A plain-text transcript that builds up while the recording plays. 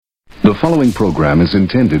The following program is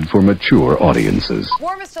intended for mature audiences.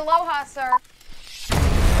 Warmest aloha, sir.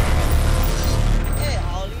 Hey,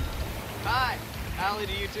 Holly. Hi. Holly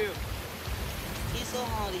to you, too. He's so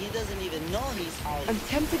Holly, he doesn't even know he's Holly. I'm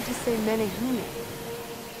tempted to say menehune.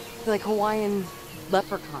 Like Hawaiian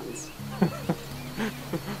leprechauns.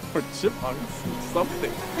 Or chipmunks,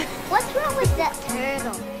 something. What's wrong with that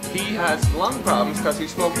turtle? He has lung problems because he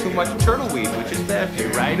smoked too much turtle weed, which is bad for you,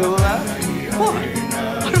 right, Ola? What?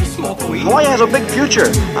 I don't smoke weed. Hawaii has a big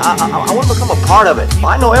future. I want to become a part of it.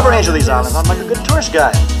 I know every inch of these islands. I'm like a good tourist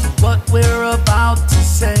guide. What we're about to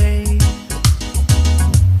say.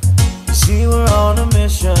 You see, we're on a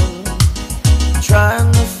mission,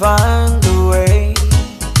 trying to find a way.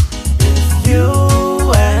 If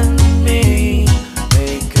you and me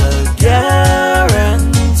make a guarantee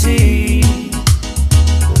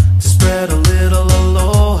to spread a little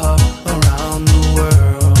aloha around the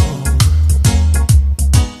world,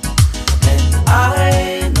 and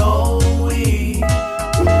I know we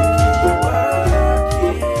will work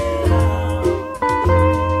it out.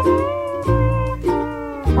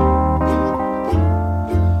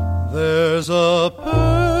 There's a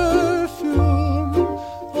perfume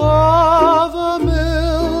of a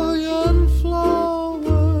million flowers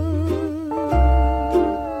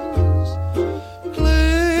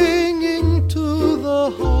clinging to the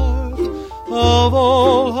heart of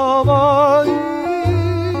old Hawaii.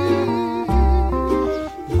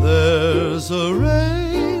 There's a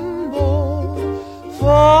rainbow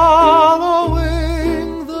following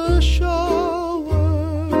the showers,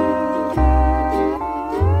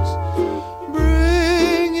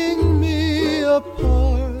 bringing me a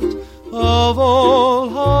part of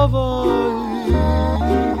old Hawaii.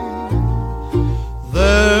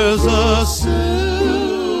 There's a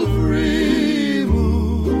silvery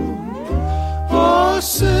moon, a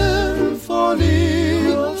symphony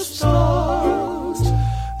of stars.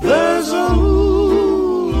 There's a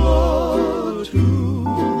hula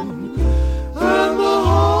tune and the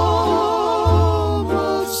hum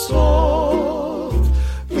of soft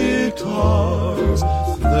guitars.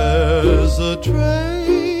 There's a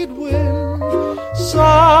trade wind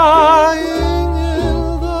sighing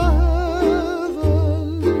in the heavens,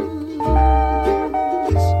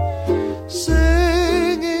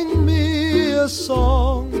 singing me a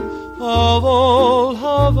song of old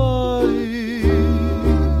Hawaii.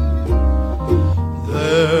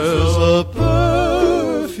 There's a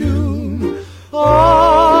perfume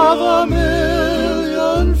of a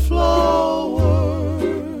million flowers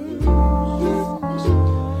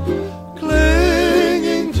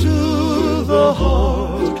clinging to the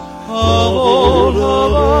heart of old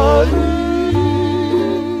Hawaii.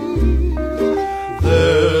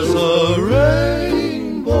 There's a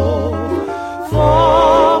rainbow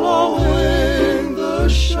following the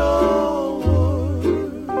showers,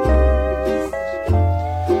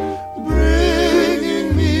 bringing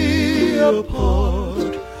me a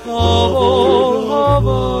part of old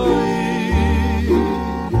Hawaii.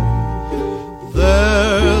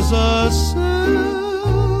 There's a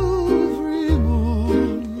silvery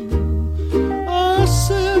moon, a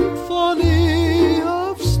symphony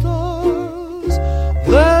of stars.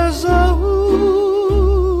 There's a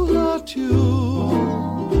hula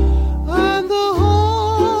tune and the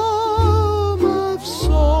hum of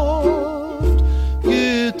soft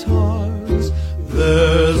guitars.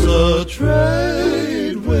 There's a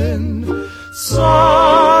trade wind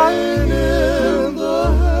sighing in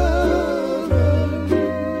the heavens,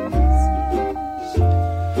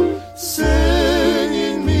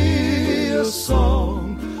 singing me a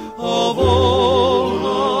song of old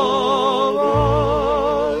Hawaii.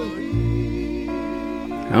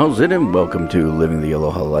 How's it, and welcome to Living the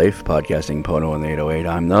Aloha Life, podcasting Pono in the 808.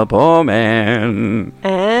 I'm the poor man.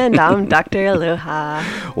 And I'm Dr. Aloha.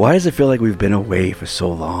 Why does it feel like we've been away for so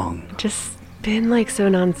long? Just been like so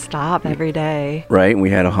nonstop every day. Right? We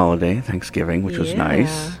had a holiday, Thanksgiving, which was Yeah,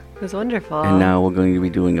 nice. It was wonderful. And now we're going to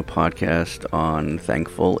be doing a podcast on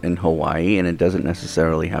Thankful in Hawaii, and it doesn't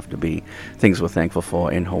necessarily have to be things we're thankful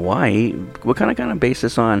for in Hawaii. We're kind of base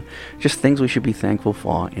this on just things we should be thankful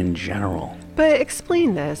for in general. But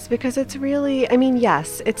explain this, because it's really, I mean,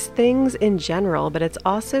 yes, it's things in general, but it's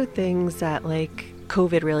also things that like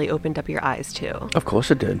COVID really opened up your eyes to. Of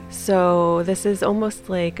course it did. So this is almost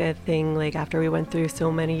like a thing, like after we went through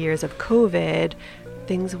so many years of COVID,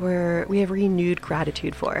 we have renewed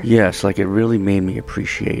gratitude for. Yes, like it really made me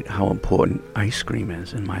appreciate how important ice cream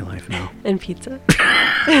is in my life now. And pizza.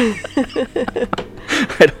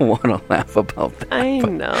 I don't want to laugh about that. I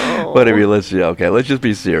know. Whatever, let's just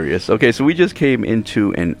be serious. Okay, so we just came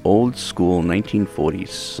into an old school 1940s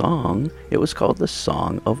song. It was called The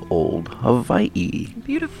Song of Old Hawaii.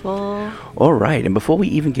 Beautiful. All right, and before we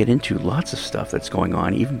even get into lots of stuff that's going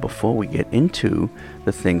on, even before we get into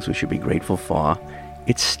the things we should be grateful for,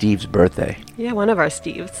 it's Steve's birthday. Yeah, one of our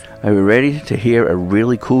Steves. Are we ready to hear a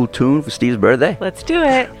really cool tune for Steve's birthday? Let's do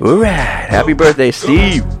it. All right, happy birthday,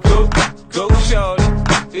 Steve. Go, shorty,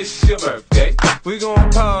 it's your birthday. We gon'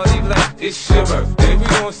 party like it's your birthday. We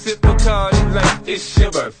gon' sip Bacardi like it's your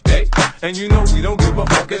birthday. And you know we don't give a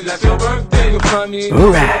fuck, it's like your birthday. You'll find me. All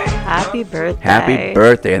right. Happy birthday. Happy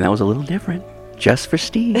birthday, and that was a little different, just for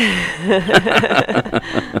Steve.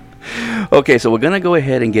 Okay, so we're going to go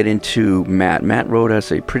ahead and get into Matt. Matt wrote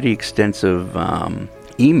us a pretty extensive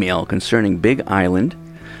email concerning Big Island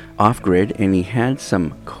off-grid, and he had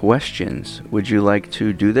some questions. Would you like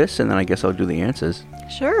to do this? And then I guess I'll do the answers.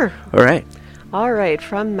 Sure. All right. All right,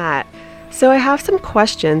 from Matt. So I have some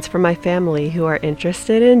questions for my family who are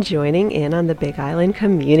interested in joining in on the Big Island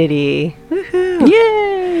community. Woohoo!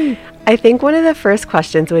 Yay! I think one of the first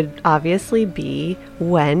questions would obviously be,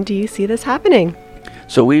 when do you see this happening?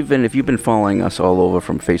 So if you've been following us all over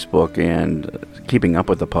from Facebook and keeping up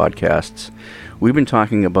with the podcasts, we've been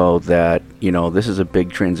talking about that, this is a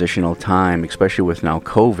big transitional time, especially with now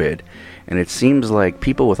COVID. And it seems like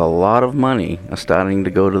people with a lot of money are starting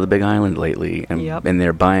to go to the Big Island lately, and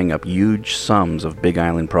they're buying up huge sums of Big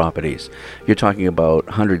Island properties. You're talking about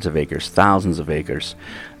hundreds of acres, thousands of acres.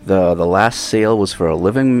 The last sale was for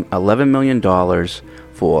 $11 million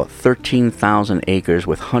for 13,000 acres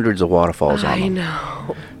with hundreds of waterfalls on them. I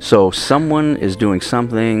know. So someone is doing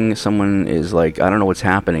something, someone is like, I don't know what's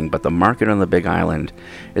happening, but the market on the Big Island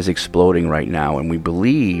is exploding right now. And we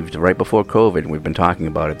believed right before COVID, and we've been talking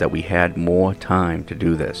about it, that we had more time to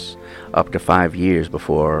do this, up to 5 years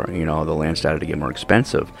before, the land started to get more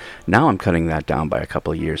expensive. Now I'm cutting that down by a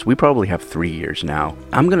couple of years. We probably have 3 years now.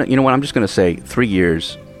 I'm just going to say 3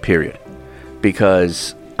 years, period.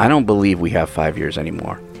 Because I don't believe we have 5 years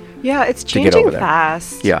anymore. Yeah, it's changing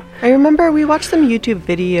fast. Yeah. I remember we watched some YouTube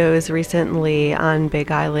videos recently on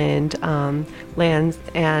Big Island lands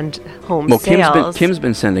and home sales. Kim's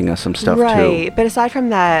been sending us some stuff too. Right, but aside from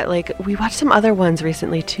that, we watched some other ones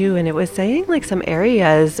recently too, and it was saying some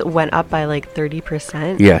areas went up by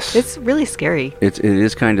 30%. Yes. It's really scary. It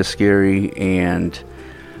is kind of scary, and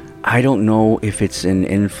I don't know if it's an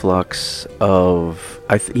influx of...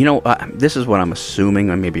 this is what I'm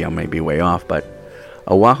assuming, or maybe I may be way off, but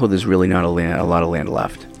Oahu, there's really not a lot of land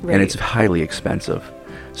left, right. And it's highly expensive.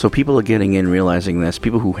 So people are getting in, realizing this.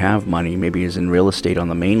 People who have money, maybe is in real estate on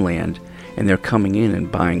the mainland, and they're coming in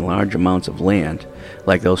and buying large amounts of land.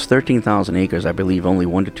 Like those 13,000 acres, I believe only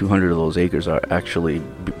 100 to 200 of those acres are actually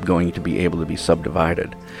going to be able to be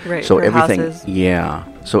subdivided. Right, so for everything, houses. Yeah.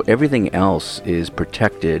 So everything else is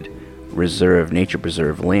protected, reserve, nature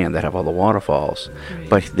preserve land that have all the waterfalls. Right.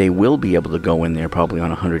 But they will be able to go in there probably on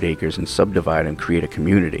 100 acres and subdivide and create a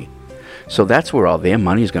community. So that's where all their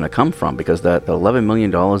money is going to come from, because the $11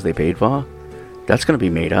 million they paid for, that's going to be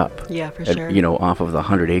made up. Yeah, for sure. Off of the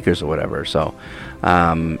 100 acres or whatever. So,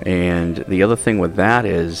 and the other thing with that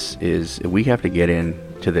is we have to get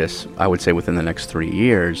into this, I would say, within the next 3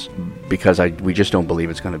 years, because we just don't believe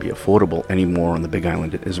it's going to be affordable anymore on the Big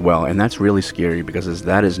Island as well. And that's really scary, because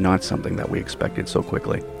that is not something that we expected so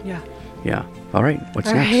quickly. Yeah. Yeah. All right. What's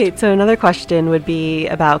next? All right. So another question would be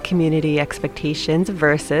about community expectations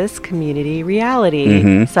versus community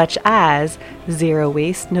reality, such as zero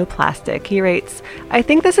waste, no plastic. He writes, I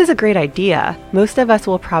think this is a great idea. Most of us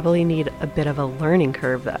will probably need a bit of a learning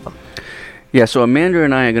curve, though. Yeah, so Amanda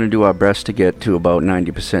and I are going to do our best to get to about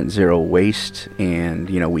 90% zero waste, and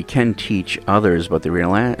we can teach others, but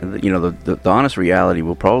the honest reality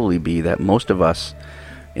will probably be that most of us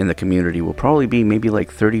in the community will probably be maybe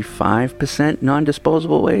 35%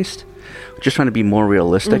 non-disposable waste. We're just trying to be more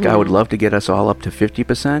realistic. I would love to get us all up to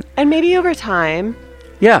 50%. And maybe over time.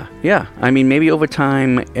 Yeah. I mean, maybe over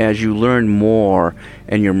time, as you learn more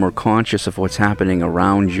and you're more conscious of what's happening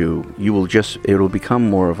around you, it'll become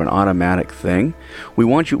more of an automatic thing. We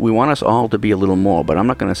want us all to be a little more, but I'm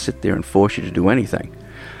not going to sit there and force you to do anything.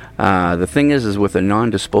 The thing is with a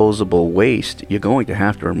non-disposable waste, you're going to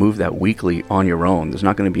have to remove that weekly on your own. There's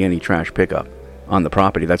not going to be any trash pickup on the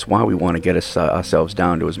property. That's why we want to get ourselves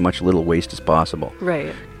down to as much little waste as possible.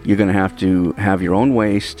 Right. You're going to have your own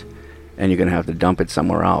waste, and you're going to have to dump it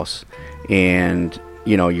somewhere else. And,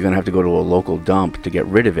 you're going to have to go to a local dump to get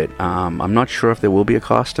rid of it. I'm not sure if there will be a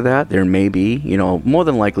cost to that. There may be. More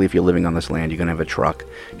than likely, if you're living on this land, you're going to have a truck.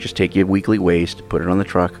 Just take your weekly waste, put it on the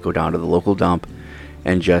truck, go down to the local dump,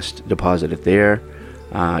 and just deposit it there.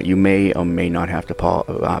 You may or may not have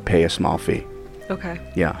to pay a small fee. Okay.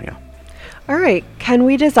 Yeah. All right. Can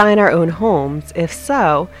we design our own homes? If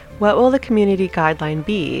so, what will the community guideline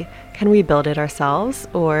be? Can we build it ourselves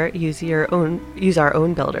or use our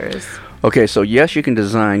own builders? Okay, so yes, you can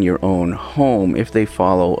design your own home if they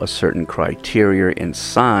follow a certain criteria in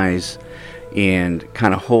size and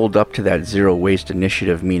kind of hold up to that zero waste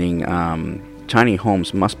initiative, meaning tiny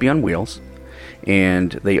homes must be on wheels,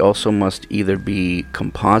 and they also must either be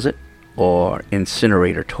composite or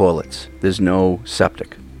incinerator toilets. There's no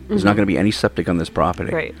septic. There's not going to be any septic on this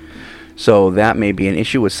property. Right. So that may be an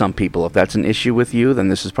issue with some people. If that's an issue with you, then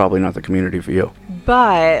this is probably not the community for you.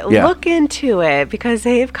 But look into it because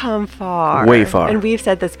they've come far. Way far. And we've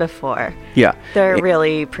said this before. Yeah. They're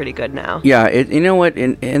really pretty good now. Yeah. You know what?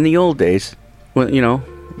 In the old days,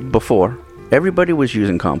 before, everybody was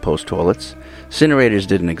using compost toilets. Incinerators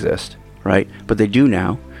didn't exist, right? But they do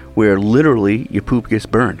now, where literally your poop gets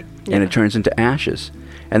burned and it turns into ashes.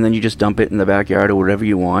 And then you just dump it in the backyard or wherever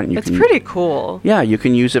you want. And it's pretty cool. Yeah, you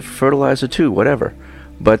can use it for fertilizer too, whatever.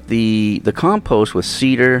 But the compost with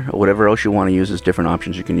cedar or whatever else you want to use is different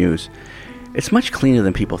options you can use. It's much cleaner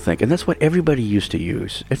than people think, and that's what everybody used to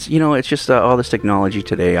use. It's it's just all this technology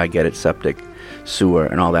today. I get it, septic, sewer,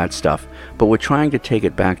 and all that stuff. But we're trying to take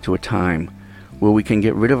it back to a time where we can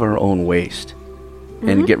get rid of our own waste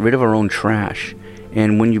and get rid of our own trash.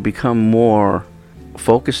 And when you become more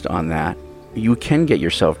focused on that, you can get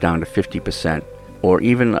yourself down to 50% or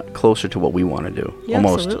even closer to what we want to do. Yeah,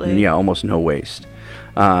 absolutely. Almost no waste.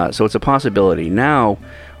 So it's a possibility. Now,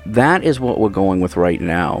 that is what we're going with right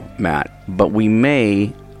now, Matt. But we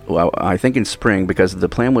may, I think in spring, because the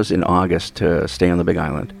plan was in August to stay on the Big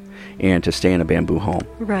Island and to stay in a bamboo home.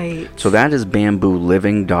 Right. So that is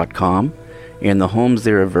bambooliving.com. And the homes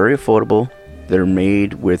there are very affordable. They're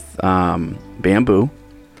made with bamboo.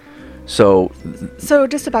 So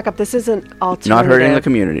just to back up, this is an alternative. Not hurting the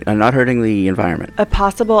community, not hurting the environment. A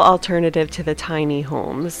possible alternative to the tiny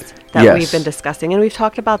homes that we've been discussing. And we've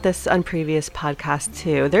talked about this on previous podcasts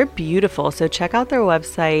too. They're beautiful. So check out their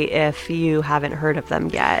website if you haven't heard of them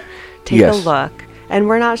yet. Take a look. And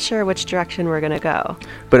we're not sure which direction we're going to go.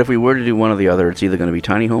 But if we were to do one or the other, it's either going to be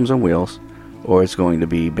tiny homes on wheels or it's going to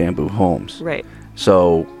be bamboo homes. Right.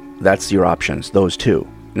 So that's your options, those two.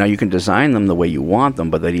 Now, you can design them the way you want them,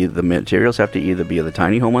 but the materials have to either be the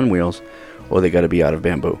tiny home on wheels or they got to be out of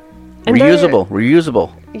bamboo. And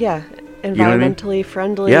reusable. Yeah, environmentally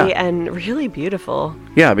friendly and really beautiful.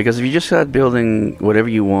 Yeah, because if you just start building whatever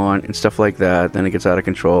you want and stuff like that, then it gets out of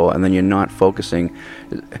control, and then you're not focusing.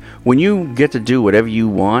 When you get to do whatever you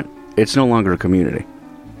want, it's no longer a community.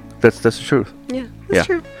 That's the truth. Yeah, that's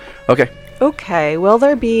true. Okay, will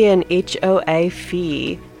there be an HOA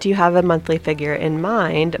fee? Do you have a monthly figure in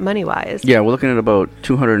mind, money-wise? Yeah, we're looking at about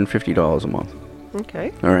 $250 a month.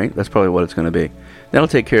 Okay. All right, that's probably what it's going to be. That'll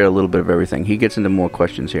take care of a little bit of everything. He gets into more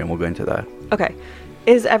questions here, and we'll go into that. Okay.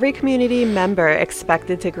 Is every community member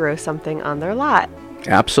expected to grow something on their lot?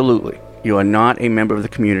 Absolutely. You are not a member of the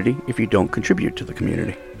community if you don't contribute to the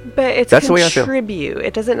community. But it's That's the way I feel. Contribute.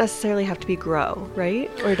 It doesn't necessarily have to be grow, right?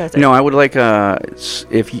 Or does it? No, I would like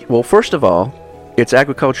first of all, it's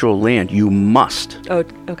agricultural land. You must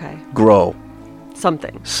grow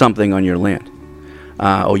something on your land.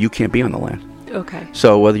 Or you can't be on the land. Okay.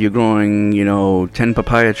 So whether you're growing, 10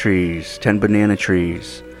 papaya trees, 10 banana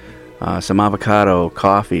trees, some avocado,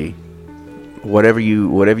 coffee, whatever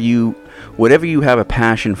you have a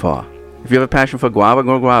passion for. If you have a passion for guava,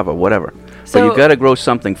 grow guava, whatever. But you got to grow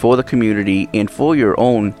something for the community and for your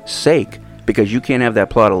own sake, because you can't have that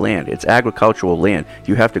plot of land. It's agricultural land.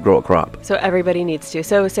 You have to grow a crop. So everybody needs to.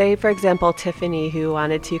 So say, for example, Tiffany, who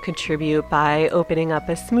wanted to contribute by opening up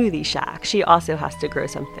a smoothie shack. She also has to grow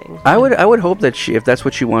something. I would hope that if that's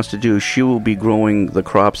what she wants to do, she will be growing the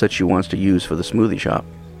crops that she wants to use for the smoothie shop.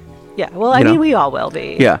 Yeah, well, I mean, we all will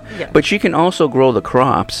be. Yeah, but she can also grow the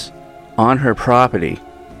crops on her property,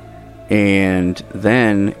 and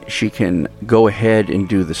then she can go ahead and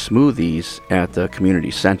do the smoothies at the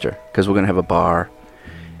community center, because we're going to have a bar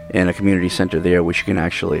and a community center there where she can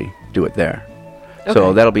actually do it there. Okay.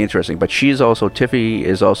 So that'll be interesting. But Tiffy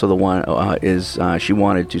is also the one, she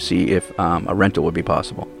wanted to see if a rental would be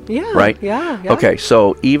possible. Yeah. Right? Yeah. Okay,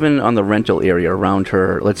 so even on the rental area around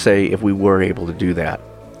her, let's say if we were able to do that,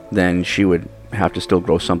 then she would have to still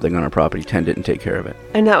grow something on her property, tend it, and take care of it.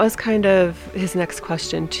 And that was kind of his next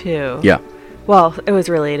question, too. Yeah. Well, it was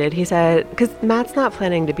related. He said, because Matt's not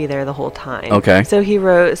planning to be there the whole time. Okay. So he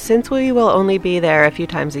wrote, since we will only be there a few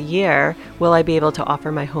times a year, will I be able to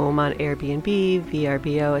offer my home on Airbnb,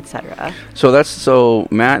 VRBO, etc.? So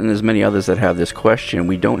Matt and there's many others that have this question.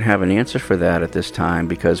 We don't have an answer for that at this time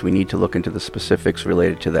because we need to look into the specifics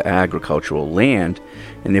related to the agricultural land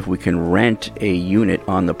and if we can rent a unit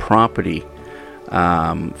on the property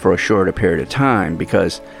for a shorter period of time.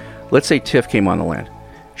 Because let's say Tiff came on the land.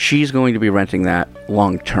 She's going to be renting that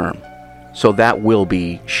long term. So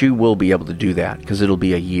she will be able to do that because it'll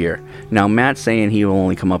be a year. Now Matt's saying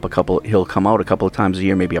he'll come out a couple of times a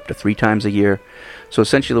year, maybe up to 3 times a year. So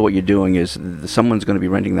essentially what you're doing is someone's going to be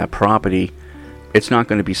renting that property. It's not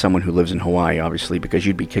going to be someone who lives in Hawaii, obviously, because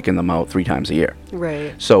you'd be kicking them out 3 times a year.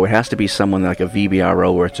 Right. So it has to be someone like a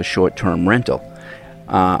VBRO where it's a short-term rental.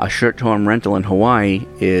 A short-term rental in Hawaii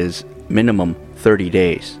is minimum 30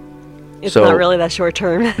 days. It's not really that short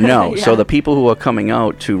term. No. Yeah. So the people who are coming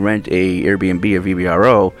out to rent a Airbnb or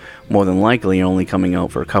VBRO, more than likely are only coming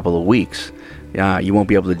out for a couple of weeks. You won't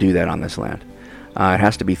be able to do that on this land. It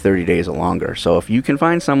has to be 30 days or longer. So if you can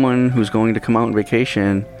find someone who's going to come out on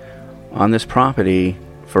vacation on this property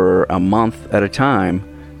for a month at a time,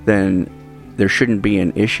 then there shouldn't be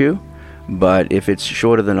an issue. But if it's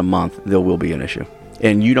shorter than a month, there will be an issue.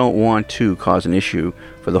 And you don't want to cause an issue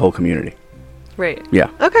for the whole community. Right.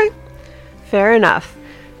 Yeah. Okay. Fair enough.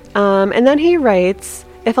 And then he writes,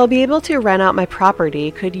 if I'll be able to rent out my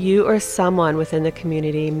property, could you or someone within the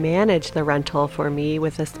community manage the rental for me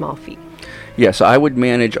with a small fee? Yes, I would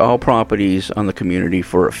manage all properties on the community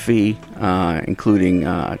for a fee, including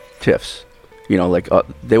TIFs.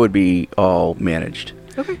 They would be all managed.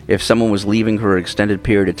 Okay. If someone was leaving for an extended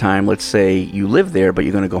period of time, let's say you live there, but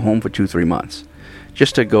you're going to go home for 2-3 months,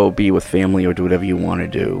 just to go be with family or do whatever you want to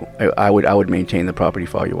do, I would maintain the property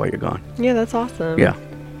for you while you're gone. Yeah, that's awesome. Yeah.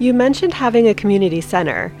 You mentioned having a community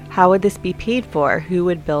center. How would this be paid for? Who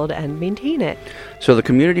would build and maintain it? So the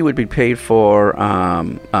community would be paid for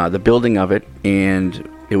the building of it, and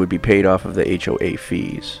it would be paid off of the HOA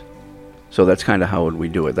fees. So that's kind of how we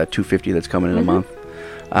do it. That $250 that's coming in a month.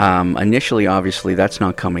 Initially, obviously, that's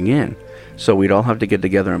not coming in. So we'd all have to get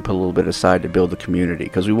together and put a little bit aside to build the community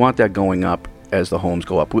because we want that going up as the homes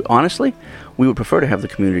go up. Honestly, we would prefer to have the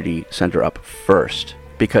community center up first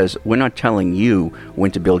because we're not telling you when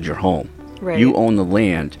to build your home. Right. You own the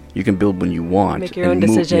land. You can build when you want. Make your own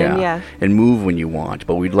decision, yeah. And move when you want.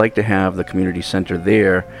 But we'd like to have the community center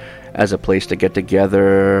there as a place to get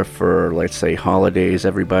together for, let's say, holidays,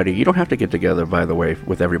 everybody. You don't have to get together, by the way,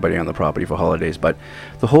 with everybody on the property for holidays, but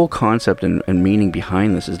the whole concept and meaning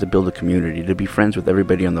behind this is to build a community, to be friends with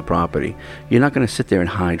everybody on the property. You're not going to sit there and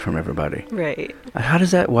hide from everybody. Right.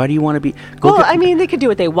 Why do you want to be... they could do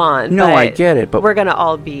what they want. No, I get it, but... We're going to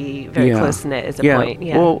all be very close-knit is the point.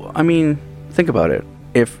 Yeah. Well, think about it.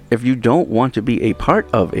 If you don't want to be a part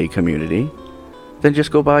of a community, then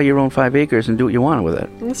just go buy your own 5 acres and do what you want with it.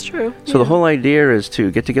 That's true. So the whole idea is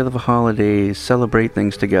to get together for holidays, celebrate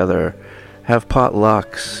things together, have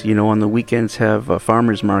potlucks, on the weekends have a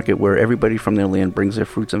farmer's market where everybody from their land brings their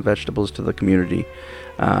fruits and vegetables to the community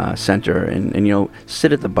center and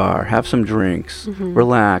sit at the bar, have some drinks,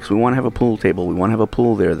 relax. We want to have a pool table. We want to have a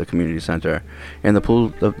pool there at the community center. And the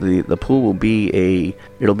pool will be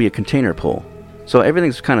it'll be a container pool. So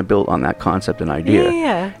everything's kind of built on that concept and idea.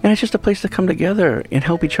 Yeah. And it's just a place to come together and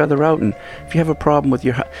help each other out. And if you have a problem with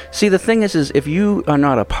your house... See, the thing is if you are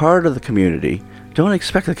not a part of the community, don't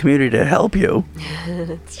expect the community to help you.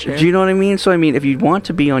 That's true. Do you know what I mean? So, if you want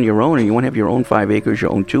to be on your own and you want to have your own 5 acres,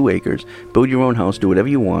 your own 2 acres, build your own house, do whatever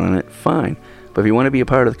you want on it, fine. But if you want to be a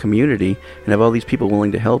part of the community and have all these people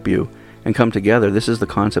willing to help you and come together, this is the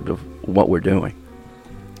concept of what we're doing.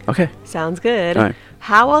 Okay. Sounds good. All right.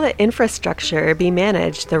 How will the infrastructure be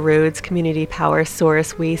managed? The roads, community power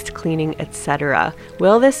source, waste cleaning, etc.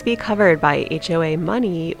 Will this be covered by HOA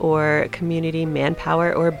money or community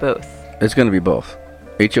manpower or both? It's going to be both.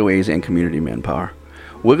 HOAs and community manpower.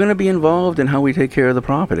 We're going to be involved in how we take care of the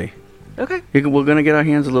property. Okay. We're going to get our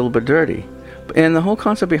hands a little bit dirty. And the whole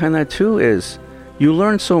concept behind that, too, is you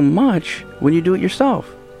learn so much when you do it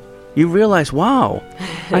yourself. You realize, wow,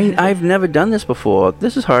 I've never done this before.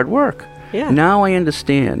 This is hard work. Yeah. Now I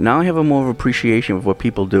understand. Now I have a more of appreciation of what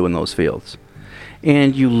people do in those fields.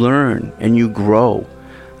 And you learn and you grow.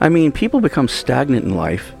 People become stagnant in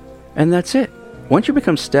life, and that's it. Once you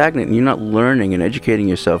become stagnant and you're not learning and educating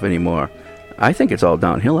yourself anymore, I think it's all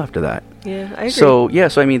downhill after that. Yeah, I agree. So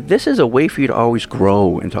this is a way for you to always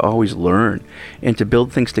grow and to always learn and to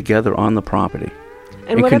build things together on the property.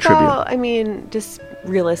 And what contribute. about, I mean, just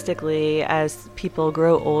realistically, as people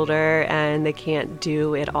grow older and they can't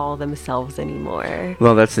do it all themselves anymore?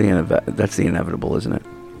 Well, that's the inevitable, isn't it?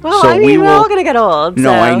 Well, So I we mean, we're will- all going to get old. No,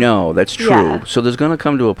 so- I know. That's true. Yeah. So there's going to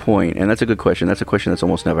come to a point, and that's a good question. That's a question that's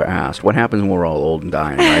almost never asked. What happens when we're all old and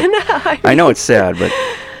dying, right? I know it's sad, but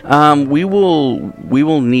we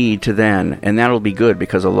will need to then, and that'll be good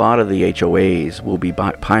because a lot of the HOAs will be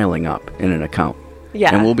piling up in an account.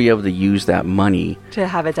 Yeah. And we'll be able to use that money. To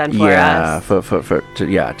have it done for us. To have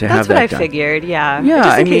That's that what I done. figured, yeah. Yeah,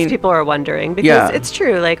 Just in I case mean- people are wondering. Because Yeah. it's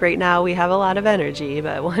true, like right now we have a lot of energy,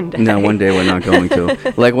 but one day... No, one day we're not going to.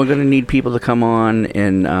 Like, we're going to need people to come on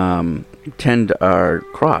and tend our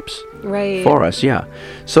crops Right. for us, yeah.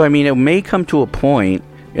 So, I mean, it may come to a point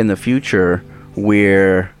in the future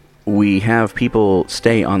where we have people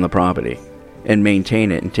stay on the property and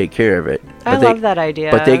maintain it and take care of it. I love that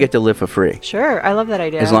idea. But they get to live for free. Sure, I love that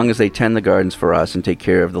idea. As long as they tend the gardens for us and take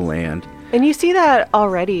care of the land. And you see that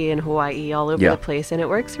already in Hawaii all over Yeah. the place, and it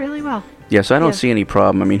works really well. Yeah, so I don't Yeah. see any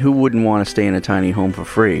problem. I mean, who wouldn't want to stay in a tiny home for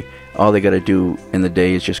free? All they got to do in the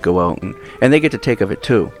day is just go out and they get to take of it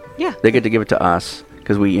too. Yeah. They get to give it to us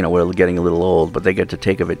because we're getting a little old, but they get to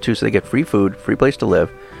take of it too. So they get free food, free place to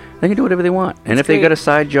live. They can do whatever they want. And if they great. got a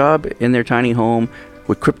side job in their tiny home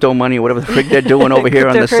with crypto money or whatever the frig they're doing over here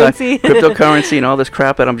on the side, cryptocurrency and all this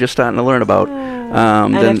crap that I'm just starting to learn about.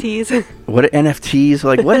 Then- NFTs. What NFTs?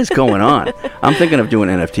 Like, what is going on? I'm thinking of doing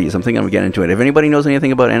NFTs. I'm thinking of getting into it. If anybody knows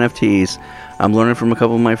anything about NFTs, I'm learning from a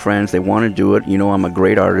couple of my friends. They want to do it. You know, I'm a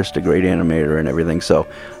great artist, a great animator, and everything. So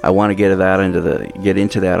I want to get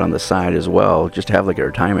into that on the side as well, just to have like a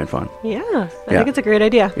retirement fund. Yeah, I think it's a great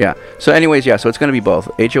idea. Yeah. So, anyways, yeah. So it's going to be both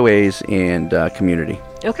HOAs and community.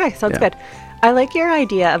 Okay, sounds Yeah. good. I like your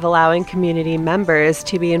idea of allowing community members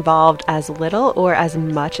to be involved as little or as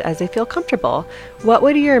much as they feel comfortable. What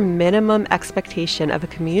would your minimum expectation of a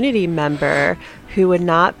community member who would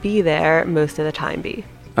not be there most of the time be?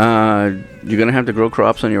 You're going to have to grow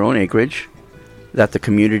crops on your own acreage that the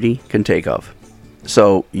community can take of.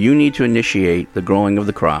 So you need to initiate the growing of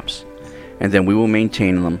the crops, and then we will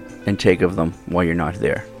maintain them and take of them while you're not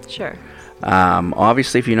there. Sure.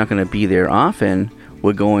 Obviously, if you're not going to be there often,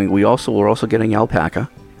 we're also getting alpaca.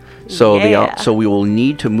 So Yeah. so we will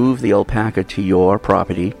need to move the alpaca to your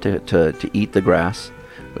property to eat the grass,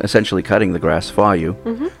 essentially cutting the grass for you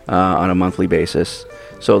on a monthly basis.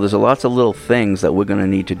 So there's lots of little things that we're going to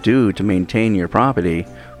need to do to maintain your property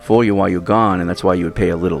for you while you're gone, and that's why you would pay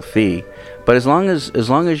a little fee. But as long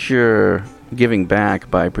as you're giving back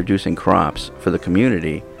by producing crops for the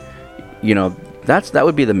community, you know, that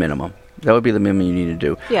would be the minimum. That would be the minimum you need to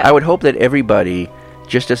do. Yeah. I would hope that everybody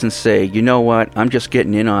just doesn't say, you know what, I'm just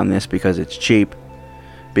getting in on this because it's cheap,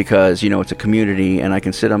 because, you know, it's a community and I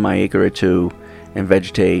can sit on my acre or two and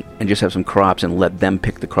vegetate and just have some crops and let them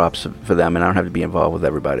pick the crops for them, and I don't have to be involved with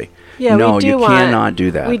everybody. Yeah, no, we do you cannot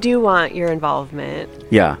do that. We do want your involvement.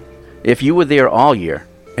 Yeah. If you were there all year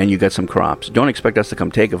and you got some crops, don't expect us to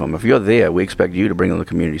come take of them. If you're there, we expect you to bring them to the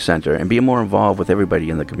community center and be more involved with everybody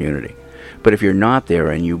in the community. But if you're not there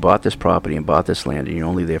and you bought this property and bought this land and you're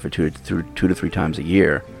only there for two to three times a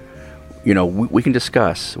year, you know, we can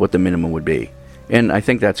discuss what the minimum would be. And I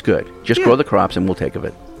think that's good. Just grow the crops and we'll take of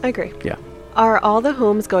it. I agree. Yeah. Are all the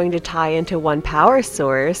homes going to tie into one power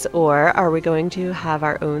source, or are we going to have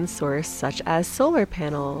our own source, such as solar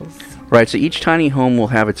panels? Right, so each tiny home will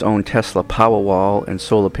have its own Tesla Powerwall and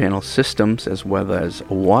solar panel systems, as well as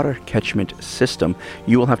a water catchment system.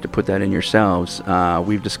 You will have to put that in yourselves.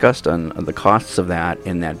 We've discussed on the costs of that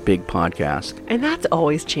in that big podcast. And that's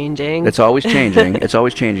always changing. It's always changing. It's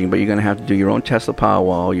always changing, but you're going to have to do your own Tesla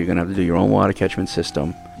Powerwall. You're going to have to do your own water catchment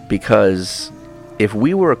system, because if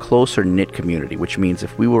we were a closer knit community, which means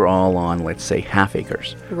if we were all on, let's say, half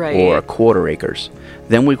acres Right. or a quarter acres,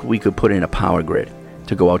 then we could put in a power grid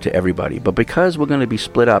to go out to everybody. But because we're going to be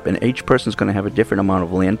split up and each person's going to have a different amount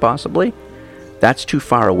of land possibly, that's too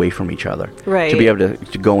far away from each other Right. to be able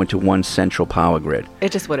to go into one central power grid.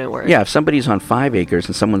 It just wouldn't work. Yeah, if somebody's on 5 acres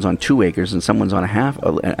and someone's on 2 acres and someone's on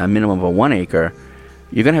a minimum of a 1 acre,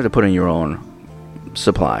 you're going to have to put in your own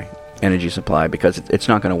energy supply, because it's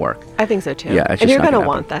not going to work. I think so too. Yeah, it's and just you're not going to gonna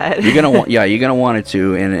want that. You're gonna want it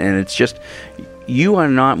to, and it's just, you are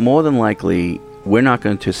not, more than likely, we're not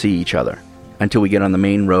going to see each other until we get on the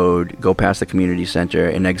main road, go past the community center,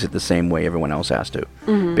 and exit the same way everyone else has to,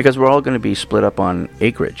 because we're all going to be split up on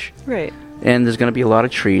acreage. Right. And there's going to be a lot of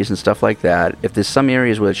trees and stuff like that. If there's some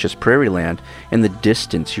areas where it's just prairie land, in the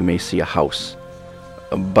distance you may see a house,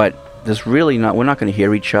 but there's really not. We're not going to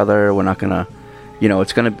hear each other. We're not going to.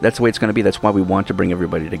 that's the way it's gonna be. That's why we want to bring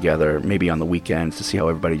everybody together, maybe on the weekends, to see how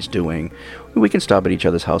everybody's doing. We can stop at each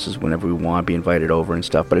other's houses whenever we want, be invited over and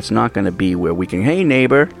stuff, but it's not gonna be where we can, hey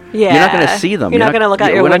neighbor, Yeah. you're not gonna see them. You're not gonna look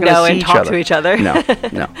out your we're not window gonna see and each talk other. to each other.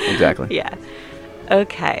 No, exactly. Yeah.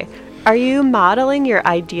 Okay. Are you modeling your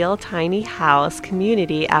ideal tiny house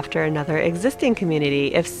community after another existing community?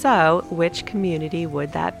 If so, which community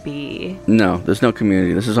would that be? No, there's no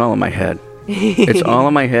community. This is all in my head. It's all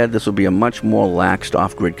in my head. This will be a much more laxed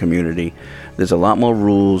off-grid community. There's a lot more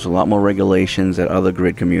rules, a lot more regulations at other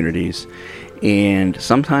grid communities. And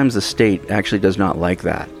sometimes the state actually does not like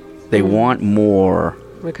that. They want more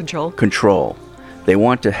control. They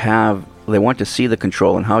want to see the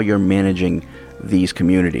control and how you're managing these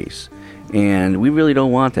communities. And we really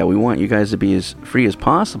don't want that. We want you guys to be as free as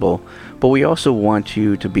possible, but we also want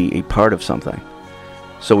you to be a part of something.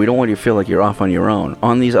 So we don't want you to feel like you're off on your own.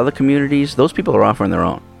 On these other communities, those people are off on their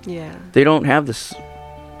own. Yeah. They don't have this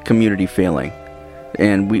community feeling.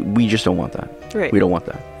 And we just don't want that. Right. We don't want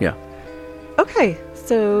that. Yeah. Okay.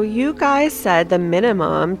 So you guys said the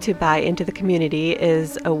minimum to buy into the community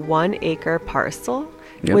is a 1 acre parcel.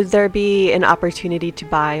 Yep. Would there be an opportunity to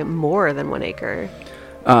buy more than 1 acre?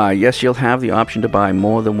 Yes, you'll have the option to buy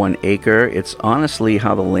more than 1 acre. It's honestly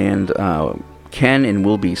how the land can and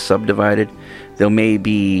will be subdivided. There may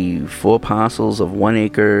be 4 parcels of 1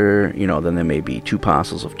 acre, then there may be 2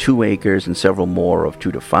 parcels of 2 acres and several more of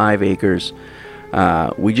 2 to 5 acres.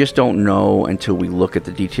 We just don't know until we look at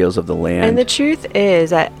the details of the land. And the truth is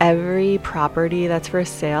that every property that's for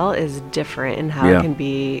sale is different in how it can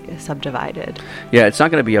be subdivided. Yeah, it's not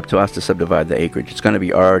going to be up to us to subdivide the acreage. It's going to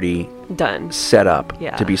be already done, set up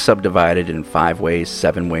Yeah. to be subdivided in 5 ways,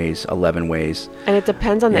 7 ways, 11 ways. And it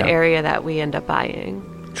depends on the Yeah. area that we end up buying.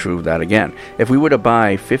 True that again. If we were to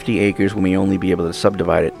buy 50 acres, we may only be able to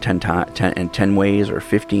subdivide it 10 ways or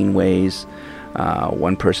 15 ways.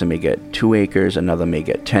 One person may get 2 acres, another may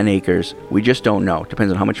get 10 acres. We just don't know.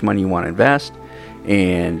 Depends on how much money you want to invest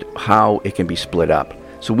and how it can be split up.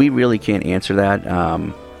 So we really can't answer that.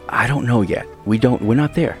 I don't know yet. We're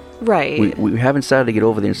not there. Right. We haven't started to get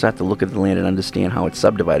over there and start to look at the land and understand how it's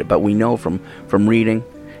subdivided. But we know from reading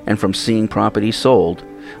and from seeing properties sold,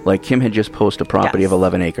 like Kim had just posted a property of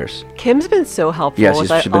 11 acres. Kim's been so helpful Yes,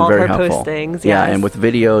 with she's been all very her helpful. postings. Yeah, yes. and with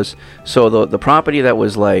videos. So the property that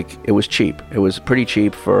was it was cheap. It was pretty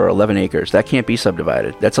cheap for 11 acres. That can't be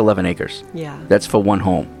subdivided. That's 11 acres. Yeah. That's for one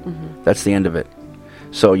home. Mhm. That's the end of it.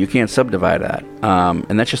 So you can't subdivide that.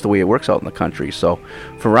 And that's just the way it works out in the country. So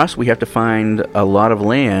for us, we have to find a lot of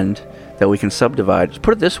land that we can subdivide. Let's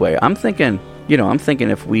put it this way. I'm thinking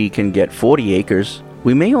if we can get 40 acres,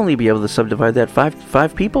 we may only be able to subdivide that.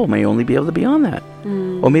 Five people may only be able to be on that.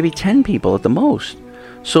 Or maybe 10 people at the most.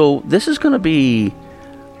 So this is going to be,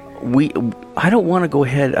 I don't want to go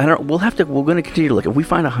ahead. We're going to continue to look. If we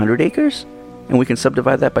find 100 acres and we can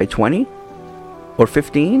subdivide that by 20 or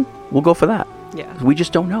 15, we'll go for that. Yeah. We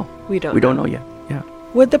just don't know. We don't know yet. Yeah.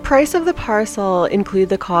 Would the price of the parcel include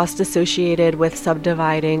the cost associated with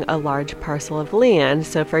subdividing a large parcel of land?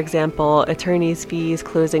 So, for example, attorney's fees,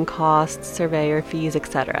 closing costs, surveyor fees,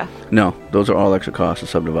 etc. No, those are all extra costs to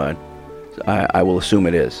subdivide. I will assume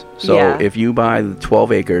it is. So Yeah. if you buy the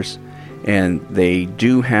 12 acres and they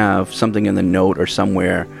do have something in the note or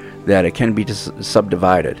somewhere that it can be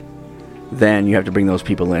subdivided, then you have to bring those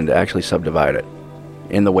people in to actually subdivide it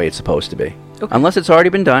in the way it's supposed to be. Okay. Unless it's already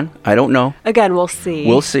been done. I don't know. Again, we'll see.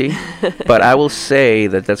 We'll see. But I will say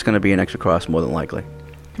that that's going to be an extra cost more than likely.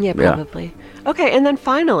 Yeah, probably. Okay, and then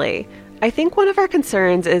finally, I think one of our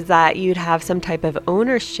concerns is that you'd have some type of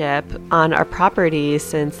ownership on our property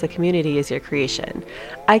since the community is your creation.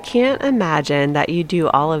 I can't imagine that you do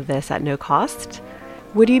all of this at no cost.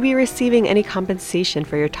 Would you be receiving any compensation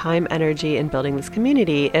for your time, energy in building this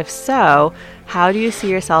community? If so, how do you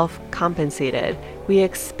see yourself compensated? We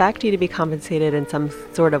expect you to be compensated in some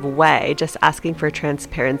sort of way, just asking for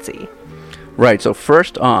transparency. Right, so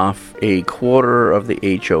first off, a quarter of the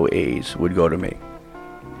HOAs would go to me.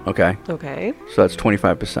 Okay? Okay. So that's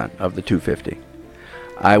 25% of the 250.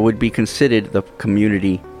 I would be considered the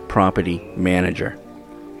community property manager.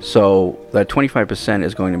 So that 25%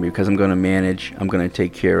 is going to be because I'm going to manage, I'm going to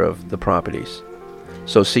take care of the properties.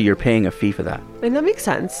 So see, you're paying a fee for that. And that makes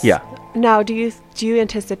sense. Yeah. Now, do you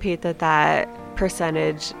anticipate that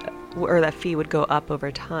percentage or that fee would go up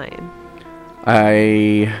over time?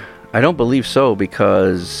 I don't believe so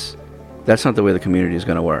because that's not the way the community is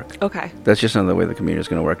going to work. Okay. That's just not the way the community is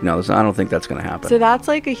going to work. No, I don't think that's going to happen. So that's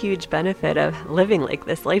like a huge benefit of living like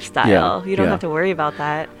this lifestyle. Yeah, You don't yeah. have to worry about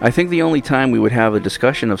that. I think the only time we would have a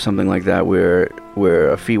discussion of something like that where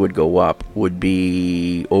a fee would go up would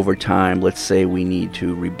be over time. Let's say we need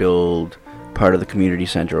to rebuild part of the community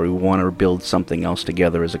center, or we want to build something else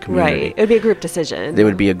together as a community. Right. It would be a group decision. There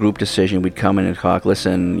would be a group decision. We'd come in and talk,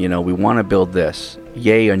 listen, we want to build this,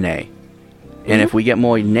 yay or nay. And if we get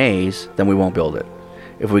more nays, then we won't build it.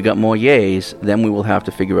 If we got more yays, then we will have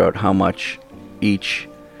to figure out how much each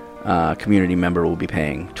community member will be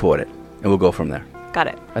paying toward it. And we'll go from there. Got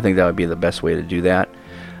it. I think that would be the best way to do that.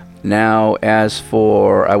 Now, as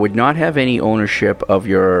for, I would not have any ownership of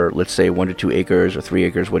your, let's say, 1 to 2 acres or 3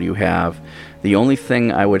 acres. What do you have? The only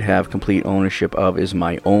thing I would have complete ownership of is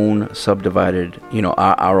my own subdivided,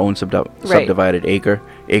 our own subdivided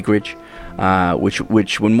acreage, which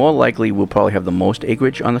would more likely will probably have the most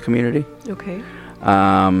acreage on the community. Okay.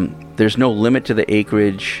 There's no limit to the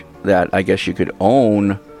acreage that I guess you could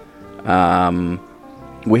own.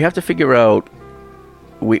 We have to figure out.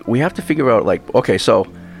 We have to figure out, like, okay, so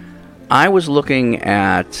I was looking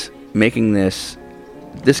at making this.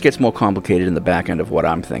 This gets more complicated in the back end of what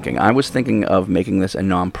I'm thinking. I was thinking of making this a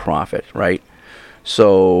non-profit, right?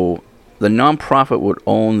 So the non-profit would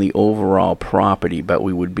own the overall property, but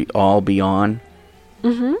we would all be on.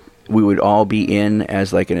 Mm-hmm. We would all be in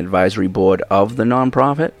as like an advisory board of the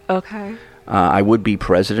non-profit. Okay. I would be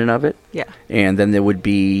president of it. Yeah. And then there would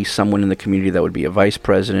be someone in the community that would be a vice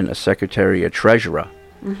president, a secretary, a treasurer.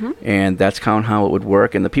 Mm-hmm. And that's kind of how it would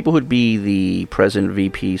work. And the people who'd be the president,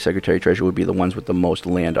 VP, secretary, treasurer would be the ones with the most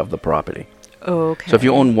land of the property. Okay. So if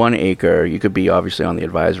you own 1 acre, you could be obviously on the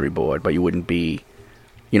advisory board, but you wouldn't be,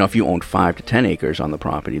 if you owned 5 to 10 acres on the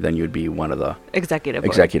property, then you'd be one of the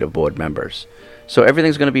executive board members. So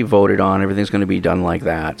everything's going to be voted on. Everything's going to be done like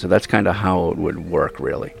that. So that's kind of how it would work,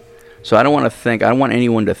 really. So I don't want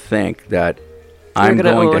anyone to think that I'm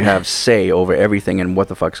going to have say over everything and what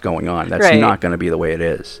the fuck's going on. That's not going to be the way it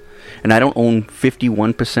is. And I don't own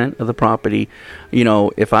 51% of the property.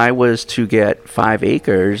 If I was to get 5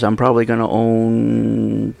 acres, I'm probably going to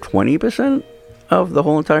own 20% of the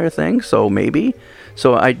whole entire thing. So maybe.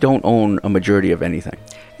 So I don't own a majority of anything.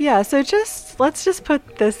 Yeah, so let's just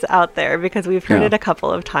put this out there because we've heard it a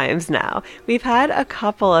couple of times now. We've had a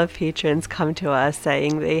couple of patrons come to us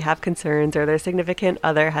saying they have concerns or their significant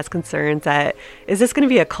other has concerns that, is this going to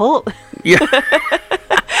be a cult? Yeah.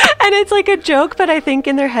 And it's like a joke, but I think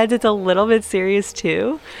in their heads it's a little bit serious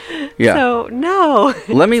too. Yeah. So, no.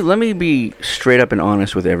 Let me be straight up and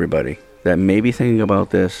honest with everybody that may be thinking about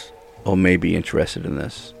this or may be interested in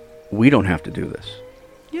this. We don't have to do this.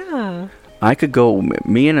 Yeah.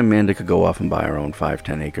 Me and Amanda could go off and buy our own 5,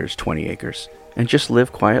 10 acres, 20 acres, and just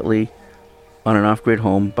live quietly on an off-grid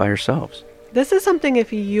home by ourselves. This is something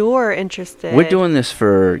if you're interested. We're doing this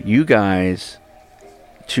for you guys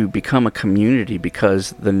to become a community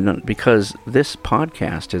because this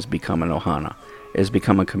podcast has become an ohana, has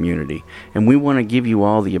become a community. And we want to give you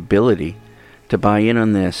all the ability to buy in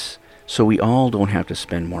on this so we all don't have to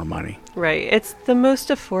spend more money. Right. It's the most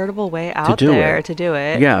affordable way out there to do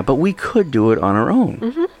it. Yeah, but we could do it on our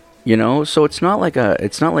own. Mm-hmm. So it's not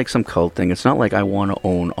like some cult thing. It's not like I want to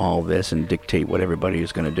own all this and dictate what everybody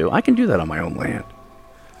is going to do. I can do that on my own land.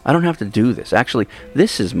 I don't have to do this. Actually,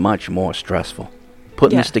 this is much more stressful.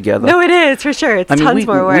 Putting this together. No, it is, for sure. It's tons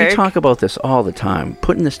more work. We talk about this all the time.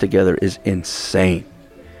 Putting this together is insane.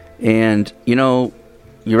 And,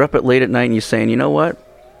 you're up late at night and you're saying, you know what?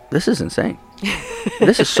 This is insane.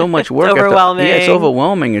 This is so much work. It's overwhelming. It's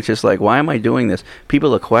overwhelming. It's just like, why am I doing this?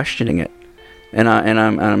 People are questioning it, and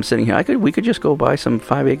I'm sitting here. We could just go buy some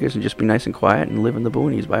 5 acres and just be nice and quiet and live in the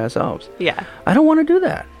boonies by ourselves. Yeah. I don't want to do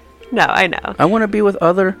that. No, I know. I want to be with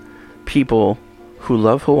other people who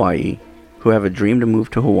love Hawaii, who have a dream to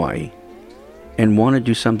move to Hawaii, and want to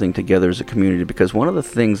do something together as a community. Because one of the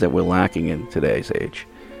things that we're lacking in today's age,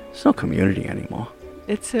 there's no community anymore.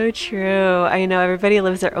 It's so true. I know everybody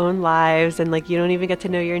lives their own lives and you don't even get to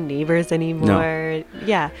know your neighbors anymore. No.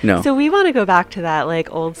 Yeah. No. So we want to go back to that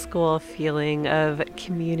old school feeling of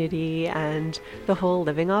community and the whole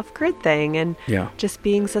living off grid thing and just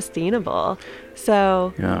being sustainable.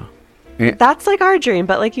 So that's our dream.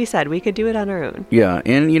 But like you said, we could do it on our own. Yeah.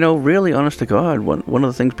 And, really honest to God, one of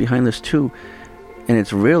the things behind this too, and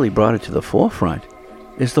it's really brought it to the forefront,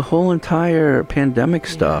 is the whole entire pandemic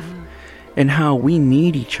stuff. And how we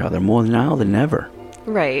need each other more now than ever.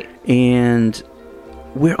 Right. And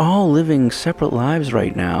we're all living separate lives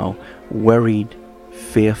right now, worried,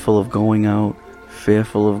 fearful of going out,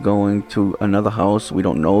 fearful of going to another house. We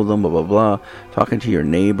don't know them, blah, blah, blah. Talking to your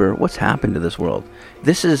neighbor. What's happened to this world?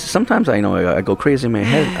 Sometimes I know I go crazy in my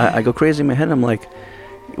head. I go crazy in my head and I'm like,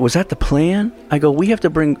 was that the plan? I go, we have to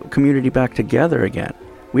bring community back together again.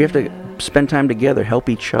 We have to spend time together, help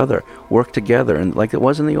each other, work together, and like it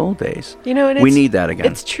was in the old days. You know, and we need that again.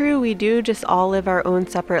 It's true. We do just all live our own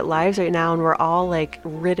separate lives right now, and we're all like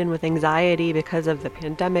ridden with anxiety because of the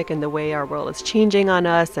pandemic and the way our world is changing on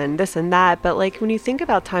us and this and that. But like when you think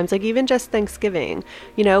about times, like even just Thanksgiving,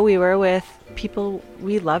 you know, we were with people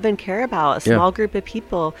we love and care about, a small group of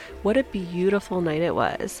people. What a beautiful night it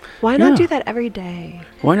was. Why not do that every day?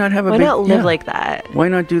 Why not have Why not live like that? Why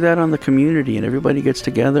not do that on the community and everybody gets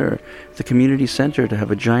together at the community center to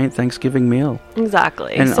have a giant Thanksgiving meal?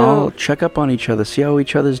 Exactly. And all check up on each other, see how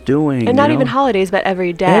each other's doing. And not even holidays, but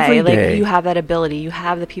every day. Every like day. You have that ability. You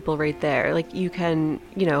have the people right there. Like you can,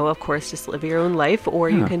 you know, of course, just live your own life, or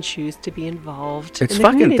you can choose to be involved. It's in the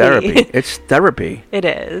fucking community. therapy. It's therapy. It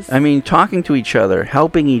is. I mean, talking to each other,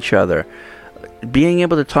 helping each other, being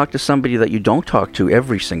able to talk to somebody that you don't talk to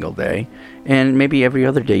every single day, and maybe every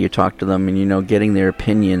other day you talk to them and, you know, getting their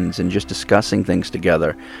opinions and just discussing things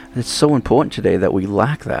together. It's so important today that we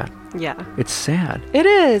lack that. Yeah. It's sad. It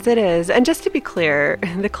is. It is. And just to be clear,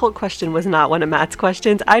 the cult question was not one of Matt's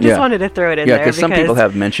questions. I just wanted to throw it in there. Yeah, because some people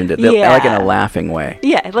have mentioned it. They're like in a laughing way.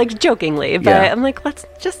 Yeah, like jokingly. But I'm like, let's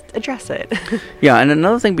just address it. Yeah, and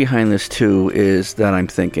another thing behind this, too, is that I'm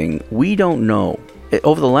thinking, we don't know.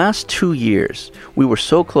 Over the last 2 years, we were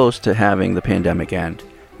so close to having the pandemic end.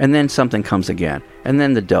 And then something comes again. And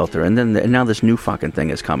then the Delta. And then and now this new fucking thing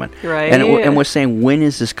is coming. Right. And we're saying, when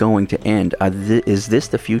is this going to end? Is this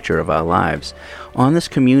the future of our lives? On this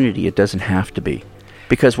community, it doesn't have to be.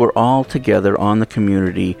 Because we're all together on the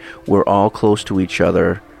community. We're all close to each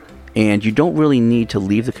other. And you don't really need to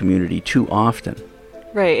leave the community too often.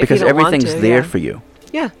 Right. Because everything's there for you.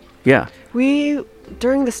 Yeah. Yeah.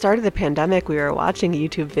 During the start of the pandemic, we were watching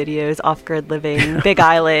YouTube videos, Off-Grid Living, Big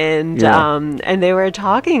Island, and they were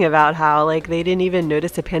talking about how like they didn't even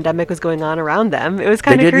notice the pandemic was going on around them. It was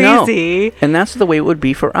kind of crazy. Know. And that's the way it would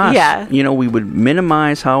be for us. Yeah. You know, we would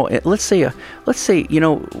minimize how. Let's say, you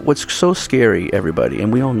know, what's so scary, everybody,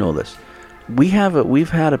 and we all know this. We've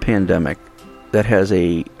had a pandemic that has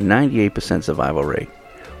a 98% survival rate.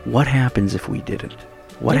 What happens if we didn't?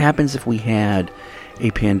 What happens if we had a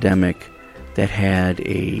pandemic that had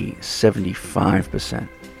a 75%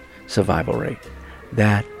 survival rate?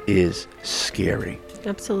 That is scary.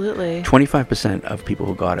 Absolutely. 25% of people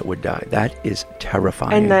who got it would die. That is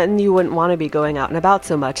terrifying. And then you wouldn't want to be going out and about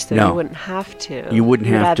so much, so you wouldn't have to. You wouldn't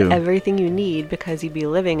have to. You'd have everything you need because you'd be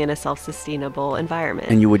living in a self-sustainable environment.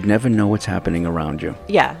 And you would never know what's happening around you.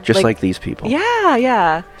 Yeah. Just like these people. Yeah,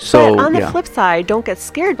 yeah. So, but on the flip side, don't get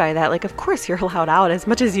scared by that. Like, of course, you're allowed out as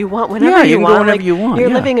much as you want whenever you want. Go whenever you want. You're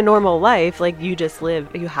living a normal life. Like, you just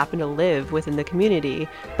you happen to live within the community.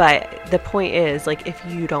 But the point is, like, if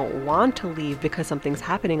you don't want to leave because something's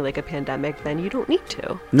happening, like a pandemic, then you don't need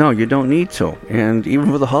to. No, you don't need to. And even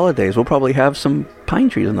for the holidays, we'll probably have some pine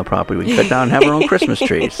trees on the property. We can cut down and have our own Christmas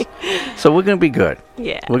trees. So we're going to be good.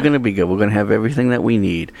 Yeah. We're going to be good. We're going to have everything that we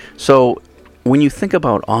need. So when you think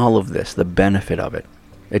about all of this, the benefit of it,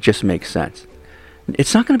 it just makes sense.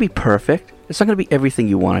 It's not going to be perfect. It's not going to be everything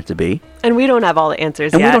you want it to be. And we don't have all the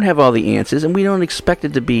answers yet. And we don't have all the answers, and we don't expect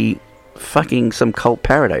it to be fucking some cult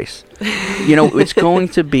paradise. You know, it's going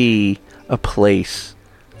to be a place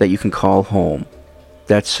that you can call home,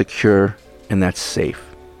 that's secure and that's safe,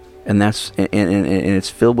 and that's and it's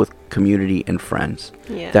filled with community and friends.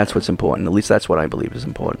 Yeah. That's what's important. At least that's what I believe is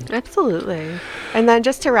important. Absolutely. And then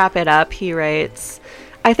just to wrap it up, he writes,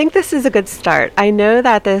 I think this is a good start. I know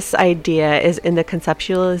that this idea is in the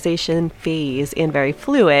conceptualization phase and very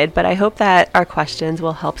fluid, but I hope that our questions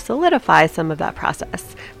will help solidify some of that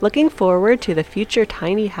process. Looking forward to the future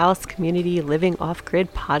Tiny House Community Living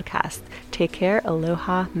Off-Grid podcast. Take care.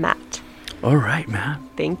 Aloha, Matt. All right, Matt.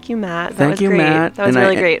 Thank you, Matt. Thank you, great. Matt. That was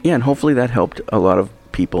really great. Yeah, and hopefully that helped a lot of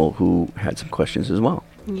people who had some questions as well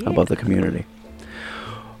about the community.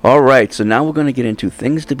 All right, so now we're going to get into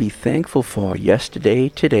things to be thankful for yesterday,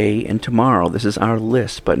 today, and tomorrow. This is our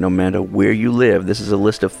list, but no matter where you live, this is a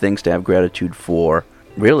list of things to have gratitude for,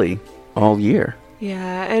 really, all year.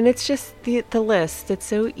 Yeah, and it's just the list. It's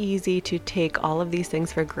so easy to take all of these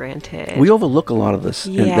things for granted. We overlook a lot of this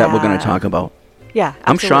that we're going to talk about. Yeah,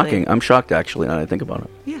 absolutely. I'm shocked, actually, now that I think about it.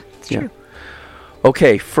 Yeah, it's true.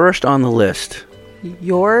 Okay, first on the list.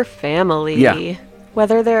 Your family. Yeah.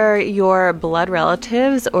 Whether they're your blood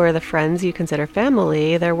relatives or the friends you consider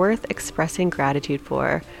family, they're worth expressing gratitude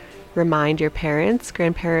for. Remind your parents,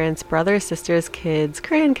 grandparents, brothers, sisters, kids,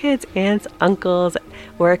 grandkids, aunts, uncles,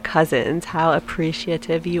 or cousins how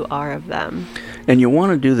appreciative you are of them. And you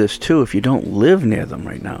want to do this too if you don't live near them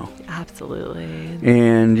right now. Absolutely.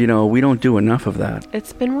 And, we don't do enough of that.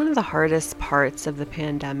 It's been one of the hardest parts of the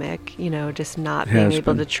pandemic, just not It being has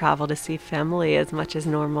able been. to travel to see family as much as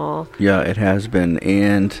normal. Yeah, it has been.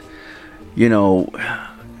 And,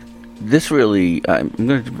 this really, I'm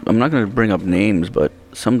not going to bring up names, but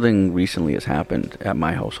something recently has happened at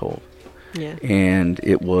my household. Yeah. And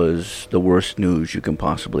it was the worst news you can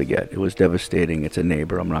possibly get. It was devastating. It's a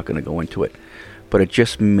neighbor. I'm not going to go into it. But it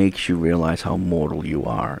just makes you realize how mortal you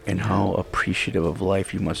are and how appreciative of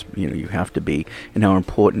life you have to be, and how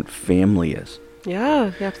important family is.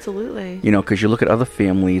 Yeah, absolutely. Because you look at other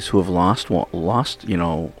families who have lost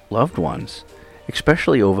loved ones,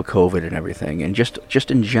 especially over COVID and everything, and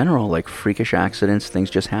just in general, like freakish accidents, things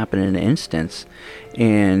just happen in an instance,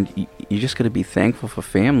 and you just got to be thankful for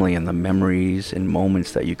family and the memories and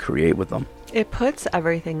moments that you create with them. It puts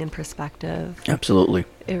everything in perspective. Absolutely.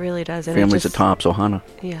 It really does. And Family's at top, so Hannah.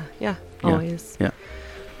 Yeah, always. Yeah.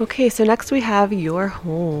 Okay, so next we have your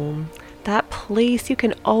home. That place you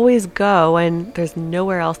can always go and there's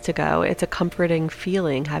nowhere else to go. It's a comforting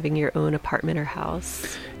feeling having your own apartment or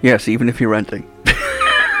house. Yes, even if you're renting.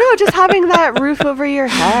 No, just having that roof over your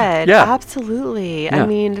head. Yeah. Absolutely. Yeah. I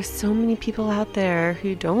mean, there's so many people out there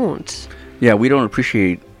who don't. Yeah, we don't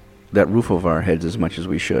appreciate that roof over our heads as much as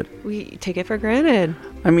we should. We take it for granted.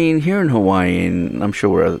 I mean, here in Hawaii, and I'm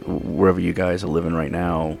sure wherever you guys are living right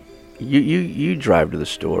now, you drive to the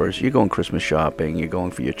stores, you're going Christmas shopping, you're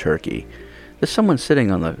going for your turkey. There's someone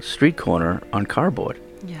sitting on the street corner on cardboard.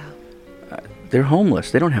 Yeah. They're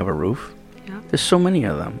homeless. They don't have a roof. Yeah. There's so many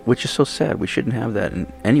of them, which is so sad. We shouldn't have that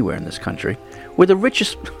anywhere in this country. We're the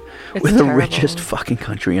richest... It's We're the terrible. richest fucking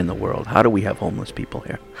country in the world. How do we have homeless people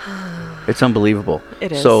here? It's unbelievable.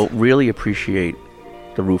 It is. So really appreciate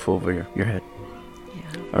the roof over your head.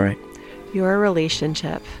 Yeah. All right. Your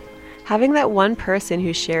relationship. Having that one person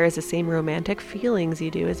who shares the same romantic feelings you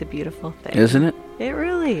do is a beautiful thing. Isn't it? It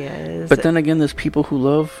really is. But then again, there's people who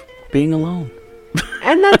love being alone.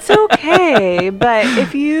 And that's okay. But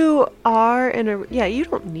if you are you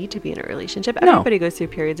don't need to be in a relationship. No. Everybody goes through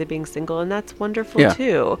periods of being single, and that's wonderful Yeah.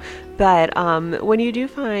 too. But when you do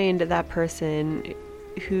find that person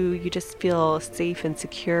who you just feel safe and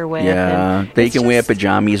secure with, Yeah, and they it's can wear just-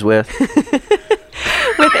 pajamas with.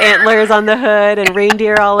 with antlers on the hood and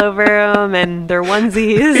reindeer all over them, and their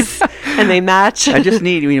onesies, and they match. I just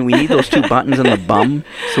need, we need those two buttons in the bum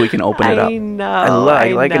so we can open it up. I know.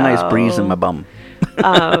 I like a nice breeze in my bum.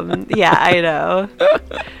 Yeah, I know.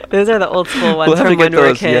 Those are the old school ones We'll have from to get when we were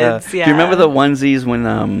those. kids. Yeah. Do you remember the onesies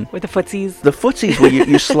when with the footsies? the footsies where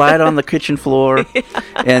you slide on the kitchen floor,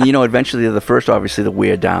 and eventually they're the first, obviously, to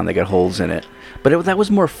wear down. They got holes in it, but that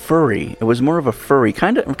was more furry. It was more of a furry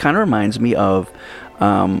kind of reminds me of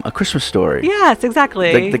A Christmas Story. Yes,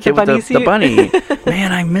 exactly. The kid with bunny the suit. bunny.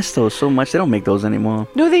 Man, I miss those so much. They don't make those anymore.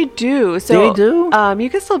 No, they do. So They do? You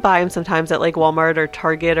can still buy them sometimes at like Walmart or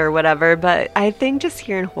Target or whatever. But I think just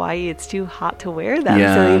here in Hawaii, it's too hot to wear them,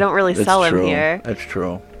 so you don't really that's sell them true. here. That's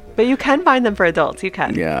true. But you can find them for adults. You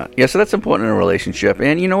can. Yeah. So that's important in a relationship.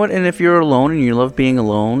 And you know what? And if you're alone and you love being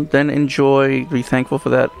alone, then be thankful for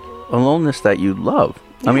that aloneness that you love.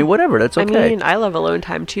 I mean, whatever. That's okay. I mean, I love alone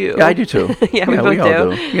time too. Yeah, I do too. Yeah, we both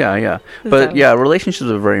all do. Yeah. But So- yeah,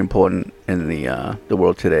 relationships are very important in the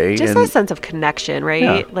world today. Just and a sense of connection, right?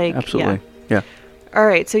 yeah, absolutely. Yeah. All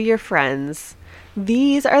right, so your friends.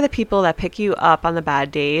 These are the people that pick you up on the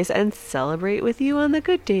bad days and celebrate with you on the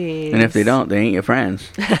good days. And if they don't, they ain't your friends.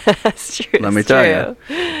 That's true. Let me tell you.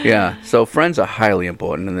 Yeah. So friends are highly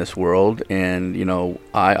important in this world, and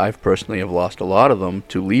I've personally have lost a lot of them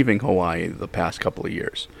to leaving Hawaii the past couple of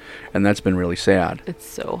years, and that's been really sad. It's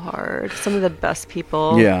so hard. Some of the best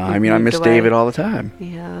people. Yeah. I who've mean, I moved miss away. David all the time.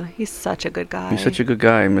 Yeah, he's such a good guy. He's such a good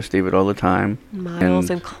guy. I miss David all the time. Miles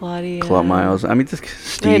and Claudia. Miles. I mean,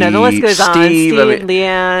 Steve. I know, the list goes on. Steve, I mean,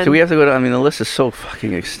 Leanne. So we have to go to. I mean, the list is so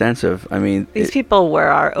fucking extensive. I mean, These people were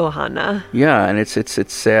our ohana. Yeah, and it's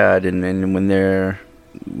sad, and when they're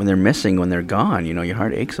missing, when they're gone, your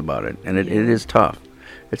heart aches about it, and it is tough.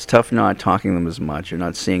 It's tough not talking to them as much, or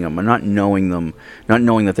not seeing them, or not knowing them, not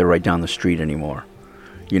knowing that they're right down the street anymore.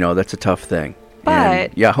 That's a tough thing. But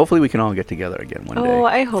and, yeah, hopefully we can all get together again one day. Oh,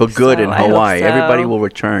 I hope for good so. in I hope Hawaii. so. Everybody will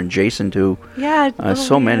return. Jason too. Yeah.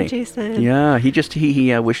 So many. Jason. Yeah,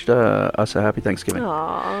 he wished us a happy Thanksgiving.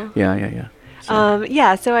 Aw.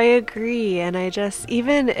 Yeah. So I agree, and I just,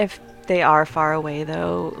 even if they are far away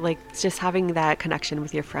though, like just having that connection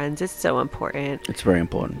with your friends is so important. It's very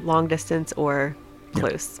important. Long distance or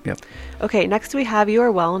close. Yep. Okay, next we have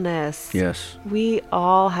your wellness. Yes. We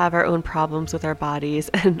all have our own problems with our bodies,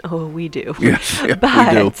 and we do. Yes, yeah,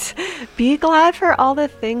 but we do. be glad for all the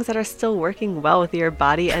things that are still working well with your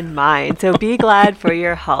body and mind. So be glad for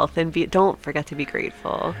your health, and don't forget to be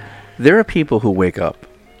grateful. There are people who wake up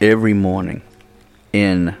every morning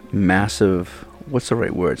in massive, what's the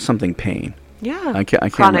right word? Something pain. Yeah. I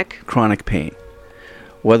can't chronic pain.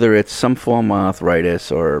 Whether it's some form of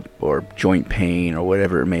arthritis or joint pain or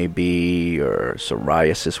whatever it may be, or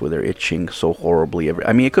psoriasis where they're itching so horribly.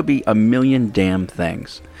 It could be a million damn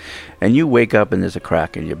things. And you wake up and there's a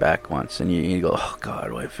crack in your back once, and you go, oh,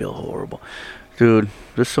 God, I feel horrible. Dude,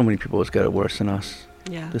 there's so many people that's got it worse than us.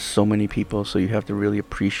 Yeah. There's so many people, so you have to really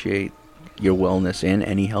appreciate your wellness and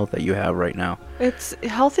any health that you have right now.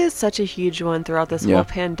 Health is such a huge one throughout this whole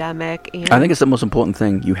pandemic. And I think it's the most important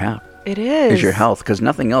thing you have. It is. Is your health, because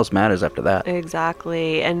nothing else matters after that.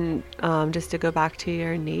 Exactly. And just to go back to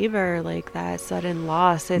your neighbor, like that sudden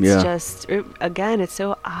loss, it's again, it's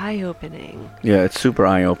so eye-opening. Yeah, it's super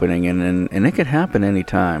eye-opening, and it could happen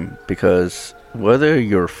anytime, because whether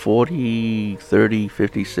you're 40, 30,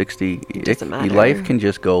 50, 60, your life can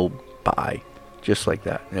just go by just like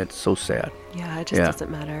that. And it's so sad. Yeah, it just doesn't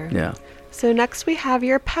matter. Yeah. So next we have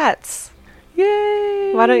your pets.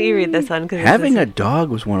 Yay! Why don't you read this one? Having a dog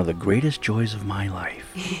was one of the greatest joys of my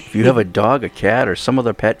life. If you have a dog, a cat, or some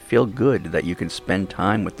other pet, feel good that you can spend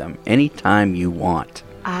time with them anytime you want.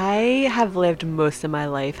 I have lived most of my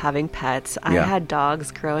life having pets. I had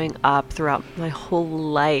dogs growing up throughout my whole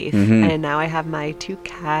life. And now I have my 2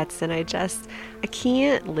 cats, and I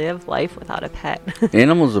can't live life without a pet.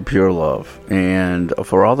 Animals are pure love. And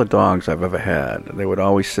for all the dogs I've ever had, they would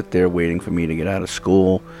always sit there waiting for me to get out of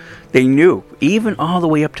school. They knew, even all the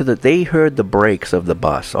way up to they heard the brakes of the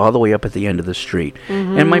bus all the way up at the end of the street.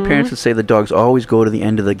 And my parents would say the dogs always go to the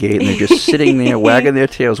end of the gate, and they're just sitting there wagging their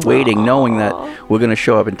tails, waiting, knowing that we're going to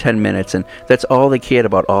show up in 10 minutes. And that's all they cared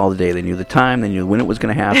about all the day. They knew the time, they knew when it was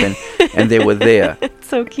going to happen, and they were there. It's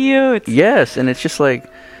so cute. Yes, and it's just like,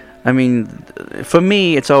 for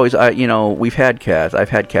me, it's always, we've had cats. I've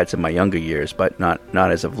had cats in my younger years, but not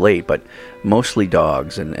as of late, but mostly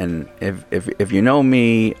dogs. And if you know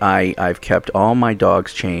me, I've kept all my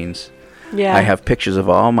dogs' chains. Yeah. I have pictures of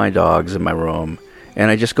all my dogs in my room,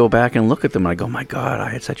 and I just go back and look at them, and I go, my God, I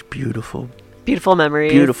had such beautiful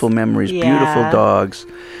memories. Beautiful memories, beautiful dogs.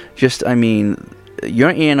 Just, your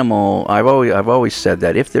animal, I've always said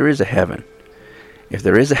that if there is a heaven,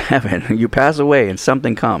 you pass away and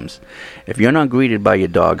something comes. If you're not greeted by your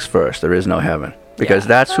dogs first, there is no heaven. Because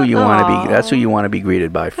that's who you want to be. That's who you want to be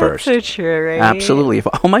greeted by first. That's so true, right? Absolutely. If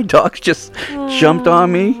all my dogs just jumped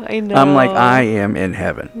on me, I know. I'm like, I am in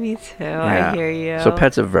heaven. Me too. Yeah. I hear you. So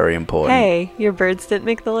pets are very important. Hey, your birds didn't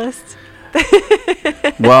make the list.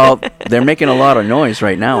 Well, they're making a lot of noise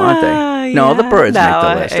right now, aren't they? No, the birds make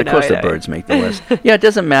the list. Of course the birds make the list. Yeah, it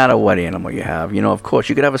doesn't matter what animal you have. Of course,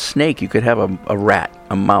 you could have a snake. You could have a rat,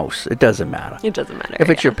 a mouse. It doesn't matter. It doesn't matter. If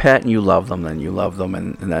it's your pet and you love them, then you love them,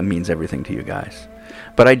 and that means everything to you guys.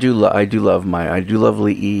 But I do love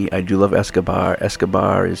Lee. I do love Escobar.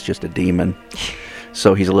 Escobar is just a demon.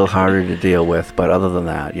 So he's a little harder to deal with, but other than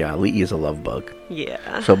that, Lee is a love bug.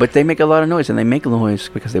 Yeah. But they make a lot of noise, and they make noise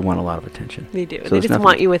because they want a lot of attention. They do. So they just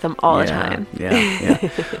want you with them all the time. Yeah.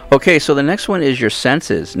 Okay, so the next one is your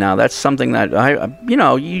senses. Now, that's something that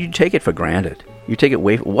you take it for granted. You take it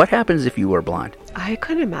away. What happens if you were blind? I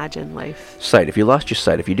couldn't imagine life. Sight. If you lost your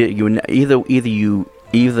sight, if you did,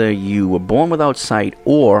 either you were born without sight,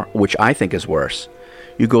 or, which I think is worse,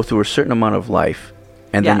 you go through a certain amount of life,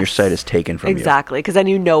 and then your sight is taken from you. Exactly, because then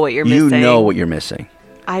you know what you're missing. You know what you're missing.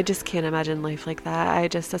 I just can't imagine life like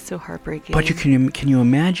that. That's so heartbreaking. But can you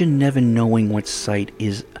imagine never knowing what sight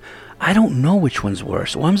is? I don't know which one's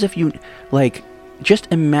worse. What happens if you,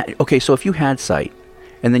 just imagine, okay, so if you had sight,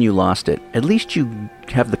 and then you lost it, at least you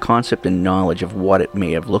have the concept and knowledge of what it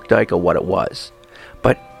may have looked like or what it was.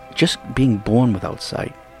 But just being born without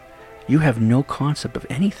sight, you have no concept of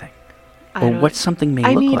anything. Or what something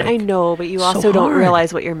may look like. I know, but you also don't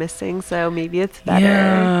realize what you're missing, so maybe it's better.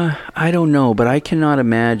 Yeah, I don't know, but I cannot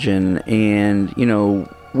imagine. And,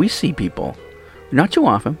 we see people, not too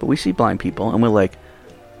often, but we see blind people, and we're like,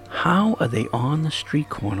 how are they on the street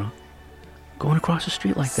corner going across the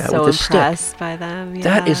street like that with a stick? So impressed by them,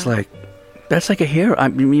 yeah. That's like a hero.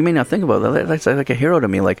 You may not think about that. That's like a hero to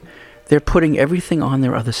me. Like, they're putting everything on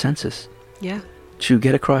their other senses. Yeah. To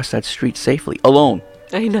get across that street safely, alone.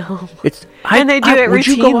 I know. And they do it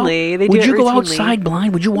routinely. Would you go outside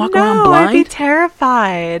blind? Would you walk around blind? I'd be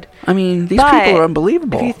terrified. These people are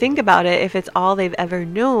unbelievable. If you think about it, if it's all they've ever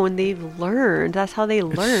known, they've learned. That's how they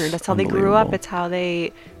learned. That's how they grew up. It's how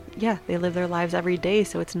they they live their lives every day,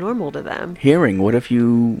 so it's normal to them. Hearing, what if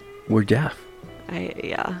you were deaf?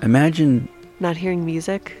 Imagine not hearing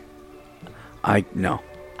music. No.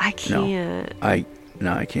 I can't.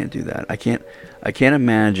 No, I can't do that. I can't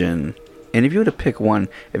imagine. And if you were to pick one,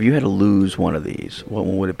 if you had to lose one of these, what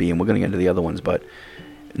one would it be? And we're going to get into the other ones, but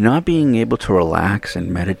not being able to relax and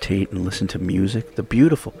meditate and listen to music.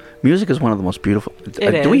 Music is one of the most beautiful.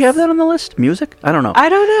 Do we have that on the list? Music? I don't know. I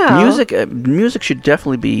don't know. Music should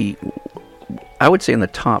definitely be, I would say, in the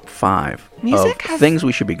top 5 of things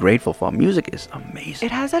we should be grateful for. Music is amazing.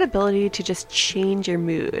 It has that ability to just change your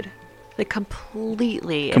mood. Like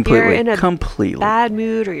completely. Completely. If you're in a completely. bad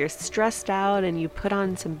mood or you're stressed out and you put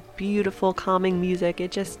on some beautiful calming music,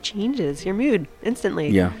 it just changes your mood instantly.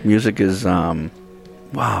 Yeah, music is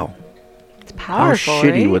wow. It's powerful. How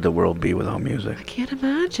shitty right? would the world be without music? I can't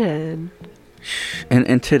imagine.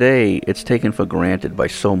 And today it's taken for granted by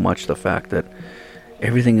so much the fact that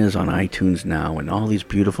everything is on iTunes now, and all these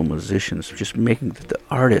beautiful musicians just making the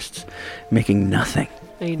artists making nothing.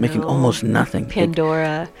 Making almost nothing.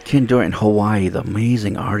 Pandora in Hawaii, the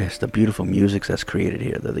amazing artists, the beautiful music that's created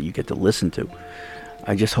here that you get to listen to.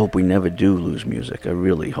 I just hope we never do lose music. I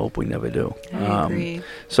really hope we never do. I agree.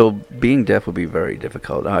 So being deaf would be very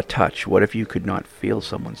difficult. Touch. What if you could not feel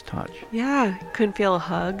someone's touch? Yeah, couldn't feel a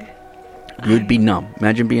hug. You'd be numb.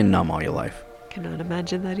 Imagine being numb all your life. Cannot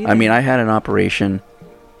imagine that either. I mean, I had an operation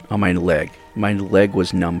on my leg. My leg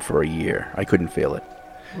was numb for a year. I couldn't feel it.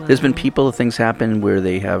 Wow. There's been things happen where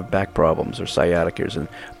they have back problems or sciaticas and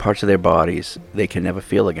parts of their bodies they can never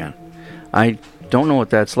feel again. I don't know what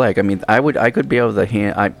that's like. I mean, I could be able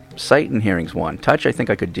to sight and hearing's one. Touch, I think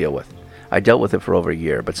I could deal with. I dealt with it for over a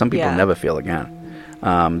year, but some people never feel again.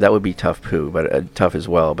 That would be tough tough as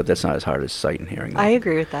well, but that's not as hard as sight and hearing. I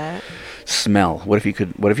agree with that. Smell. What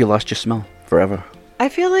if you lost your smell forever? I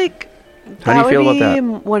feel like How do you feel about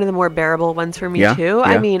that? One of the more bearable ones for me too. Yeah.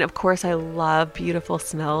 I mean, of course, I love beautiful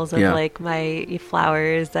smells of like my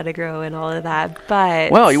flowers that I grow and all of that.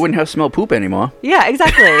 But well, you wouldn't have to smell poop anymore. Yeah,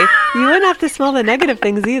 exactly. You wouldn't have to smell the negative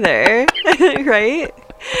things either, right?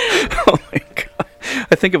 Oh my god!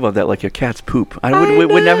 I think about that like your cat's poop. We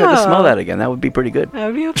would never have to smell that again. That would be pretty good. I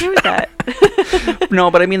would be okay with that.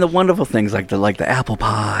 No, but I mean the wonderful things like the apple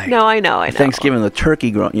pie. No, I know. Thanksgiving, the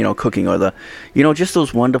turkey, cooking, or the, just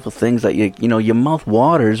those wonderful things that your mouth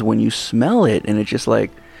waters when you smell it, and it's just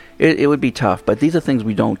like, it would be tough. But these are things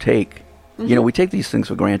we don't take. Mm-hmm. We take these things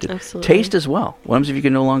for granted. Absolutely. Taste as well. What happens if you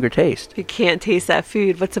can no longer taste? If you can't taste that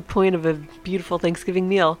food, what's the point of a beautiful Thanksgiving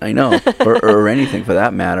meal? I know, or anything for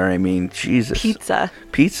that matter. I mean, Jesus. Pizza.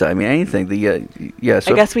 I mean, anything.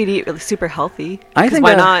 So I guess we'd eat really super healthy. I think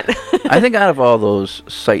why not? I think out of all those,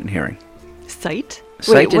 sight and hearing. Sight?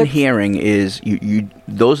 Sight and hearing is you.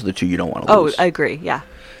 Those are the two you don't want to lose. Oh, I agree. Yeah.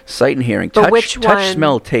 Sight and hearing. But touch,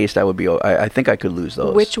 smell, taste. I would be. I think I could lose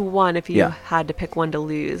those. Which one, if you had to pick one to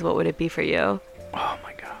lose, what would it be for you? Oh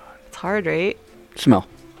my god. It's hard, right? Smell.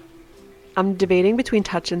 I'm debating between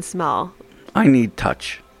touch and smell. I need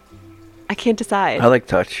touch. I can't decide. I like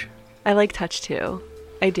touch. I like touch too.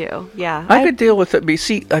 I do. Yeah. I could deal with it. But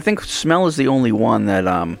see, I think smell is the only one that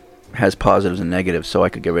has positives and negatives, so I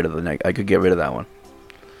could get rid of I could get rid of that one.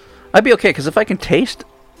 I'd be okay because if I can taste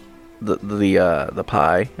the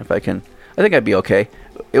pie, I think I'd be okay.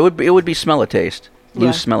 It would be smell or taste.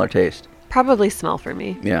 Lose smell or taste. Probably smell for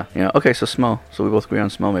me. Yeah. Okay, so smell. So we both agree on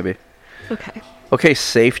smell, maybe. Okay. Okay,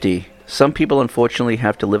 safety. Some people, unfortunately,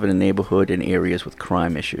 have to live in a neighborhood in areas with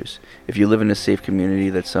crime issues. If you live in a safe community,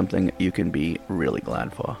 that's something you can be really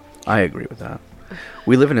glad for. I agree with that.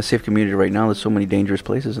 We live in a safe community right now. There's so many dangerous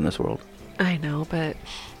places in this world. I know, but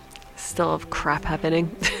still have crap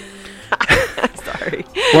happening. Sorry.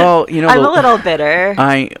 Well, I'm a little bitter.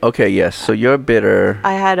 Okay, yes. So you're bitter.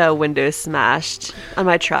 I had a window smashed on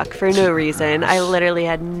my truck for no reason. I literally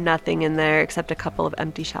had nothing in there except a couple of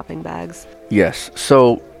empty shopping bags. Yes.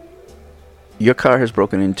 So your car has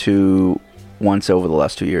broken into once over the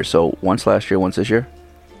last 2 years. So once last year, once this year?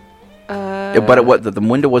 But the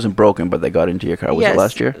window wasn't broken, but they got into your car. Was it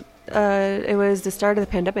last year? It was the start of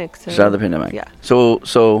the pandemic. So. Start of the pandemic. Yeah.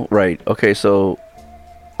 So right. Okay, so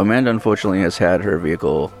Amanda unfortunately has had her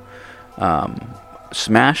vehicle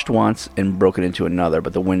smashed once and broken into another,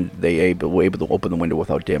 but they were able to open the window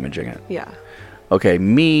without damaging it. Yeah. Okay,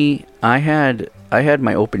 I had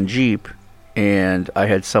my open Jeep, and I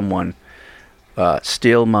had someone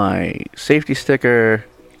steal my safety sticker,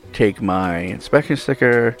 take my inspection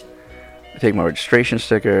sticker, take my registration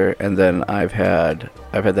sticker, and then I've had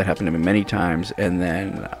that happen to me many times, and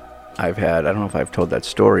then I don't know if I've told that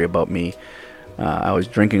story about me. I was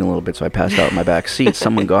drinking a little bit, so I passed out in my back seat.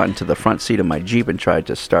 Someone got into the front seat of my Jeep and tried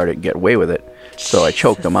to start it and get away with it. So I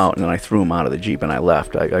choked him out, and then I threw him out of the Jeep, and I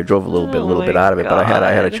left. I drove a little bit out of it, but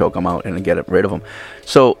I had to choke him out and get rid of him.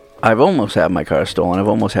 So I've almost had my car stolen. I've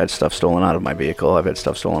almost had stuff stolen out of my vehicle. I've had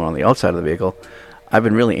stuff stolen on the outside of the vehicle. I've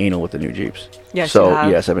been really anal with the new Jeeps. Yes, so you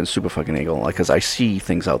have. yes, I've been super fucking anal, because I see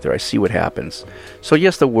things out there. I see what happens. So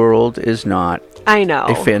yes, the world is not I know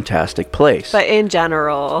a fantastic place. But in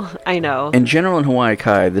general, I know. In general, in Hawaii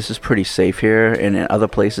Kai, this is pretty safe here, and in other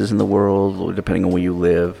places in the world, depending on where you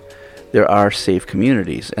live, there are safe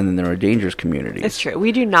communities, and then there are dangerous communities. It's true.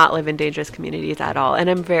 We do not live in dangerous communities at all, and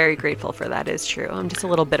I'm very grateful for that. It's true. I'm just a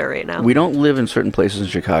little bitter right now. We don't live in certain places in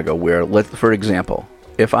Chicago where, for example,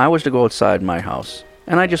 if I was to go outside my house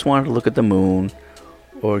and I just wanted to look at the moon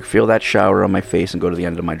or feel that shower on my face and go to the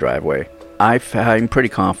end of my driveway, I'm pretty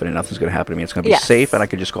confident nothing's going to happen to me. It's going to be safe, and I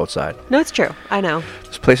could just go outside. No, it's true. I know.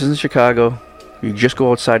 There's places in Chicago, you just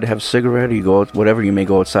go outside to have a cigarette, or you go out, whatever, you may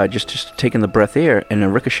go outside just taking the breath air, and a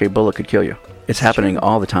ricochet bullet could kill you. It's happening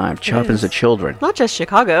all the time. It happens to children. Not just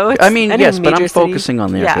Chicago. It's I mean, yes, but I'm major city. focusing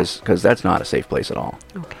on there Yeah. because that's not a safe place at all.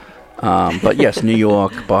 Okay. But yes, New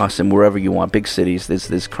York, Boston, wherever you want, big cities,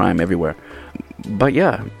 there's crime everywhere. But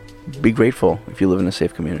yeah, be grateful if you live in a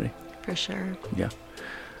safe community. For sure. Yeah.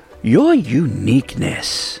 Your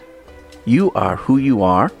uniqueness. You are who you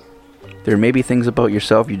are. There may be things about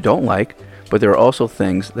yourself you don't like, but there are also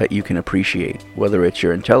things that you can appreciate, whether it's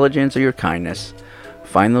your intelligence or your kindness.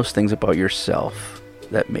 Find those things about yourself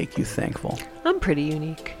that make you thankful. I'm pretty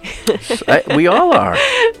unique. We all are.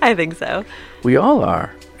 I think so. We all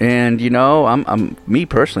are. And you know, I'm me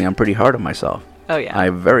personally, I'm pretty hard on myself. Oh yeah.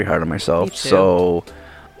 I'm very hard on myself. Me too. So,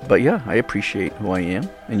 but yeah, I appreciate who I am,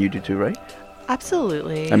 and you do too, right?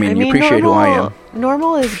 Absolutely. I mean, you appreciate who I am.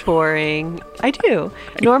 Normal is boring. I do.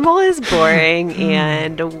 Normal is boring,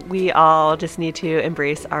 and we all just need to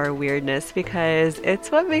embrace our weirdness because it's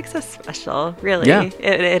what makes us special, really. Yeah.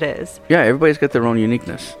 It is. Yeah, everybody's got their own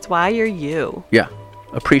uniqueness. It's why you're you. Yeah,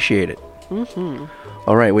 appreciate it. Mm-hmm.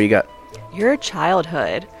 All right, what do you got? Your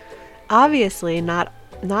childhood. Obviously, not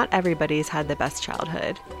everybody's had the best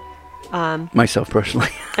childhood. Myself personally.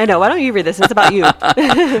 I know. Why don't you read this? It's about you.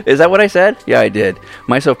 Is that what I said? Yeah, I did.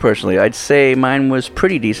 Myself personally, I'd say mine was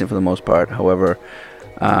pretty decent for the most part. However,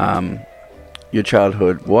 your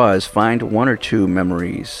childhood was find one or two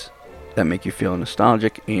memories that make you feel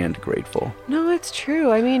nostalgic and grateful. No, it's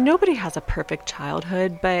true. I mean, nobody has a perfect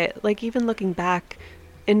childhood, but like even looking back,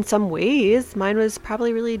 in some ways, mine was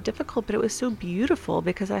probably really difficult, but it was so beautiful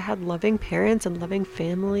because I had loving parents and loving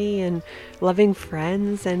family and loving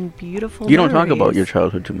friends and beautiful You don't talk memories. about your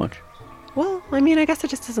childhood too much. Well, I mean, I guess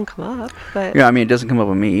it just doesn't come up, but... Yeah, I mean, it doesn't come up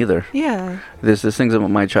with me either. Yeah. There's things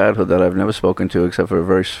about my childhood that I've never spoken to except for a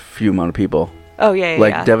very few amount of people. Oh, yeah,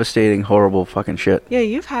 Like yeah. devastating, horrible fucking shit. Yeah,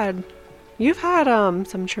 you've had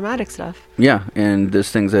some traumatic stuff. Yeah, and there's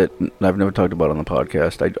things that I've never talked about on the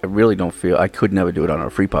podcast. I really don't feel I could never do it on our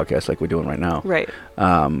free podcast like we're doing right now. Right.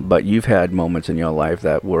 But you've had moments in your life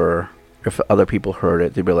that were, if other people heard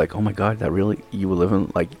it, they'd be like, "Oh my God, that really you were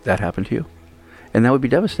living like that happened to you," and that would be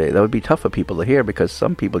devastating. That would be tough for people to hear because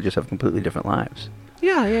some people just have completely different lives.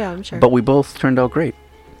 Yeah, I'm sure. But we both turned out great.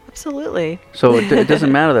 Absolutely. So it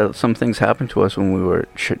doesn't matter that some things happened to us when we were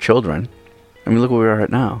children. I mean, look where we are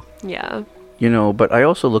at now. Yeah. You know, but I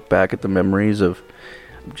also look back at the memories of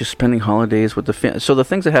just spending holidays with the family. So the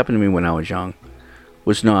things that happened to me when I was young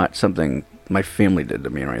was not something my family did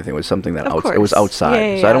to me or anything. It was something that it was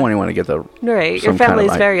outside. Yeah, so I don't want anyone to get the... Right. Your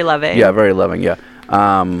family's very loving. Yeah, very loving, yeah.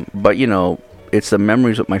 But, you know, it's the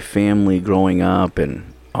memories with my family growing up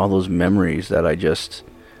and all those memories that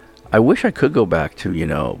I wish I could go back to, you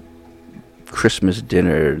know, Christmas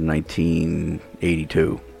dinner 1982.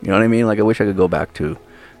 You know what I mean? Like, I wish I could go back to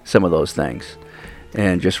some of those things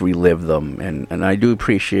and just relive them. And I do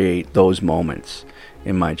appreciate those moments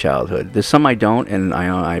in my childhood. There's some I don't, and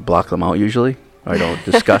I block them out usually. I don't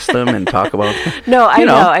discuss them and talk about them. No,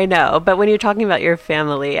 I know. But when you're talking about your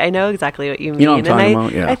family, I know exactly what you mean. You know what I'm talking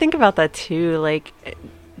about? Yeah. I think about that too. Like,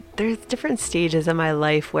 there's different stages in my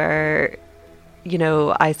life where, you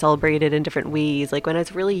know, I celebrated in different ways. Like when I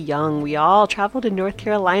was really young, we all traveled to North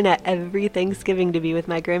Carolina every Thanksgiving to be with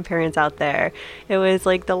my grandparents out there. It was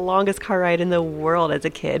like the longest car ride in the world as a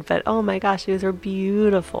kid, but oh my gosh, those were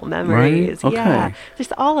beautiful memories. Right? Okay. Yeah,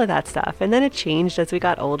 just all of that stuff. And then it changed as we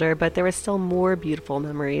got older, but there were still more beautiful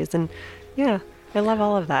memories. And yeah, I love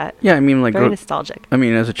all of that. Yeah, I mean, like... Very nostalgic. I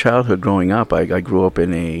mean, as a childhood growing up, I grew up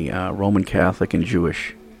in a Roman Catholic and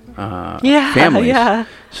Jewish families. Yeah.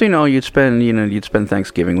 So you'd spend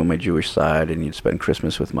Thanksgiving with my Jewish side, and you'd spend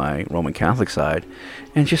Christmas with my Roman Catholic side,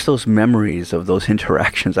 and just those memories of those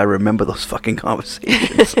interactions. I remember those fucking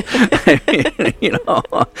conversations. I mean,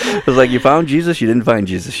 it was like, you found Jesus, you didn't find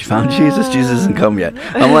Jesus. You found Jesus, Jesus hasn't come yet.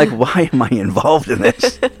 I'm like, why am I involved in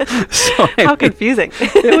this? So, how confusing!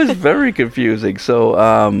 It was very confusing. So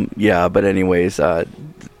but anyways,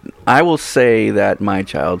 I will say that my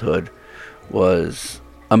childhood was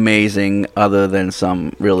amazing, other than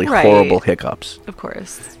some really horrible hiccups. Of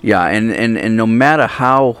course. Yeah, and no matter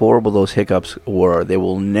how horrible those hiccups were, they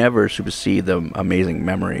will never supersede the amazing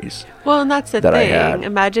memories. Well, and that's the that thing. I had.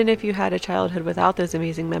 Imagine if you had a childhood without those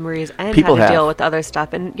amazing memories and People had to have. deal with other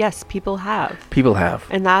stuff. And yes, people have. People have.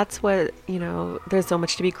 And that's what, there's so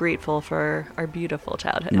much to be grateful for our beautiful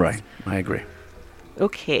childhoods. Right, I agree.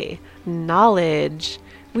 Okay, knowledge.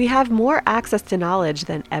 We have more access to knowledge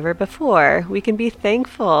than ever before. We can be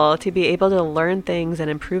thankful to be able to learn things and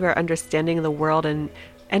improve our understanding of the world and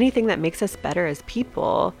anything that makes us better as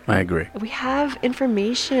people. I agree. We have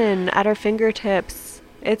information at our fingertips.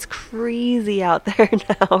 It's crazy out there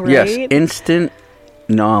now, right? Yes, instant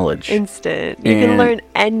knowledge. Instant. You can learn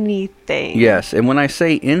anything. Yes, and when I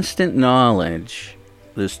say instant knowledge,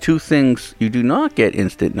 there's two things you do not get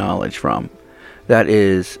instant knowledge from. That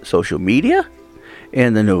is social media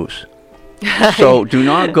and the news. So do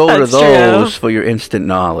not go to those for your instant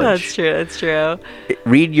knowledge. That's true.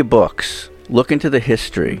 Read your books. Look into the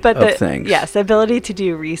history of things. Yes, ability to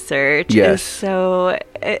do research Yes. is so...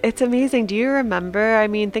 It's amazing. Do you remember? I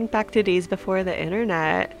mean, think back to days before the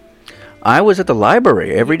internet. I was at the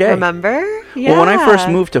library every day. Remember? Yeah. Well, when I first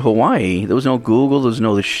moved to Hawaii, there was no Google, there was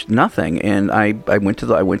no nothing, and I went to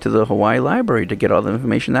the Hawaii library to get all the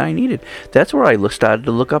information that I needed. That's where I started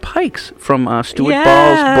to look up hikes from Stuart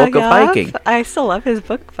Ball's book of hiking. I still love his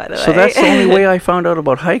book, by the way. So that's the only way I found out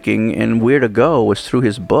about hiking and where to go was through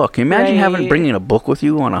his book. Can you imagine bringing a book with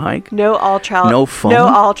you on a hike? No AllTrails. No phone. No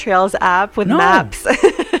AllTrails app with maps.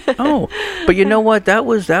 Oh, but you know what? That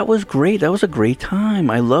was great. That was a great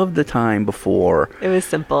time. I loved the time before. It was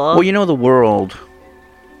simple. Well, the world.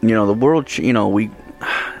 We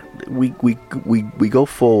go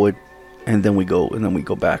forward, and then we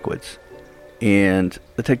go backwards. And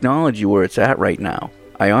the technology where it's at right now,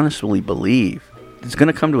 I honestly believe it's going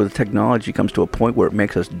to come to the technology comes to a point where it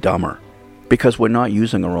makes us dumber because we're not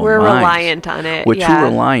using our own We're minds. reliant on it. We're too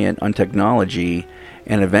reliant on technology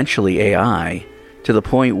and eventually AI to the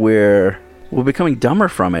point where we're becoming dumber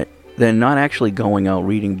from it than not actually going out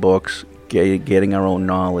reading books, getting our own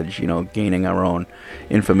knowledge, gaining our own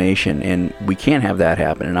information. And we can't have that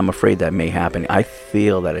happen. And I'm afraid that may happen. I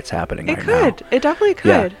feel that it's happening right now. It could. It definitely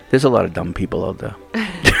could. Yeah, there's a lot of dumb people out there.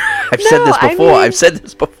 I've said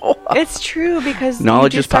this before. It's true because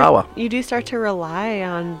knowledge is power. You do start to rely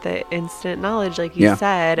on the instant knowledge, like you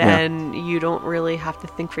said, and you don't really have to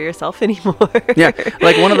think for yourself anymore. Yeah,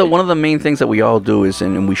 like one of the main things that we all do is,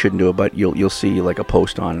 and we shouldn't do it, but you'll see like a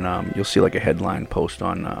post on, you'll see like a headline post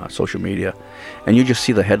on social media, and you just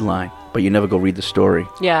see the headline, but you never go read the story.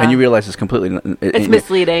 Yeah, and you realize it's completely it's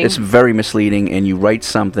misleading. It's very misleading, and you write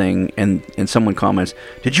something, and someone comments,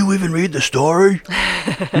 "Did you even read the story?"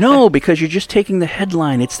 No, because you're just taking the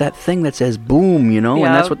headline. It's that thing that says boom, and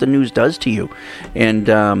that's what the news does to you. And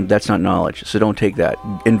that's not knowledge. So don't take that.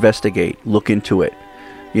 Investigate. Look into it.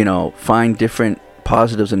 Find different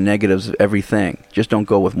positives and negatives of everything. Just don't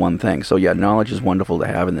go with one thing. So yeah, knowledge is wonderful to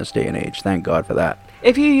have in this day and age. Thank God for that.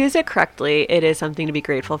 If you use it correctly, it is something to be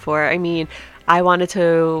grateful for. I mean, I wanted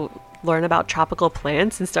to learn about tropical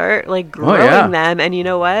plants and start growing them, and you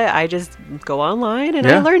know what, I just go online and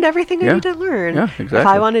I learned everything I need to learn. If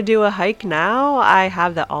I want to do a hike now, I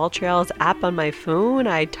have the AllTrails app on my phone.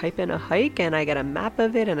 I type in a hike and I get a map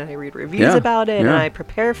of it and I read reviews about it and I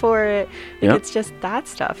prepare for it. It's just that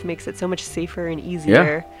stuff makes it so much safer and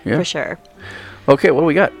easier for sure. Okay, what do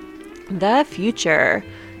we got? The future.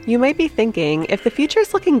 You might be thinking, if the future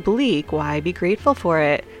is looking bleak, why be grateful for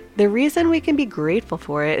it? The reason we can be grateful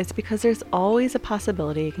for it is because there's always a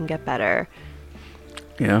possibility it can get better.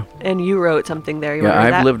 Yeah. And you wrote something there.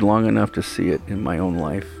 I've lived long enough to see it in my own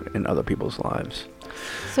life and other people's lives.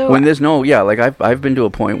 So when there's I've been to a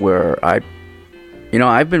point where I've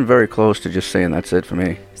been very close to just saying that's it for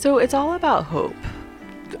me. So it's all about hope.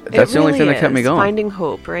 That's the only thing that kept me going. Finding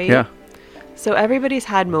hope, right? Yeah. So everybody's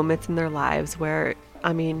had moments in their lives where,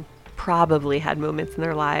 probably had moments in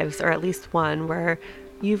their lives, or at least one where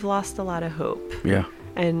you've lost a lot of hope. Yeah.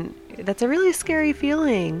 And that's a really scary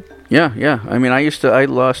feeling. Yeah. I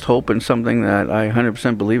lost hope in something that I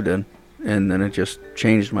 100% believed in, and then it just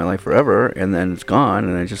changed my life forever, and then it's gone,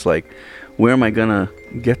 and it's just like, where am I going to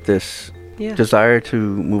get this desire to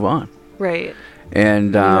move on. Right.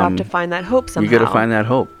 And you have to find that hope somehow. You got to find that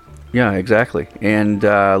hope. Yeah, exactly. And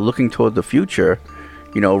looking toward the future,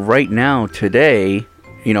 right now, today,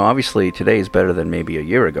 obviously today is better than maybe a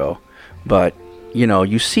year ago, but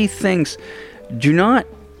you see things.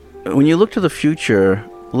 When you look to the future,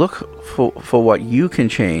 look for what you can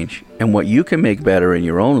change and what you can make better in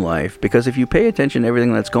your own life, because if you pay attention to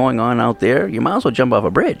everything that's going on out there, you might as well jump off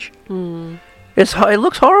a bridge. It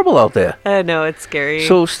looks horrible out there. I know, it's scary.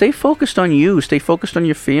 So stay focused on you. Stay focused on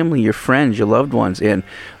your family, your friends, your loved ones, and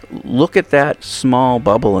look at that small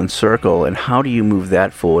bubble and circle, and how do you move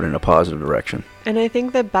that forward in a positive direction? And I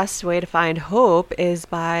think the best way to find hope is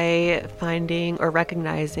by finding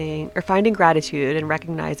gratitude and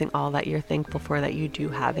recognizing all that you're thankful for that you do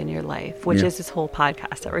have in your life, which is this whole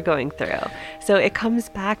podcast that we're going through. So it comes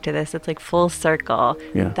back to this. It's like full circle.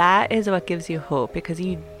 Yeah. That is what gives you hope, because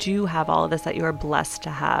you do have all of this that you are blessed to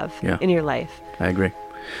have in your life. I agree.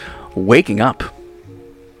 Waking up.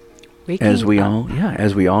 As we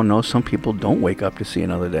all know, some people don't wake up to see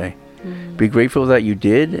another day. Be grateful that you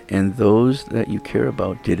did, and those that you care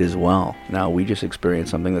about did as well. Now, we just experienced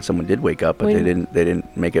something that someone did wake up, but they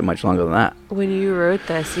didn't make it much longer than that. When you wrote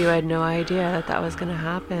this, you had no idea that was going to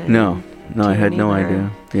happen. No, I had no idea.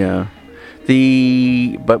 Yeah.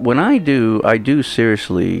 But when I do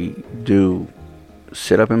seriously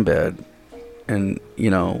sit up in bed, and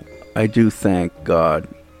I do thank God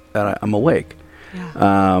that I'm awake.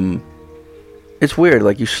 Yeah. It's weird,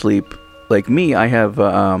 like you sleep. Like me, I have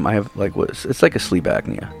like it's like a sleep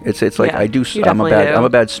apnea. It's like I'm a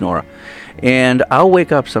bad snorer, and I'll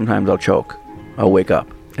wake up sometimes. I'll choke. I'll wake up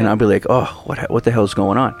and I'll be like, oh, what the hell's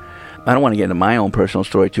going on? I don't want to get into my own personal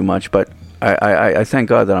story too much, but I thank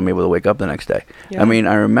God that I'm able to wake up the next day. Yeah. I mean,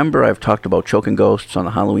 I remember I've talked about choking ghosts on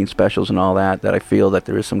the Halloween specials and all that I feel that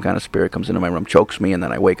there is some kind of spirit comes into my room, chokes me, and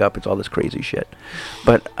then I wake up. It's all this crazy shit,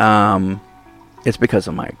 but it's because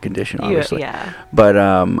of my condition, obviously. Yeah. But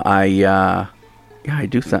I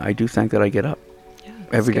do thank that I get up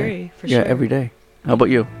every day. For sure. Every day. How about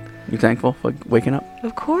you? You thankful for waking up?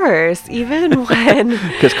 Of course, even when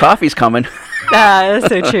because coffee's coming. That's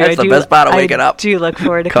so true. That's the best part of waking up. I do look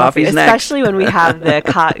forward to coffee, especially when we have the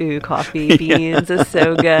Ka'u coffee beans. It's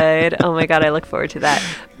so good. Oh my God, I look forward to that.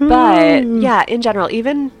 But yeah, in general,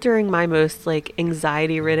 even during my most like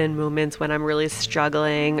anxiety-ridden moments when I'm really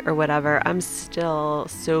struggling or whatever, I'm still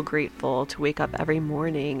so grateful to wake up every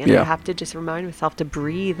morning, and I have to just remind myself to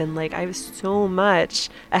breathe, and like I have so much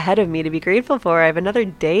ahead of me to be grateful for. I have another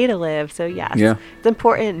day to live. So yes, it's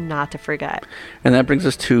important not to forget. And that brings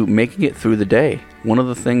us to making it through the day. One of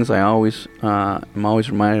the things I'm always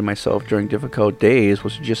reminding myself during difficult days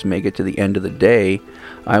was to just make it to the end of the day.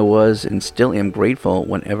 I was and still am grateful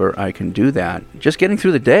whenever I can do that. Just getting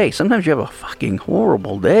through the day. Sometimes you have a fucking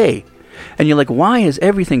horrible day, and you're like, why has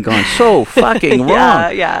everything gone so fucking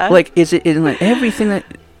wrong? Yeah. Like, isn't like everything that...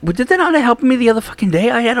 But did that not help me the other fucking day?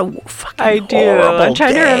 I had a fucking horrible I'm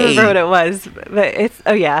trying day. to remember what it was, but it's...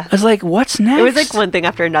 Oh, yeah. I was like, what's next? It was like one thing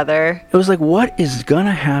after another. It was like, what is going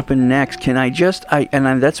to happen next? Can I just...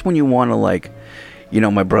 that's when you want to, like...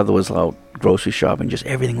 my brother was out grocery shopping. Just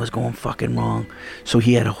everything was going fucking wrong. So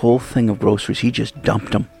he had a whole thing of groceries. He just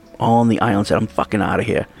dumped them all on the aisle and said, I'm fucking out of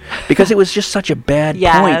here. Because it was just such a bad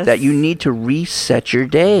point that you need to reset your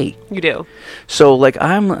day. You do. So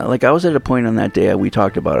I was at a point on that day, we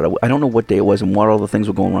talked about it. I don't know what day it was and what all the things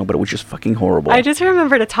were going wrong, but it was just fucking horrible. I just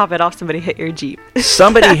remember, to top it off, somebody hit your Jeep.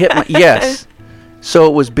 Somebody hit my... Yes. So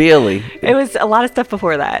it was barely. It was a lot of stuff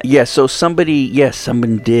before that. Yes, so somebody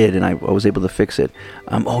did, and I was able to fix it.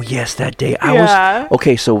 That day.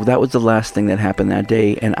 So that was the last thing that happened that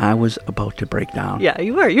day, and I was about to break down. Yeah,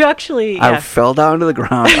 you were. You actually... I fell down to the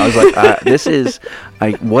ground. I was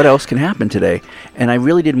like, what else can happen today? And I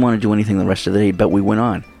really didn't want to do anything the rest of the day, but we went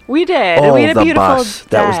on. We did. Oh, we had a beautiful bus.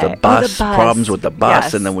 Day. That was the bus. The bus. Problems with the bus,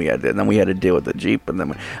 yes. And then we had to deal with the Jeep, and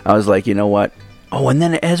then I was like, you know what? Oh, and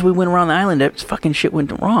then as we went around the island, that fucking shit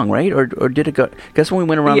went wrong, right? Or did it go? Guess when we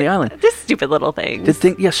went around the island? Just stupid little things.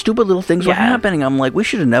 Stupid little things were happening. I'm like, we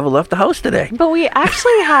should have never left the house today. But we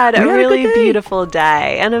actually had a really beautiful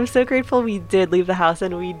day. And I'm so grateful we did leave the house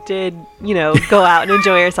and we did, go out and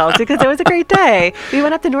enjoy ourselves, because it was a great day. We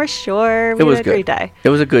went up to North Shore. We had a great day. It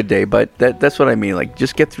was a good day, but that's what I mean. Like,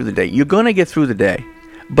 just get through the day. You're going to get through the day.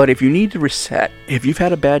 But if you need to reset, if you've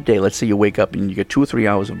had a bad day, let's say you wake up and you get 2 or 3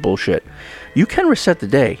 hours of bullshit, you can reset the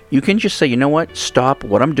day. You can just say, you know what, stop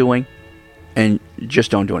what I'm doing and just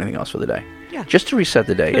don't do anything else for the day. Yeah. Just to reset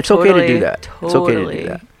the day. It's okay to do that. Totally. It's okay to do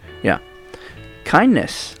that. Yeah.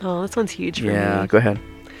 Kindness. Oh, this one's huge for me. Yeah, go ahead.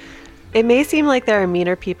 It may seem like there are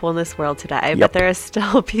meaner people in this world today, but there are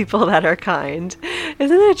still people that are kind.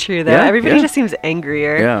 Isn't that true, though? Yeah, Everybody yeah. just seems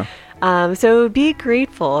angrier. Yeah. So be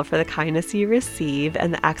grateful for the kindness you receive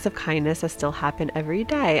and the acts of kindness that still happen every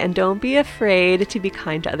day. And don't be afraid to be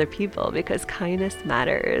kind to other people, because kindness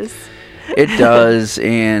matters. It does.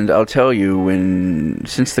 And I'll tell you,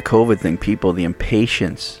 since the COVID thing, the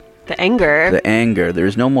impatience, the anger,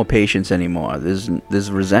 there's no more patience anymore.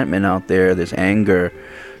 There's resentment out there. There's anger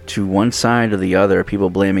to one side or the other. People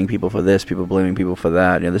blaming people for this, people blaming people for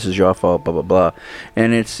that. This is your fault, blah, blah, blah.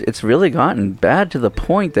 And it's really gotten bad to the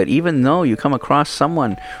point that even though you come across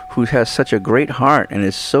someone who has such a great heart and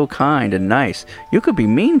is so kind and nice, you could be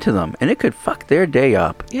mean to them and it could fuck their day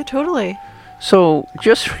up. Yeah, totally. So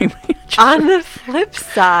just on the flip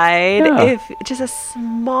side, Yeah. if just a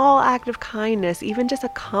small act of kindness, even just a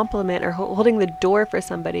compliment or holding the door for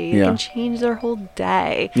somebody, Yeah. can change their whole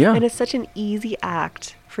day. Yeah. And it's such an easy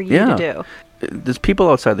act for you to do. There's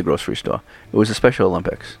people outside the grocery store. It was the Special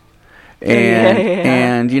Olympics.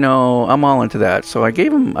 And I'm all into that. So I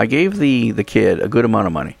gave the kid a good amount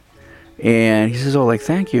of money. And he says, "Oh, like,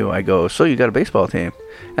 thank you." I go, "So you got a baseball team?"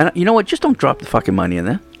 And you know what? Just don't drop the fucking money in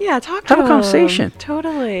there. Yeah, talk to Have a him. conversation.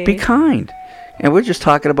 Totally. Be kind. And we're just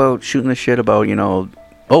talking about shooting the shit about,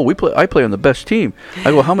 oh, I play on the best team.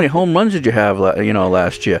 I go, "How many home runs did you have,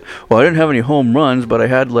 last year?" "Well, I didn't have any home runs, but I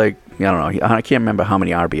had I don't know. I can't remember how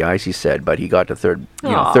many RBIs he said, but he got to third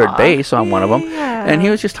base on one of them." Yeah. And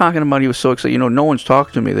he was just talking about, he was so excited. No one's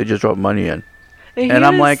talking to me. They just dropped money in. And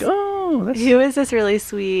I'm like, oh. He was this really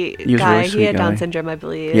sweet He was a guy. really sweet He had guy. Down syndrome, I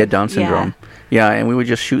believe. He had Down syndrome. Yeah, and we were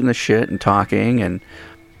just shooting the shit and talking, and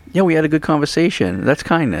we had a good conversation. That's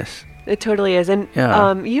kindness. It totally is. And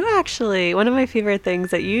Yeah. you actually, one of my favorite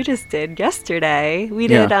things that you just did yesterday, we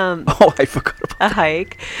did Oh, I forgot about a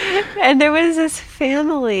hike. And there was this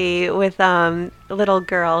family with a little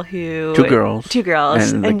girl who... Two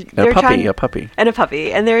girls. And a they're puppy. And a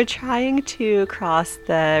puppy. And they were trying to cross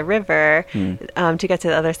the river to get to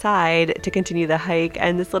the other side to continue the hike.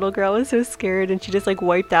 And this little girl was so scared, and she just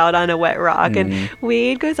wiped out on a wet rock. And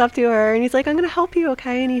Wade goes up to her and he's like, "I'm going to help you,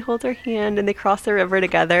 okay?" And he holds her hand and they cross the river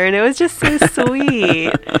together. And it was just so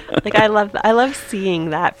sweet. I love seeing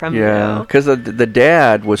that from you. Yeah, because the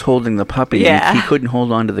dad was holding the puppy. Yeah. And he couldn't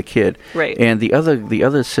hold on to the kid. Right. And the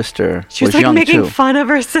other sister She was young making too. fun of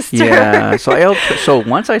her sister. Yeah. So I helped. So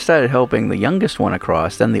once I started helping the youngest one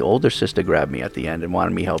across, then the older sister grabbed me at the end and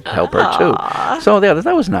wanted me help her too. So yeah,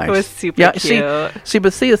 that was nice. It was super cute. See,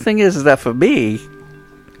 but the thing is that for me,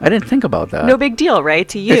 I didn't think about that. No big deal, right?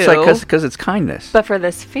 To you. It's like because it's kindness. But for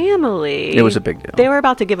this family, It was a big deal. They were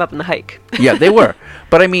about to give up on the hike. Yeah, they were.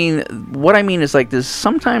 But what I mean is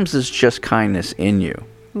sometimes there's just kindness in you.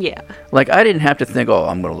 Yeah. I didn't have to think, "Oh,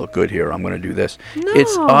 I'm going to look good here. I'm going to do this." No.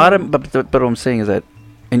 It's but what I'm saying is that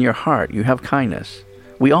in your heart you have kindness.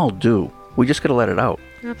 We all do. We just got to let it out.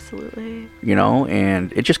 Absolutely.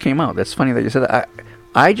 And it just came out. That's funny that you said that.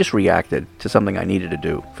 I just reacted to something I needed to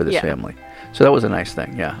do for this family. So that was a nice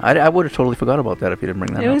thing. Yeah. I would have totally forgot about that if you didn't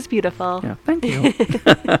bring that up. It was beautiful. Yeah. Thank you.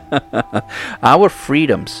 Our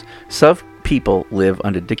freedoms. Some people live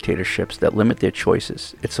under dictatorships that limit their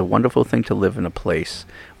choices. It's a wonderful thing to live in a place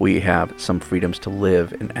where you have some freedoms to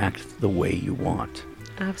live and act the way you want.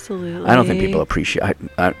 Absolutely. I don't think people appreciate,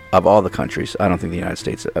 of all the countries, I don't think the United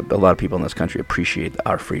States, a lot of people in this country appreciate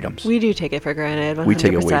our freedoms. We do take it for granted. 100%. We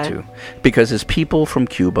take it way too. Because there's people from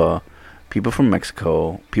Cuba, people from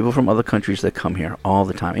Mexico, people from other countries that come here all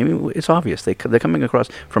the time. I mean, it's obvious. They're coming across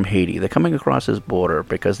from Haiti. They're coming across this border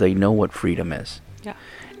because they know what freedom is. Yeah.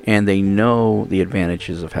 And they know the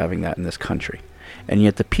advantages of having that in this country. And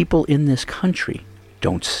yet the people in this country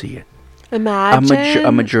don't see it. Imagine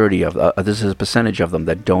a majority of this is a percentage of them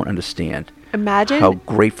that don't understand how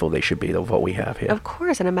grateful they should be of what we have here. Of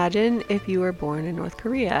course, and imagine if you were born in North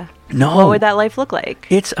Korea. No. What would that life look like?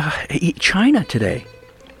 It's China today.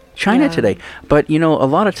 But a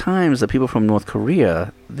lot of times the people from North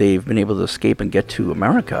Korea, they've been able to escape and get to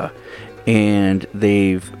America, and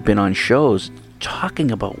they've been on shows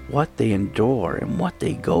talking about what they endure and what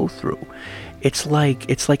they go through. It's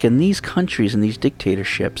like in these countries, in these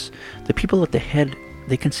dictatorships, the people at the head,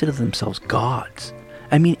 they consider themselves gods.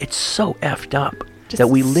 I mean, it's so effed up that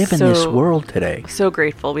we live in this world today. So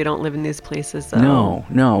grateful we don't live in these places, though.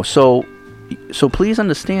 No. So please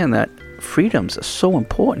understand that freedoms are so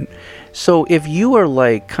important. So if you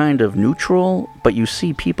are kind of neutral, but you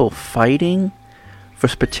see people fighting for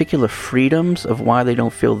particular freedoms of why they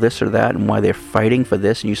don't feel this or that and why they're fighting for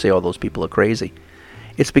this, and you say, "Oh, those people are crazy."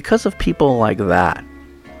 It's because of people like that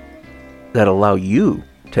allow you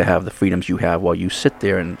to have the freedoms you have while you sit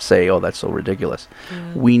there and say, "Oh, that's so ridiculous."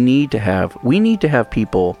 We need to have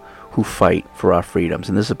people who fight for our freedoms,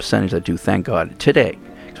 and there's a percentage that do, thank God, today.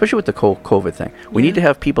 Especially with the COVID thing. We need to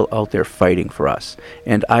have people out there fighting for us.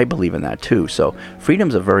 And I believe in that too. So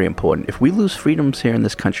freedoms are very important. If we lose freedoms here in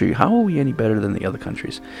this country, how are we any better than the other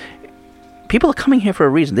countries? People are coming here for a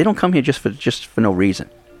reason. They don't come here just for no reason.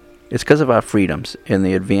 It's because of our freedoms and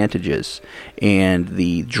the advantages and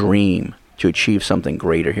the dream to achieve something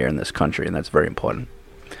greater here in this country. And that's very important.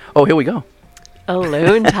 Oh, here we go.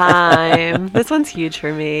 Alone time. This one's huge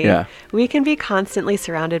for me. Yeah. We can be constantly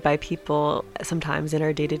surrounded by people sometimes in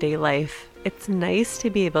our day-to-day life. It's nice to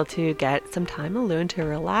be able to get some time alone to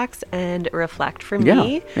relax and reflect. For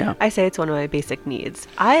me, I say it's one of my basic needs.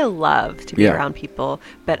 I love to be around people,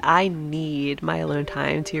 but I need my alone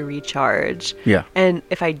time to recharge. Yeah. And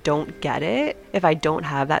if I don't get it, if I don't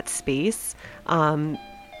have that space,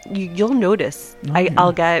 you'll notice.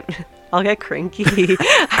 I'll get cranky.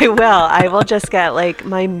 I will just get like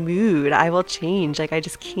my mood. I will change. Like I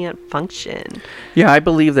just can't function. Yeah, I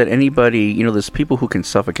believe that anybody, there's people who can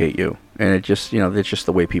suffocate you. And it just, it's just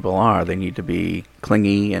the way people are. They need to be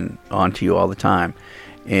clingy and onto you all the time.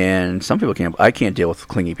 And some people can't. I can't deal with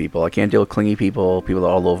clingy people. I can't deal with clingy people. People are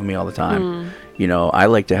all over me all the time. I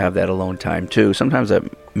like to have that alone time too. Sometimes that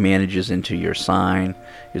manages into your sign,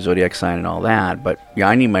 your zodiac sign and all that. But yeah,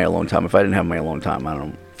 I need my alone time. If I didn't have my alone time, I don't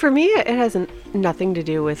know. For me, it has nothing to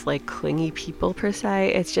do with like clingy people per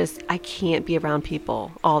se. It's just I can't be around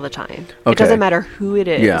people all the time. Okay. It doesn't matter who it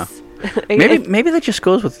is. Yeah. Maybe that just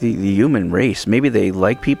goes with the human race. Maybe they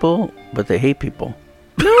like people, but they hate people.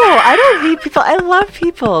 No, I don't hate people. I love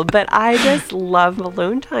people, but I just love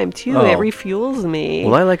alone time too. It refuels me.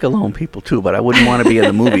 Well, I like alone people too, but I wouldn't want to be in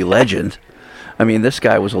the movie Legend. I mean, this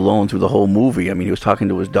guy was alone through the whole movie. I mean, he was talking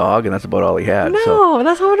to his dog, and that's about all he had. No,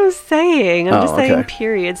 that's not what I'm saying. I'm just saying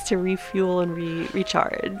periods to refuel and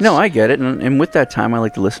recharge. No, I get it. And with that time, I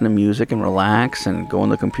like to listen to music and relax and go on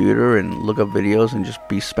the computer and look up videos and just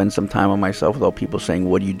spend some time on myself without people saying,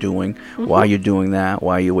 what are you doing? Why are you doing that?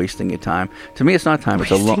 Why are you wasting your time? To me, it's not time. It's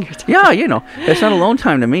alone. Yeah, it's not alone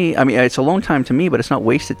time to me. I mean, it's alone time to me, but it's not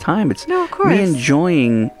wasted time. It's me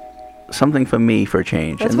enjoying something for me for a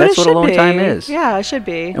change. That's what alone time is. Yeah, it should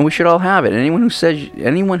be. And we should all have it. And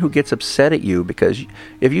anyone who gets upset at you, because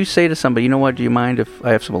if you say to somebody, you know what, do you mind if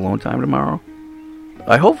I have some alone time tomorrow?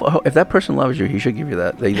 I hope if that person loves you, he should give you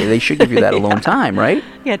that. They should give you that alone time, right?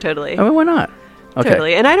 Yeah, totally. I mean, why not? Okay.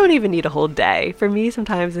 Totally. And I don't even need a whole day. For me,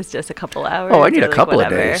 sometimes it's just a couple hours. Oh, I need a couple of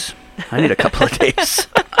days. I need a couple of days.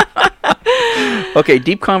 Okay,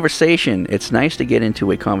 deep conversation. It's nice to get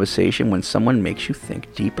into a conversation when someone makes you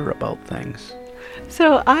think deeper about things.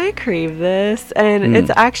 So I crave this, and it's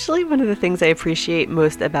actually one of the things I appreciate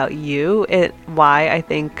most about you. Why I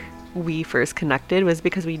think we first connected was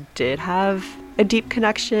because we did have a deep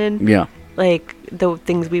connection. Yeah. Like the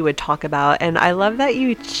things we would talk about. And I love that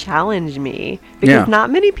you challenge me, because not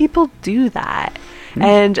many people do that.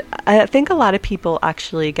 And I think a lot of people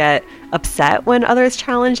actually get upset when others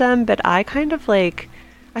challenge them, but I kind of I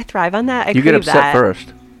thrive on that. You get upset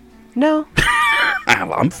first. No.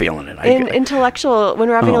 I'm feeling it. When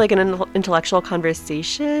we're having an intellectual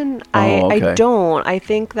conversation, I don't. I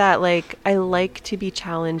think that I like to be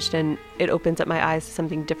challenged, and it opens up my eyes to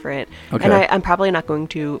something different. Okay. And I'm probably not going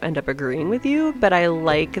to end up agreeing with you, but I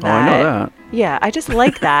like that. Oh, I know that. Yeah, I just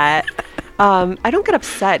like that. I don't get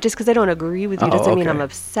upset just because I don't agree with you. Doesn't mean I'm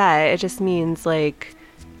upset. It just means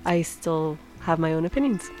I still have my own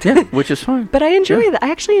opinions. Yeah, which is fine. But I enjoy that. I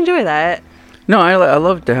actually enjoy that. No, I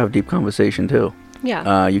love to have deep conversation too.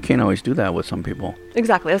 Yeah. You can't always do that with some people.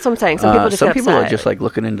 Exactly. That's what I'm saying. Some people just get upset. Are just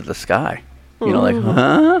looking into the sky.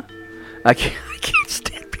 Huh? I can't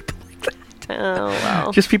stand people like that. Oh,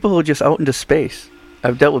 wow. Just people who are just out into space.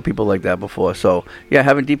 I've dealt with people like that before. So, yeah,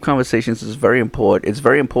 having deep conversations is very important. It's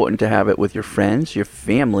very important to have it with your friends, your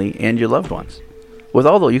family, and your loved ones.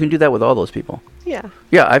 You can do that with all those people. Yeah.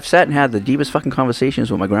 Yeah, I've sat and had the deepest fucking conversations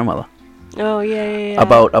with my grandmother. Oh, yeah.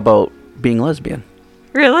 About being lesbian.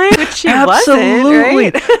 Really? But she Absolutely.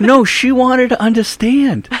 wasn't, right? No, she wanted to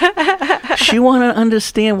understand. She wanted to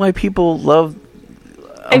understand why people love...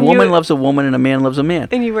 A woman loves a woman and a man loves a man.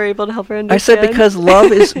 And you were able to help her understand? I said because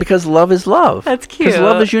love is love. That's cute. Because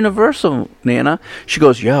love is universal, Nana. She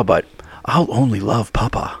goes, yeah, but I'll only love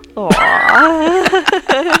Papa. Aww.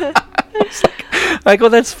 I go,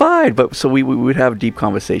 that's fine. But so we would have deep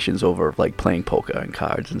conversations over playing poker and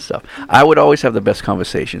cards and stuff. I would always have the best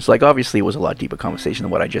conversations. Obviously it was a lot deeper conversation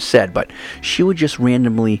than what I just said, but she would just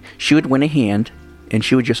randomly, she would win a hand and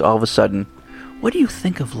she would just all of a sudden, what do you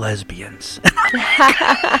think of lesbians?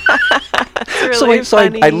 Really so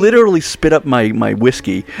I literally spit up my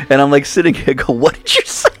whiskey, and I'm sitting here go, what did you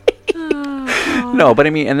say? No, but I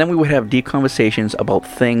mean, and then we would have deep conversations about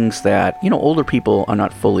things that, older people are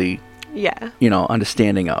not fully,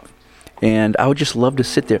 understanding of. And I would just love to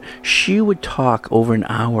sit there. She would talk over an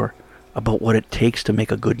hour about what it takes to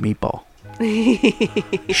make a good meatball.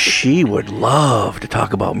 She would love to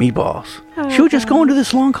talk about meatballs. She would just go into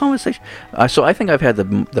this long conversation. So I think I've had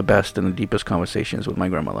the best and the deepest conversations with my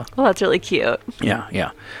grandmother. Well, that's really cute.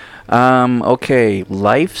 Yeah. Okay,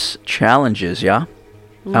 life's challenges, yeah?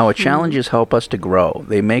 Our challenges help us to grow.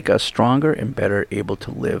 They make us stronger and better able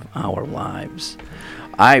to live our lives.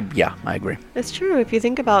 I agree. It's true. If you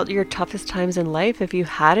think about your toughest times in life, if you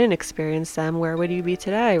hadn't experienced them, where would you be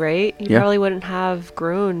today, right? You probably wouldn't have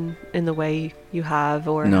grown in the way you have,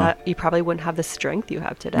 or you probably wouldn't have the strength you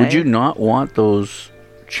have today. Would you not want those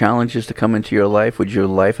challenges to come into your life? Would your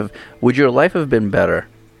life have been better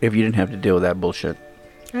if you didn't have to deal with that bullshit?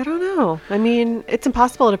 I don't know. I mean, it's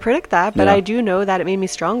impossible to predict that, but I do know that it made me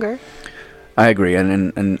stronger. I agree,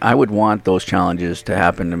 and I would want those challenges to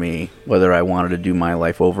happen to me, whether I wanted to do my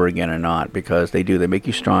life over again or not, because they do. They make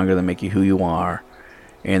you stronger, they make you who you are,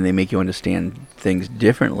 and they make you understand things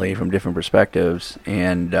differently from different perspectives,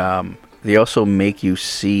 and they also make you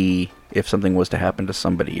see if something was to happen to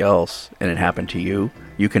somebody else and it happened to you,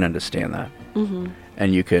 you can understand that. Mm-hmm.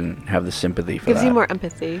 And you can have the sympathy for that. Gives you more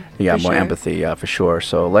empathy. Yeah, more empathy, yeah, for sure.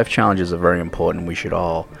 So life challenges are very important. We should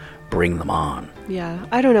all bring them on. Yeah,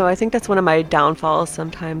 I don't know. I think that's one of my downfalls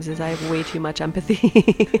sometimes is I have way too much empathy.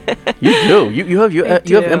 You do. You have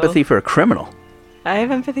empathy for a criminal. I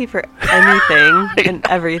have empathy for anything and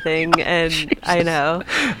everything, and Jesus. I know.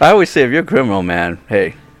 I always say, if you're a criminal, man,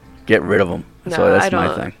 hey, get rid of them. No, so that's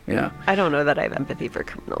my thing. Yeah. I don't know that I have empathy for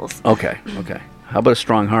criminals. Okay. How about a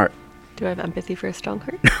strong heart? Do I have empathy for a strong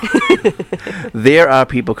heart? There are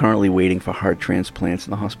people currently waiting for heart transplants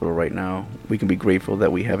in the hospital right now. We can be grateful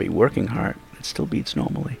that we have a working heart that still beats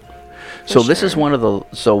normally. So this is one of the...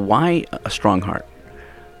 So why a strong heart?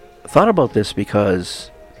 Thought about this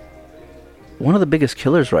because one of the biggest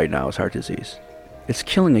killers right now is heart disease. It's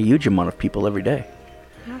killing a huge amount of people every day.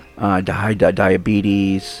 Yeah.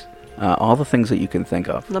 Diabetes, all the things that you can think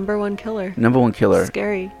of. Number one killer.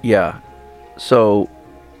 Scary. Yeah. So...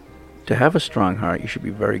 to have a strong heart, you should be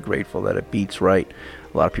very grateful that it beats right.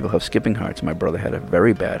 A lot of people have skipping hearts. My brother had a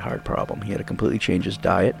very bad heart problem. He had to completely change his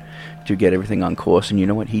diet to get everything on course. And you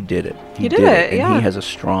know what? He did it. He did it, and he has a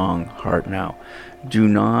strong heart now. Do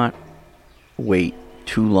not wait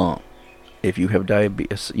too long. If you have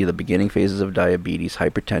diabetes, the beginning phases of diabetes,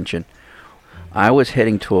 hypertension. I was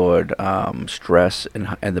heading toward stress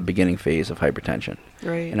and the beginning phase of hypertension.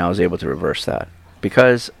 Right. And I was able to reverse that.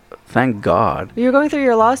 Because, thank God. You were going through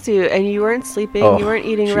your lawsuit and you weren't sleeping, you weren't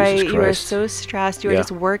eating Jesus right, Christ. You were so stressed, you were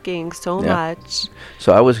just working so much.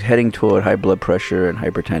 So I was heading toward high blood pressure and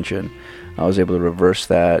hypertension. I was able to reverse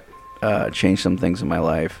that, change some things in my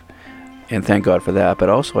life, and thank God for that. But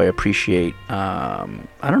also I appreciate, I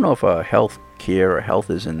don't know if health care or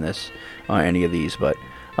health is in this, any of these, but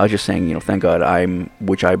I was just saying, thank God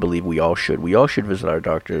which I believe we all should. We all should visit our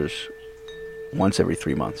doctors once every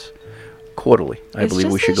 3 months. Quarterly. I believe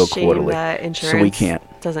we should go quarterly. That insurance so we can't.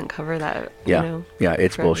 Doesn't cover that. Yeah,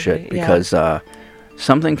 it's bullshit because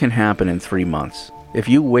something can happen in 3 months. If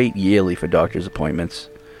you wait yearly for doctor's appointments,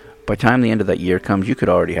 by the time the end of that year comes, you could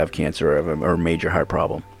already have cancer or a major heart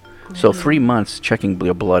problem. Mm-hmm. So 3 months, checking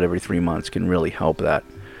your blood every 3 months can really help that.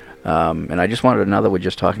 And I just wanted another with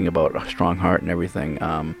just talking about a strong heart and everything.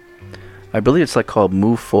 I believe it's called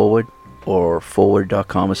Move Forward or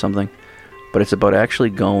forward.com or something. But it's about actually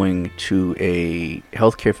going to a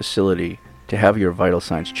healthcare facility to have your vital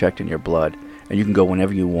signs checked in your blood. And you can go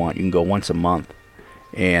whenever you want. You can go once a month.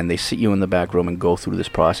 And they sit you in the back room and go through this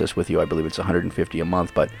process with you. I believe it's $150 a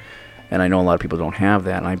month. And I know a lot of people don't have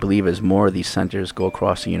that. And I believe as more of these centers go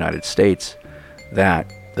across the United States,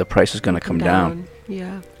 that the price is going to come down.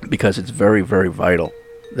 Yeah. Because it's very, very vital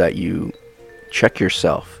that you check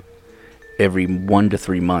yourself every 1 to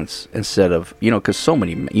 3 months instead of, because so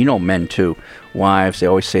many, men too, wives, they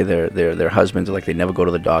always say their husbands are they never go to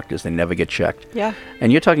the doctors, they never get checked. Yeah.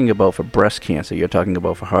 And you're talking about for breast cancer, you're talking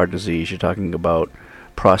about for heart disease, you're talking about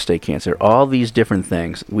prostate cancer, all these different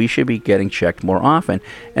things. We should be getting checked more often,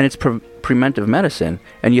 and it's preventive medicine,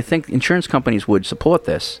 and you think insurance companies would support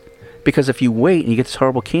this. Because if you wait and you get this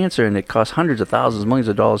horrible cancer and it costs hundreds of thousands, millions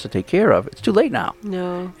of dollars to take care of, it's too late now.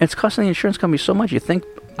 No. And it's costing the insurance company so much. You think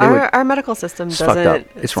our medical system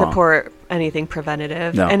doesn't support wrong. Anything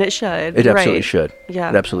preventative, no. And it should. It absolutely should. Yeah.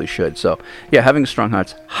 It absolutely should. So, yeah, having a strong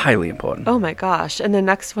heart's highly important. Oh my gosh. And the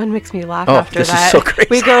next one makes me laugh after this that. Is so crazy.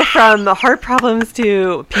 We go from heart problems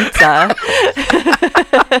to pizza.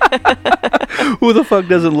 Who the fuck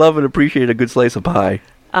doesn't love and appreciate a good slice of pie?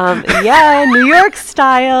 Yeah, New York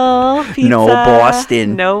style pizza. No,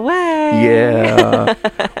 Boston. No way. Yeah.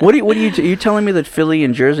 What are you telling me that Philly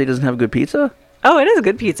and Jersey doesn't have good pizza? Oh, it is a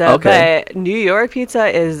good pizza. Okay. But New York pizza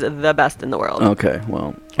is the best in the world. Okay,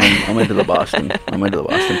 well, I'm into the Boston. I'm into the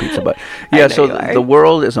Boston pizza, but yeah. So the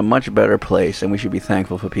world is a much better place, and we should be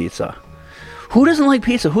thankful for pizza. Who doesn't like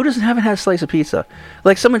pizza? Who haven't had a slice of pizza?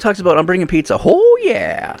 Like someone talks about, I'm bringing pizza. Oh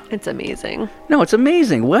yeah, it's amazing. No, it's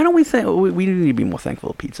amazing. Why don't we think we need to be more thankful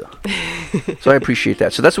of pizza? So I appreciate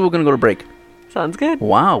that. So that's what we're gonna go to break. Sounds good.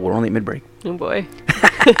 Wow, we're only at mid-break. Oh boy.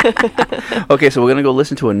 Okay, so we're going to go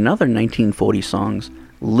listen to another 1940 songs,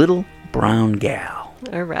 Little Brown Gal.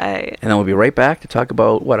 All right. And then we'll be right back to talk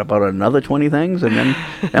about, about another 20 things, and then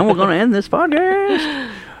we're going to end this podcast.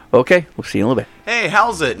 Okay, we'll see you in a little bit. Hey,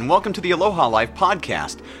 how's it? And welcome to the Aloha Life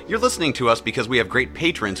podcast. You're listening to us because we have great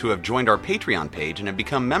patrons who have joined our Patreon page and have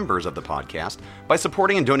become members of the podcast by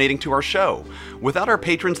supporting and donating to our show. Without our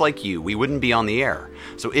patrons like you, we wouldn't be on the air.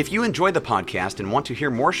 So if you enjoy the podcast and want to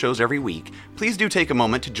hear more shows every week, please do take a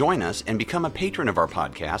moment to join us and become a patron of our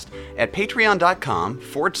podcast at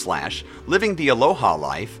patreon.com/Living the Aloha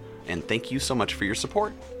Life. And thank you so much for your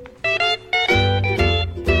support.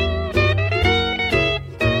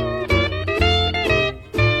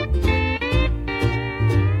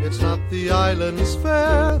 The islands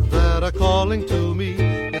fair that are calling to me.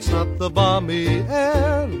 It's not the balmy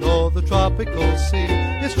air nor the tropical sea.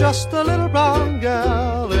 It's just a little brown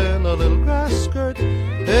gal in a little grass skirt,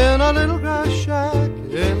 in a little grass shack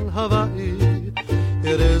in Hawaii.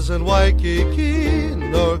 It isn't Waikiki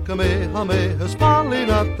nor Kamehameha's Polly,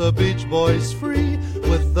 not the Beach Boys free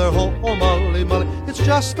with their ho-o-molly molly. It's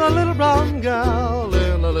just a little brown gal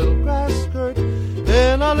in a little grass skirt,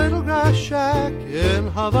 in a little grass shack in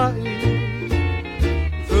Hawaii.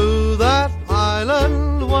 Through that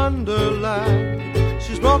island wonderland,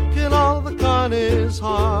 she's broken all the Connie's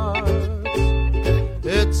hearts.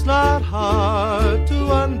 It's not hard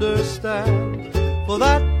to understand, for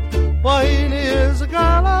that Wahine is a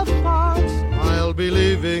girl of parts. I'll be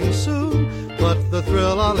leaving soon, but the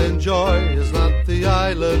thrill I'll enjoy is not the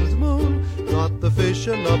island moon, not the fish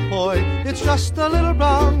and the poi. It's just a little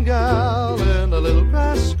brown gal in a little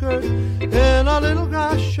grass skirt, in a little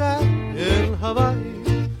grass shack in Hawaii.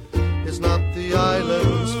 It's not the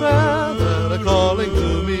islands fair that are calling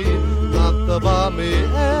to me, not the balmy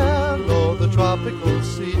air nor the tropical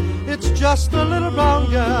sea. It's just a little brown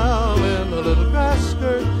gal in a little grass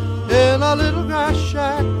skirt, in a little grass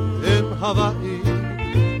shack in Hawaii.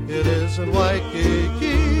 It isn't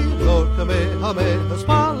Waikiki nor Kamehameha's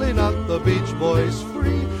Polly, not the Beach Boys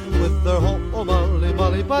free with their ho-o-molly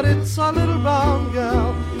molly, but it's a little brown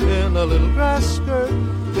gal in a little grass skirt,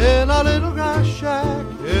 in a little grass shack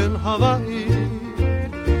in Hawaii.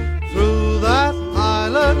 Through that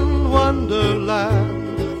island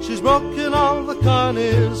wonderland, she's broken all the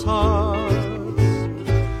Connie's hearts.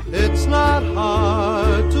 It's not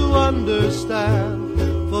hard to understand,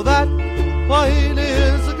 for that Wahine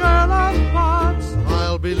is a girl of parts.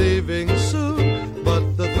 I'll be leaving soon,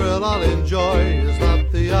 but the thrill I'll enjoy is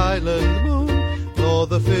not the island moon, nor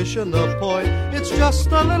the fish and the poi. It's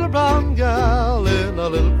just a little brown gal in a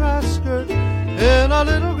little grass skirt, in a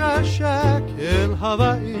little grass shack in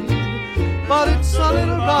Hawaii. But it's a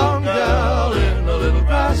little brown gal in a little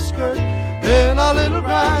grass skirt, in a little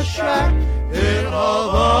grass shack in Hawaii.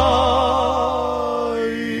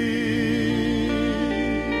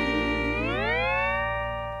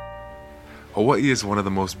 Hawaii is one of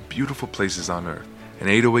the most beautiful places on earth, and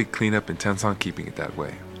 808 Cleanup intends on keeping it that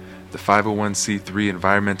way. The 501c3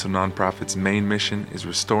 environmental nonprofit's main mission is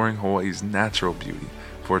restoring Hawaii's natural beauty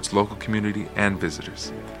for its local community and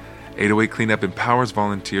visitors. 808 Cleanup empowers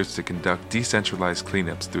volunteers to conduct decentralized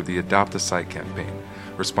cleanups through the Adopt a Site campaign,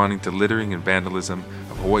 responding to littering and vandalism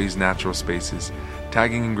of Hawaii's natural spaces,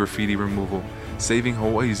 tagging and graffiti removal, saving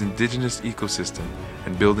Hawaii's indigenous ecosystem,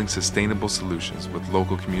 and building sustainable solutions with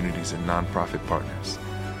local communities and nonprofit partners.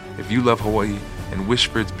 If you love Hawaii and wish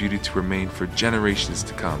for its beauty to remain for generations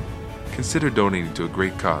to come, consider donating to a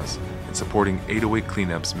great cause and supporting 808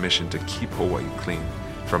 Cleanup's mission to keep Hawaii clean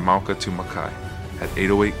from Mauka to Makai at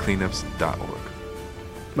 808cleanups.org.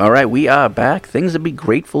 All right, we are back. Things to be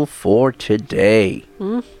grateful for today.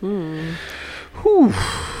 Mm-hmm. Whew.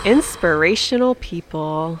 Inspirational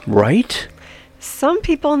people. Right? Some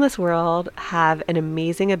people in this world have an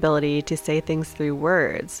amazing ability to say things through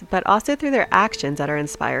words, but also through their actions that are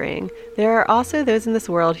inspiring. There are also those in this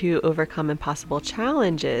world who overcome impossible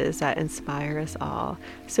challenges that inspire us all.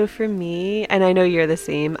 So for me, and I know you're the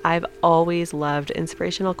same, I've always loved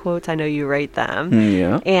inspirational quotes. I know you write them.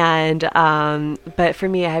 Yeah. And, but for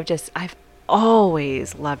me, I've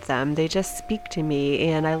always loved them. They just speak to me,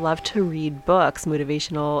 and I love to read books,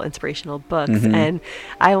 motivational, inspirational books. Mhm. And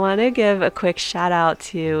I want to give a quick shout out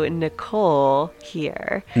to Nicole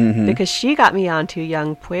here Mhm. because she got me onto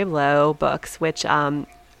Young Pueblo books, which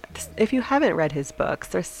if you haven't read his books,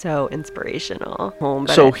 they're so inspirational.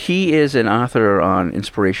 So he is an author on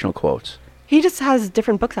inspirational quotes. He just has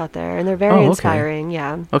different books out there, and they're very Oh, okay. inspiring.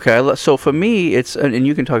 Yeah. Okay, so for me, it's, and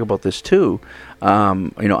you can talk about this too.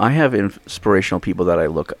 I have inspirational people that I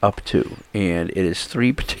look up to, and it is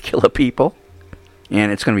 3 particular people,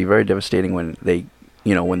 and it's going to be very devastating when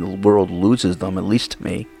when the world loses them. At least to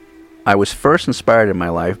me, I was first inspired in my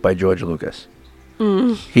life by George Lucas.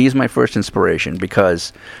 He's my first inspiration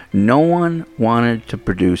because no one wanted to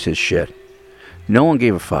produce his shit. No one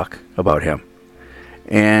gave a fuck about him.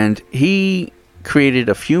 And he created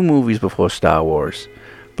a few movies before Star Wars.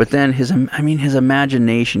 But then his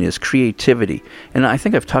imagination, his creativity, and I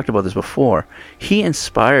think I've talked about this before, he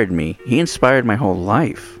inspired me. He inspired my whole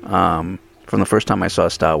life from the first time I saw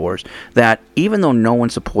Star Wars, that even though no one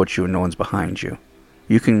supports you and no one's behind you,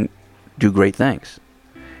 you can do great things.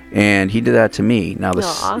 And he did that to me. Now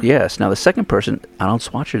the second person, Arnold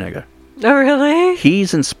Schwarzenegger. Oh, really?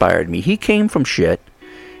 He's inspired me. He came from shit.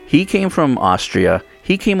 He came from Austria.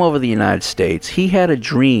 He came over the United States. He had a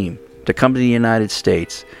dream to come to the United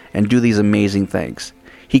States and do these amazing things.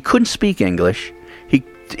 He couldn't speak English.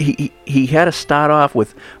 He had to start off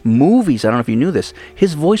with movies. I don't know if you knew this.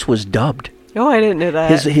 His voice was dubbed. Oh, I didn't know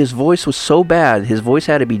that. His voice was so bad. His voice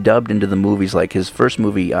had to be dubbed into the movies, like his first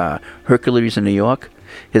movie, Hercules in New York.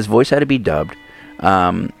 His voice had to be dubbed.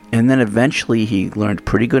 And then eventually he learned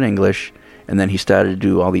pretty good English. And then he started to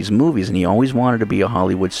do all these movies. And he always wanted to be a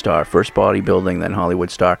Hollywood star. First bodybuilding, then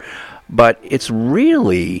Hollywood star. But it's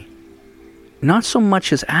really not so much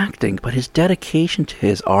his acting, but his dedication to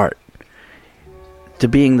his art. To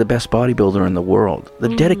being the best bodybuilder in the world. The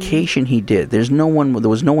dedication he did. There was no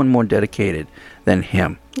one more dedicated than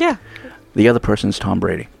him. Yeah. The other person's Tom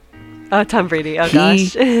Brady. Oh, Tom Brady. Oh,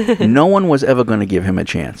 gosh. No one was ever going to give him a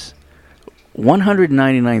chance.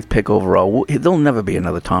 199th pick overall. There'll never be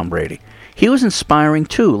another Tom Brady. He was inspiring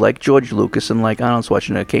too, like George Lucas and like Arnold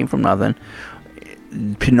Schwarzenegger. Came from nothing.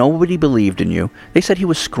 Nobody believed in you. They said he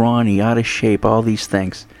was scrawny, out of shape, all these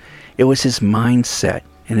things. It was his mindset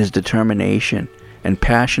and his determination and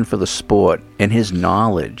passion for the sport and his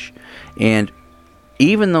knowledge. And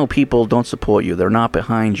even though people don't support you, they're not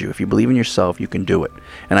behind you. If you believe in yourself, you can do it.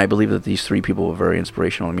 And I believe that these 3 people were very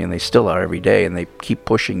inspirational to me, and they still are every day, and they keep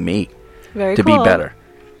pushing me to be better.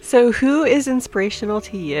 So who is inspirational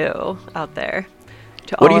to you out there?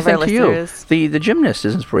 To What all do you of our think to you? listeners? The gymnast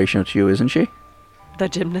is inspirational to you, isn't she? The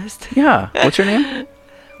gymnast? Yeah. What's her name?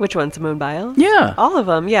 Which one? Simone Biles? Yeah. All of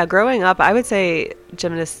them. Yeah. Growing up, I would say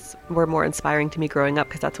gymnasts were more inspiring to me growing up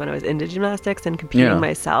because that's when I was into gymnastics and competing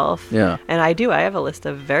myself. Yeah. And I have a list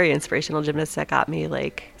of very inspirational gymnasts that got me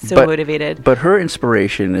motivated. But her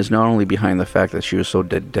inspiration is not only behind the fact that she was so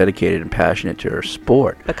dedicated and passionate to her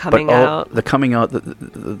sport, The coming out. the coming out,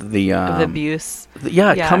 the abuse.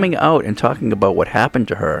 Coming out and talking about what happened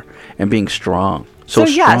to her and being strong. So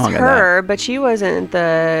yes, strong in her, but she wasn't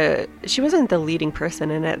the leading person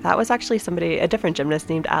in it. That was actually a different gymnast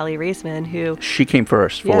named Ali Raisman who. She came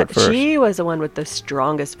first. She was the one with the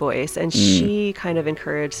strongest voice, and she kind of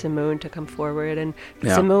encouraged Simone to come forward. And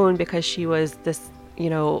Simone, because she was this,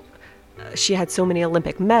 she had so many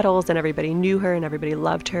Olympic medals, and everybody knew her, and everybody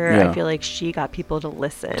loved her. Yeah. I feel like she got people to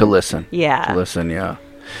listen. Yeah.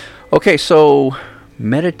 Okay, so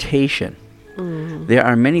meditation. There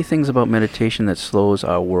are many things about meditation that slows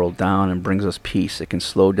our world down and brings us peace. It can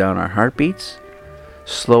slow down our heartbeats,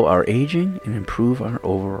 slow our aging, and improve our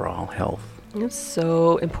overall health. It's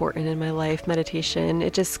so important in my life, meditation.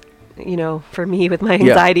 It just, for me with my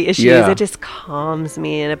anxiety issues, it just calms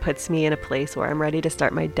me and it puts me in a place where I'm ready to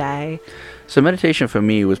start my day. So meditation for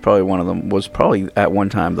me was probably at one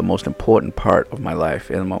time the most important part of my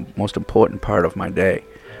life and the most important part of my day.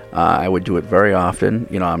 I would do it very often.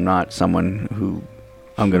 I'm not someone who,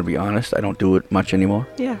 I'm going to be honest, I don't do it much anymore.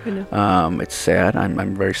 Yeah, I know. It's sad.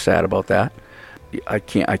 I'm very sad about that. I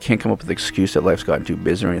can't come up with the excuse that life's gotten too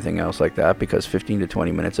busy or anything else like that, because 15 to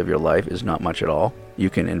 20 minutes of your life is not much at all. You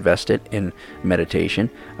can invest it in meditation.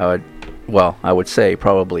 I would say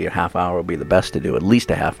probably a half hour would be the best to do. At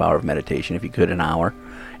least a half hour of meditation, if you could, an hour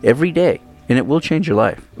every day, and it will change your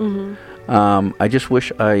life. Mm-hmm. I just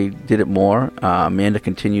wish I did it more. Amanda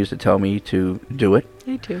continues to tell me to do it.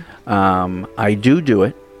 Me too. I do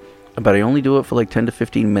it, but I only do it for like 10 to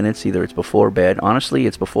 15 minutes. Either it's before bed. Honestly,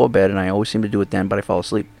 it's before bed, and I always seem to do it then, but I fall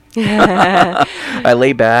asleep. I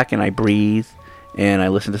lay back and I breathe, and I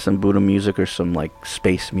listen to some Buddha music or some like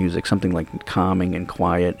space music, something like calming and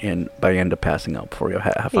quiet, and I end up passing out before a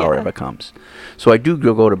half hour ever comes. So I do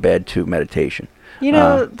go to bed to meditation. You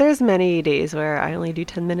know, there's many days where I only do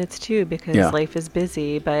 10 minutes too because Yeah. life is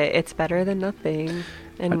busy, but it's better than nothing.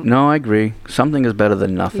 And No, I agree. Something is better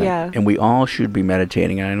than nothing. Yeah. And we all should be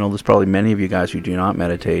meditating. And I know there's probably many of you guys who do not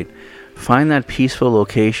meditate. Find that peaceful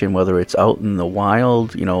location, whether it's out in the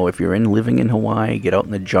wild, you know, if you're living in Hawaii, get out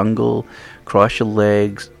in the jungle, cross your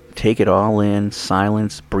legs, take it all in,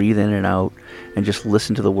 silence, breathe in and out, and just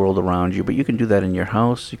listen to the world around you. But you can do that in your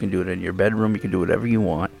house, you can do it in your bedroom, you can do whatever you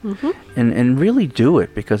want. And really do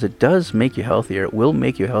it, because it does make you healthier. It will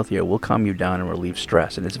make you healthier. It will calm you down and relieve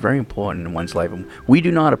stress. And it's very important in one's life. And we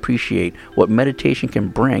do not appreciate what meditation can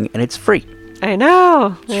bring, and it's free. I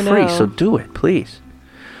know. It's free, so do it, please.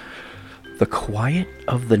 The quiet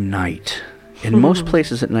of the night. In most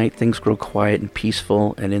places at night, things grow quiet and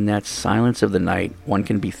peaceful, and in that silence of the night, one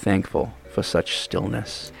can be thankful for such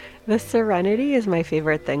stillness. The serenity is my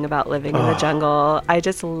favorite thing about living in the jungle. I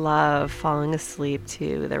just love falling asleep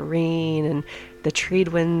to the rain and the trade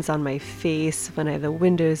winds on my face when I have the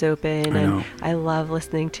windows open. And I love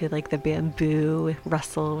listening to like the bamboo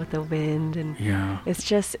rustle with the wind. And it's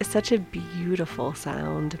such a beautiful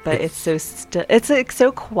sound, but it's so it's like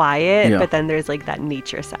so quiet, but then there's like that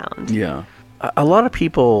nature sound. Yeah. A lot of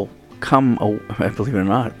people come, believe it or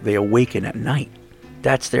not, they awaken at night.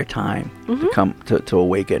 That's their time to come to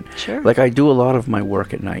awaken. Sure. Like I do a lot of my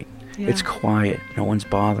work at night. Yeah. It's quiet. No one's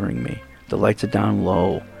bothering me. The lights are down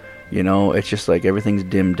low. You know, it's just like everything's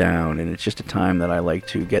dimmed down, and it's just a time that I like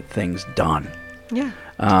to get things done. Yeah.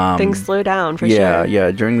 Things slow down for sure. Yeah.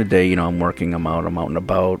 During the day, you know, I'm working, I'm out and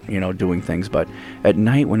about, you know, doing things. But at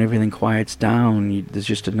night, when everything quiets down,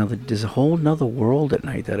 there's a whole nother world at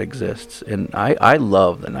night that exists. And I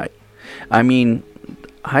love the night. I mean,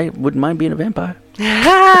 I wouldn't mind being a vampire.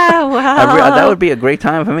 Wow. That would be a great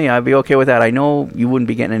time for me. I'd be okay with that. I know you wouldn't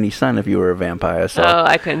be getting any sun if you were a vampire. So. Oh,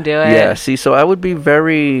 I couldn't do it. Yeah, see, so I would be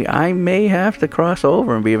I may have to cross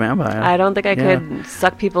over and be a vampire. I don't think I could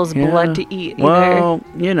suck people's blood to eat either. Well,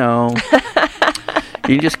 you know,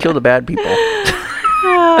 you just kill the bad people.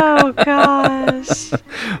 Oh, gosh.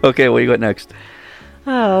 Okay, what do you got next?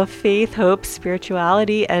 Oh, faith, hope,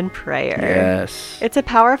 spirituality, and prayer. Yes. It's a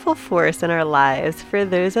powerful force in our lives for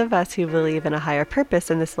those of us who believe in a higher purpose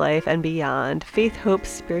in this life and beyond. Faith, hope,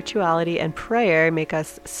 spirituality, and prayer make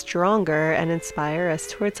us stronger and inspire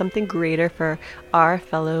us towards something greater for our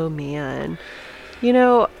fellow man. You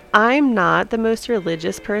know, I'm not the most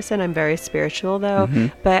religious person. I'm very spiritual, though.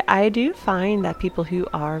 But I do find that people who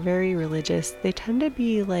are very religious, they tend to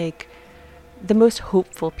be like the most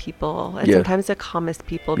hopeful people and sometimes the calmest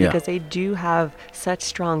people because they do have such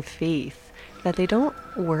strong faith that they don't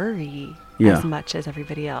worry as much as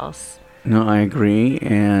everybody else. No, I agree.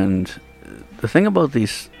 And the thing about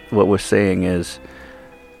what we're saying is,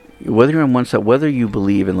 whether you're on one side, whether you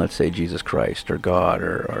believe in, let's say, Jesus Christ or God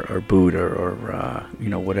or Buddha or you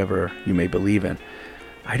know, whatever you may believe in,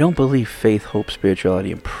 I don't believe faith, hope,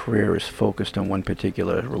 spirituality, and prayer is focused on one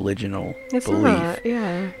particular religional belief. Not,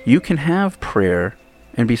 yeah. You can have prayer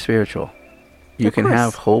and be spiritual. You can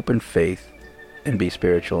have hope and faith and be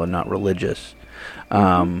spiritual and not religious.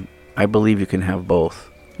 I believe you can have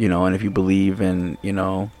both, you know, and if you believe in, you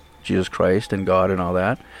know, Jesus Christ and God and all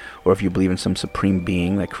that, or if you believe in some supreme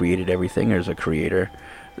being that created everything, or is a creator,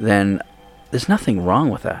 then there's nothing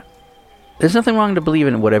wrong with that. There's nothing wrong to believe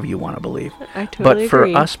in whatever you want to believe. I totally But for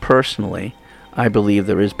agree. us personally, I believe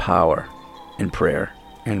there is power in prayer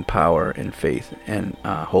and power in faith and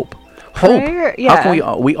hope. Prayer, Hope. How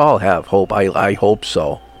can we all have hope? I hope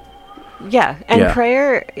so. Yeah, and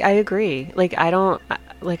prayer, I agree. Like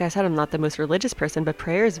I said, I'm not the most religious person, but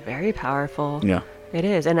prayer is very powerful. Yeah. It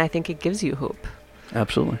is, and I think it gives you hope.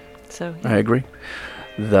 Absolutely. So I agree.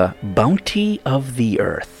 The bounty of the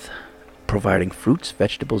earth, providing fruits,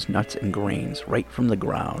 vegetables, nuts, and grains right from the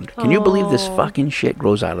ground. Can you believe this fucking shit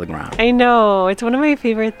grows out of the ground? I know. It's one of my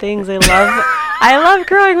favorite things. I love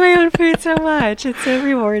growing my own food so much. It's so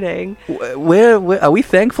rewarding. Where are we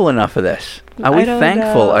thankful enough for this? Are we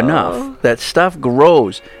thankful enough that stuff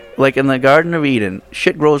grows? Like in the Garden of Eden,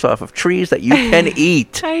 shit grows off of trees that you can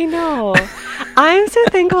eat. I know. I'm so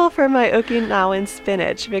thankful for my Okinawan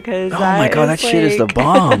spinach because oh my god, that shit is the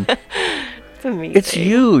bomb. It's amazing. It's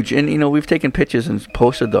huge, and you know we've taken pictures and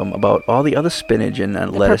posted them about all the other spinach and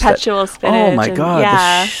lettuce. Perpetual spinach. Oh my god,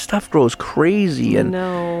 the stuff grows crazy, and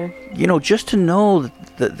you know, just to know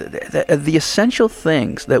the essential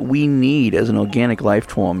things that we need as an organic life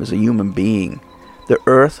form, as a human being, the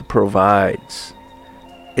earth provides.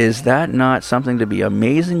 Is that not something to be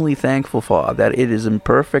amazingly thankful for? That it is in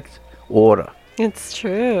perfect order. It's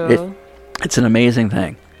true. It's an amazing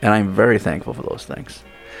thing, and I'm very thankful for those things.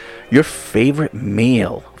 Your favorite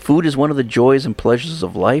meal. Food is one of the joys and pleasures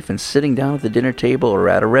of life, and sitting down at the dinner table or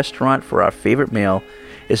at a restaurant for our favorite meal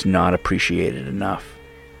is not appreciated enough.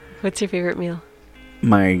 What's your favorite meal?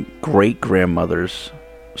 My great-grandmother's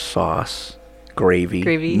sauce, gravy,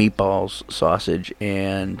 meatballs, sausage,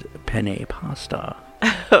 and penne pasta.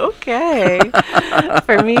 Okay.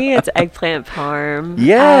 For me, it's eggplant parm.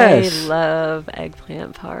 Yes. I love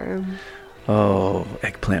eggplant parm. Oh,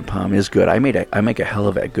 eggplant parm is good. I make a hell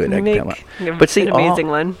of a good eggplant parm. But see, an amazing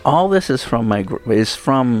one. All this is from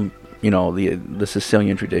the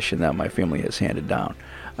Sicilian tradition that my family has handed down.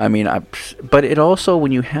 I mean, but it also,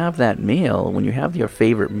 when you have that meal, when you have your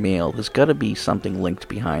favorite meal, there's got to be something linked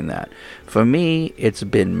behind that. For me, it's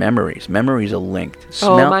been memories. Memories are linked.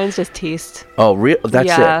 Mine's just taste. Oh, real?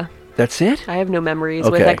 That's it. That's it? I have no memories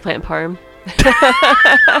with eggplant parm.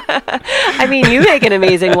 I mean, you make an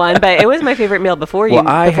amazing one, but it was my favorite meal before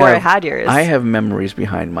I had yours. I have memories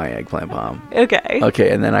behind my eggplant parm. Okay,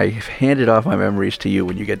 and then I handed off my memories to you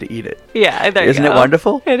when you get to eat it. Yeah, there you go. Isn't it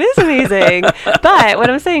wonderful? It is amazing. But what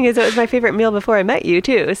I'm saying is, it was my favorite meal before I met you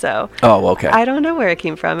too. So. Oh, okay. I don't know where it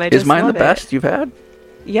came from. Is mine the best you've had?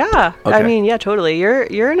 Yeah, okay. I mean, yeah, totally.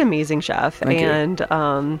 You're an amazing chef, Thank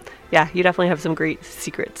and yeah, you definitely have some great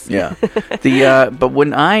secrets. Yeah, but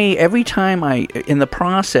every time in the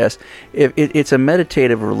process, it's a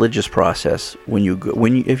meditative religious process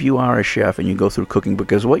if you are a chef and you go through cooking,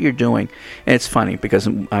 because what you're doing, and it's funny because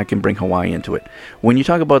I can bring Hawaii into it. When you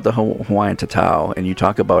talk about the Hawaiian tatau and you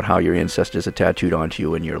talk about how your ancestors are tattooed onto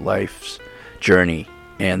you in your life's journey,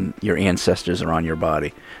 and your ancestors are on your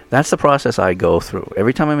body. That's the process I go through.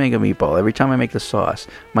 Every time I make a meatball, every time I make the sauce,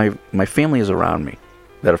 my family is around me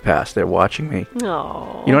that have passed. They're watching me.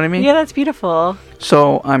 Oh, you know what I mean? Yeah, that's beautiful.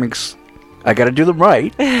 So I got to do them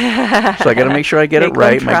right. So I got to make sure I get it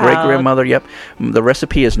right. My great-grandmother, yep. The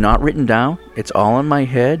recipe is not written down. It's all in my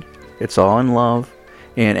head. It's all in love.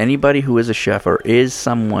 And anybody who is a chef or is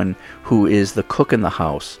someone who is the cook in the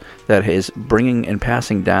house that is bringing and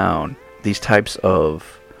passing down these types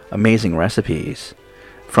of amazing recipes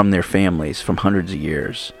from their families from hundreds of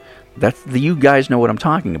years, you guys know what I'm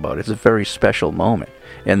talking about. It's a very special moment,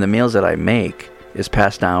 and the meals that I make is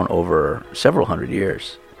passed down over several hundred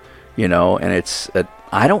years, and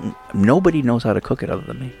nobody knows how to cook it other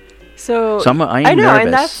than me. So I am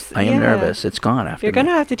nervous. I am nervous. It's gone after You're gonna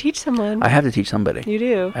have to teach someone. I have to teach somebody. You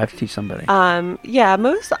do. I have to teach somebody. Yeah,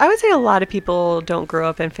 I would say a lot of people don't grow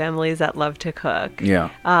up in families that love to cook. Yeah.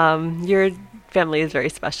 Your family is very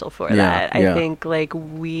special for that. I think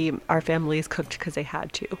our families cooked because they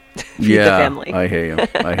had to feed the family. I hear you.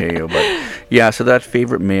 But yeah, so that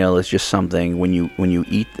favorite meal is just something when you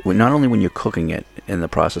eat, not only when you're cooking it in the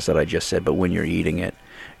process that I just said, but when you're eating it,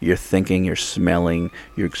 you're thinking, you're smelling,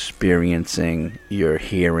 you're experiencing, you're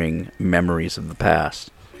hearing memories of the past.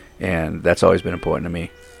 And that's always been important to me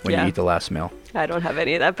when you eat the last meal. I don't have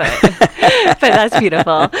any of that, but but that's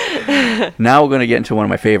beautiful. Now we're going to get into one of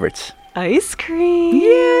my favorites. Ice cream.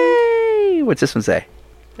 Yay! What's this one say?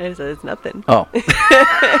 It says nothing. Oh.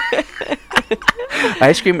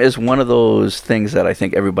 Ice cream is one of those things that I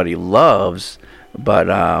think everybody loves, but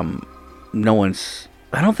I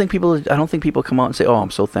don't think people come out and say, "Oh,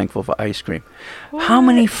 I'm so thankful for ice cream." What? How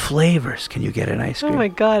many flavors can you get in ice cream? Oh my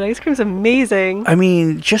God, ice cream's amazing. I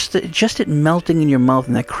mean, just it melting in your mouth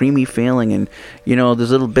and that creamy feeling, and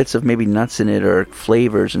there's little bits of maybe nuts in it or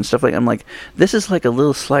flavors and stuff like. I'm like, this is like a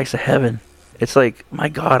little slice of heaven. It's like, my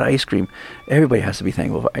God, ice cream. Everybody has to be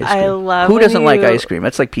thankful for ice cream. I love. Who doesn't like ice cream?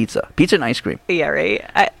 That's like pizza. Pizza and ice cream. Yeah, right.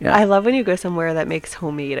 I love when you go somewhere that makes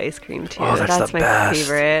homemade ice cream too. Oh, that's the best.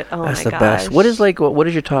 Favorite. Oh that's my the gosh. best. What is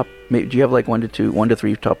your top? Do you have like 1 to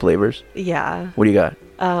 3 top flavors? Yeah. What do you got?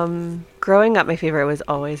 Growing up, my favorite was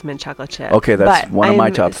always mint chocolate chip. Okay, that's one of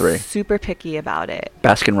my top 3. Super picky about it.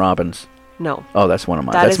 Baskin Robbins. No. Oh, that's one of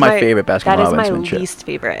mine. That's my favorite Baskin Robbins. That is my least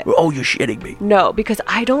favorite. Oh, you're shitting me. No, because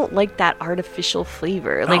I don't like that artificial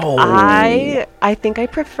flavor. Like, I think I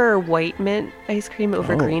prefer white mint ice cream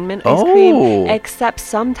over green mint ice cream. Except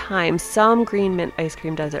sometimes some green mint ice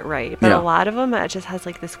cream does it right. But a lot of them, it just has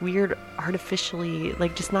like this weird artificially,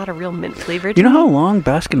 like just not a real mint flavor. You know how long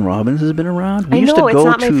Baskin Robbins has been around? It's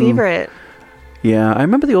not my favorite. Yeah, I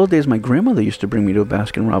remember the old days. My grandmother used to bring me to a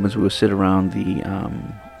Baskin Robbins. We would sit around the...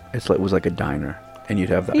 it was like a diner, and you'd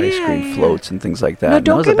have the ice cream floats and things like that. No,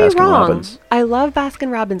 don't get me wrong. Robbins. I love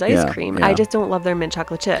Baskin Robbins ice cream. Yeah. I just don't love their mint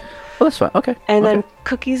chocolate chip. Well, that's fine. Okay. And then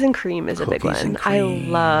cookies and cream is a big one. I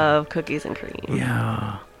love cookies and cream.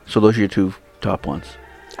 Yeah. So those are your 2 top ones.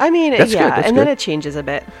 I mean, That's yeah, good, that's and then good. it changes a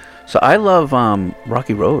bit. So I love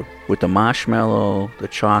Rocky Road with the marshmallow, the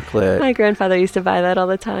chocolate. My grandfather used to buy that all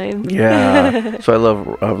the time. Yeah. So I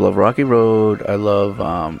love Rocky Road. I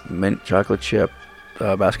love mint chocolate chip,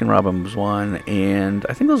 Baskin Robbins one, and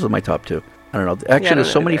I think those are my top two. I don't know. Actually,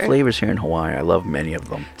 there's so many flavors here in Hawaii. I love many of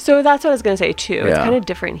them. So that's what I was going to say too. It's Yeah. kind of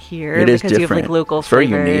different here It is because you have like different. local It's very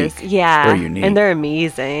flavors. unique. Yeah, Very unique. and they're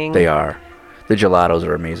amazing. They are. The gelatos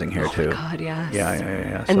are amazing here too. God, yes.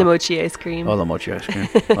 Yeah. And the mochi ice cream. Oh, the mochi ice cream.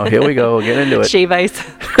 Oh, here we go. We'll get into it. Shave ice.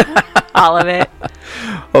 All of it.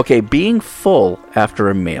 Okay, being full after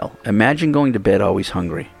a meal. Imagine going to bed always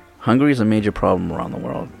hungry. Hungry is a major problem around the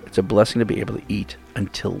world. It's a blessing to be able to eat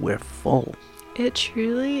until we're full. It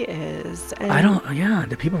truly is. And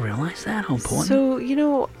Do people realize that? How important?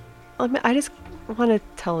 So, I just want to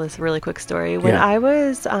tell this really quick story. When Yeah. I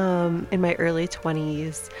was in my early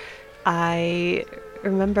 20s, I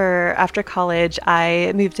remember after college,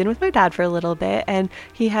 I moved in with my dad for a little bit, and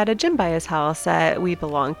he had a gym by his house that we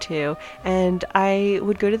belonged to. And I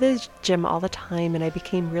would go to the gym all the time, and I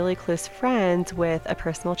became really close friends with a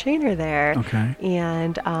personal trainer there. Okay.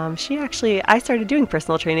 And I started doing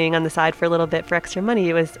personal training on the side for a little bit for extra money.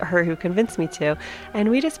 It was her who convinced me to. And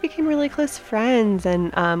we just became really close friends.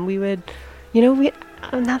 And we would,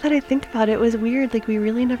 now that I think about it, it was weird. Like, we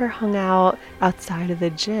really never hung out outside of the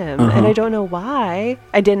gym. And I don't know why.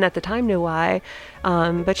 I didn't at the time know why.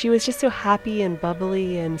 But she was just so happy and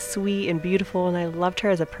bubbly and sweet and beautiful. And I loved her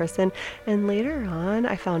as a person. And later on,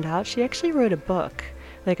 I found out she actually wrote a book,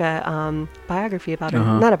 like a biography about her.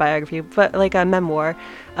 Not a biography, but like a memoir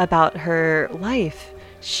about her life.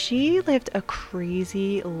 She lived a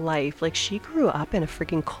crazy life. Like, she grew up in a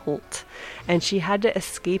freaking cult and she had to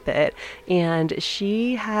escape it. And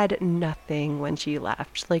she had nothing when she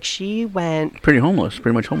left. Like, she went pretty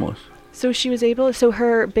much homeless. So she was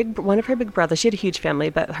one of her big brothers, she had a huge family,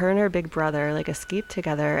 but her and her big brother like escaped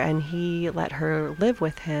together, and he let her live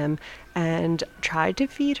with him and tried to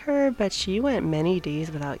feed her, but she went many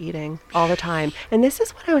days without eating all the time. And this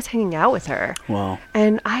is when I was hanging out with her. Wow.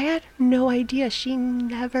 And I had no idea. She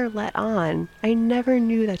never let on. I never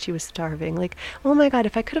knew that she was starving. Like, oh my God,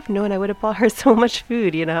 if I could have known, I would have bought her so much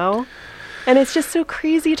food, And it's just so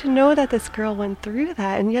crazy to know that this girl went through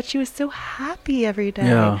that, and yet she was so happy every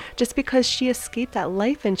day, just because she escaped that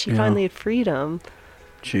life and she finally had freedom.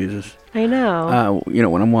 Jesus. I know.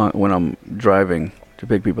 When I'm driving to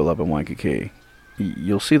pick people up in Waikiki,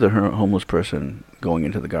 you'll see the homeless person going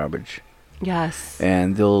into the garbage. Yes.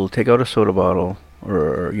 And they'll take out a soda bottle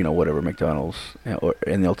or whatever, McDonald's,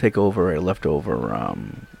 and they'll take over a leftover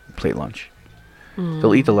plate lunch.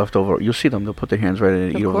 They'll eat the leftover. You'll see them. They'll put their hands right in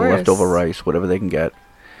and eat over the leftover rice, whatever they can get.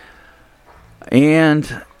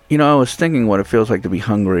 And, I was thinking what it feels like to be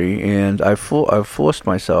hungry, and I've forced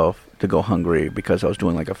myself to go hungry because I was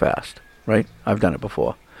doing like a fast, right? I've done it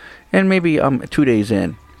before. And maybe I'm 2 days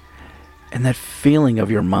in, and that feeling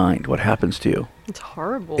of your mind, what happens to you? It's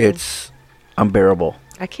horrible. It's unbearable.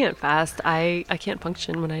 I can't fast. I can't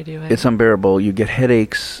function when I do it. It's unbearable. You get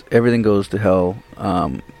headaches. Everything goes to hell.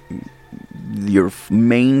 Your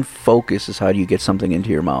main focus is how do you get something into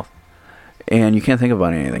your mouth, and you can't think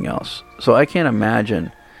about anything else. So I can't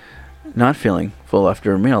imagine not feeling full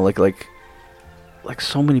after a meal, like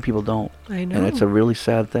so many people don't. I know, and it's a really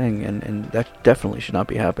sad thing, and that definitely should not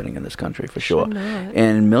be happening in this country for sure. Should not.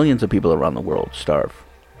 And millions of people around the world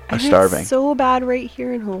are starving. It's so bad right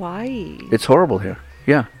here in Hawaii. It's horrible here.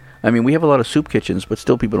 Yeah. I mean, we have a lot of soup kitchens, but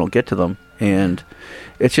still people don't get to them. And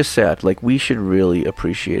it's just sad. Like, we should really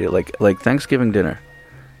appreciate it. Like Thanksgiving dinner.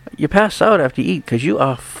 You pass out after you eat because you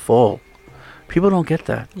are full. People don't get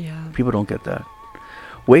that. Yeah. People don't get that.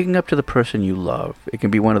 Waking up to the person you love. It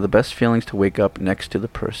can be one of the best feelings to wake up next to the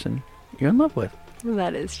person you're in love with.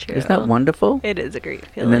 That is true. Isn't that wonderful? It is a great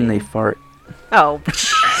feeling. And then they fart. Oh.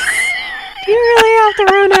 Do you really have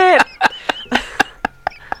to ruin it?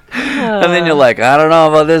 And then you're like, I don't know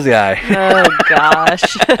about this guy. Oh,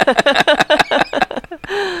 gosh.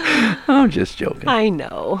 I'm just joking. I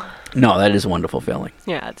know. No, that is a wonderful feeling.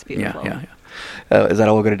 Yeah, it's beautiful. Yeah. Is that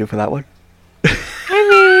all we're going to do for that one? I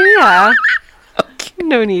mean, yeah. Okay.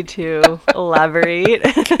 No need to elaborate.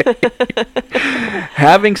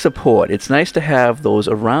 Having support. It's nice to have those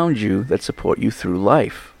around you that support you through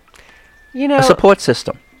life. A support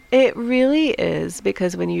system. It really is,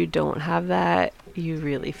 because when you don't have that, you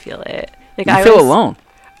really feel it. Like, you feel alone.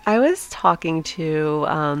 I was talking to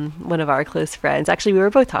one of our close friends. Actually, we were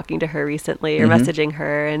both talking to her recently, or messaging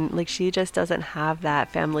her, and like, she just doesn't have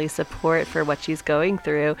that family support for what she's going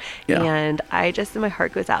through. Yeah. And my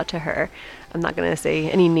heart goes out to her. I'm not going to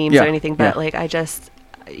say any names or anything, but like,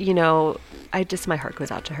 you know, my heart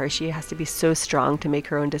goes out to her. She has to be so strong to make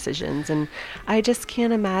her own decisions. And I just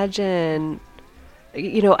can't imagine,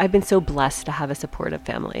 you know, I've been so blessed to have a supportive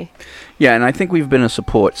family. Yeah, and I think we've been a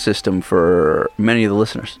support system for many of the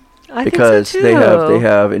listeners. I because think so too. they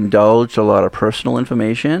have indulged a lot of personal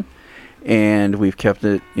information, and we've kept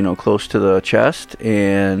it, you know, close to the chest,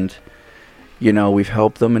 and you know, we've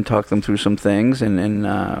helped them and talked them through some things,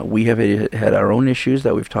 and we have had our own issues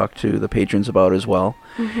that we've talked to the patrons about as well.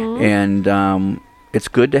 Mm-hmm. And it's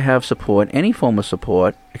good to have support, any form of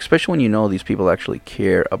support, especially when you know these people actually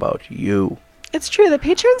care about you. It's true. The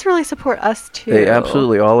patrons really support us too. They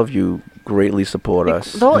absolutely, all of you greatly support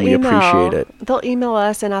us, and we appreciate it. They'll email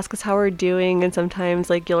us and ask us how we're doing, and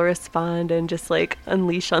sometimes like you'll respond and just like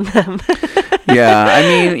unleash on them. Yeah, I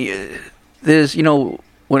mean, there's, you know,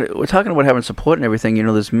 when we're talking about having support and everything, you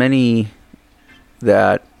know, there's many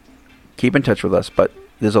that keep in touch with us, but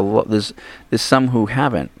there's some who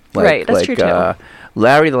haven't. Right, that's true too.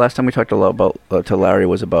 Larry, the last time we talked a lot about to Larry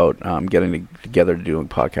was about getting together to do a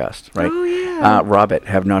podcast, right? Oh yeah. Robert,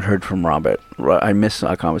 have not heard from Robert. I miss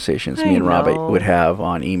our conversations me and Robert would have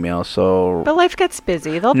on email. So, but life gets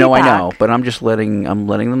busy. They'll be back. I know, but I'm letting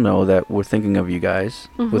them know that we're thinking of you guys.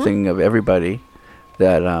 Mm-hmm. We're thinking of everybody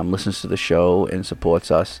that listens to the show and supports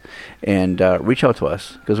us, and reach out to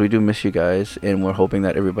us because we do miss you guys, and we're hoping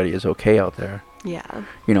that everybody is okay out there. Yeah.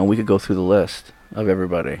 You know, we could go through the list of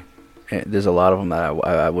everybody. There's a lot of them that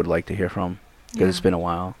I would like to hear from because it's been a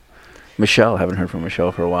while. Michelle, haven't heard from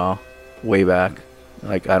Michelle for a while. Way back.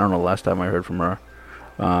 Like, I don't know the last time I heard from her.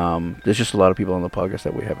 There's just a lot of people on the podcast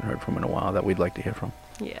that we haven't heard from in a while that we'd like to hear from.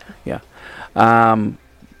 Yeah. Yeah.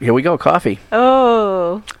 Here we go. Coffee.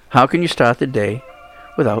 Oh. How can you start the day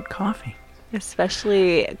without coffee?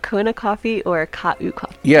 Especially Kona coffee or Ka'u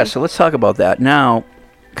coffee. Yeah, so let's talk about that. Now,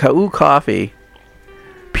 Ka'u coffee,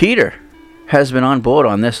 Peter has been on board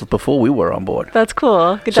on this before we were on board. That's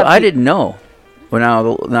cool. Good so job, I didn't know.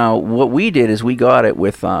 Well, now what we did is we got it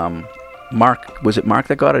with Mark. Was it Mark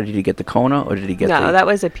that got it, or did he get the Kona, or did he get No, that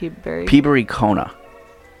was a Peabury. Peabury Kona,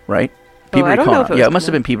 right? I don't know if it was it must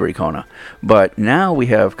have been Peabury Kona. But now we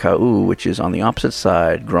have Ka'u, which is on the opposite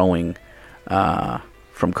side, growing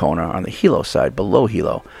from Kona, on the Hilo side, below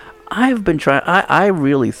Hilo. I've been trying. I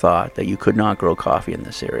really thought that you could not grow coffee in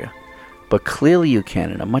this area, but clearly you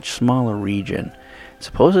can in a much smaller region.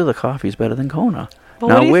 Supposedly the coffee is better than Kona.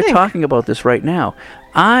 Well, now we're talking about this right now.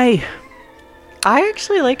 I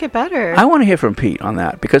actually like it better. I want to hear from Pete on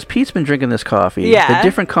that because Pete's been drinking this coffee, the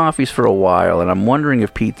different coffees for a while, and I'm wondering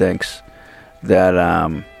if Pete thinks that.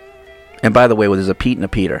 And by the way, there's a Pete and a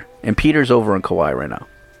Peter, and Peter's over in Kauai right now,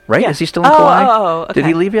 right? Yeah. Is he still in Kauai? Oh, okay. Did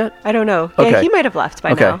he leave yet? I don't know. Okay. Yeah, he might have left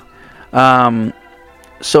by now.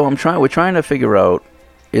 So we're trying to figure out,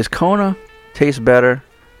 is Kona taste better,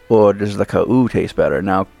 or does the Ka'u taste better?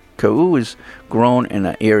 Now, Ka'u is grown in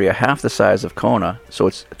an area half the size of Kona, so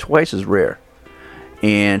it's twice as rare.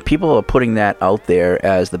 And people are putting that out there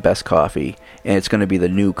as the best coffee, and it's going to be the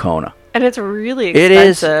new Kona. And it's really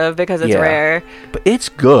expensive because it's rare. But it's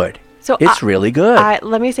good. So it's really good.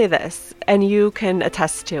 Let me say this, and you can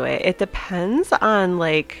attest to it. It depends on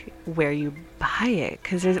like where you buy it,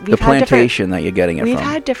 because the plantation that you're getting it from. We've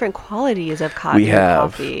had different qualities of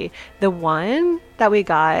coffee. The one that we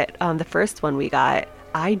got, the first one we got,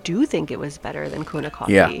 I do think it was better than Kona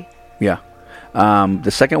coffee. Yeah.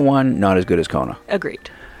 The second one, not as good as Kona. Agreed.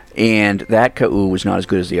 And that Ka'u was not as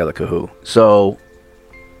good as the other Ka'u. So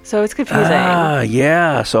it's confusing.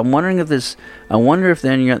 Yeah. So I'm wondering if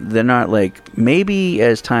they're not like, maybe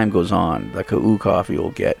as time goes on, the Ka'u coffee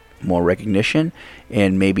will get more recognition,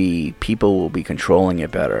 and maybe people will be controlling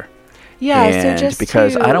it better. Yeah, and so just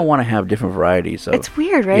because I don't want to have different varieties. It's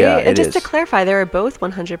weird, right? Yeah, and just to clarify, they are both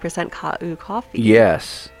 100% Ka'u coffee.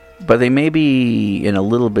 Yes, but they may be in a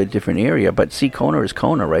little bit different area. But see, Kona is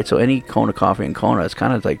Kona, right? So any Kona coffee in Kona is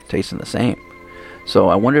kind of like tasting the same. So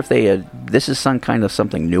I wonder if this is some kind of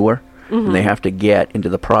something newer, and they have to get into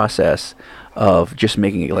the process of just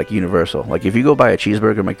making it like universal. Like if you go buy a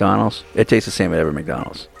cheeseburger at McDonald's, it tastes the same at every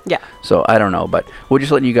McDonald's. Yeah. So I don't know, but we're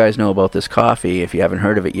just letting you guys know about this coffee. If you haven't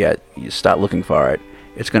heard of it yet, you start looking for it.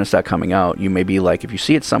 It's going to start coming out. You may be like, if you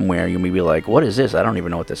see it somewhere, you may be like, what is this? I don't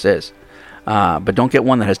even know what this is. But don't get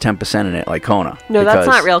one that has 10% in it like Kona. No, that's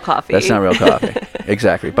not real coffee. That's not real coffee.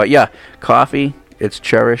 Exactly. But yeah, coffee, it's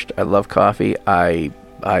cherished. I love coffee. I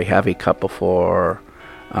have a cup before...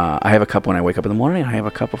 I have a cup when I wake up in the morning, and I have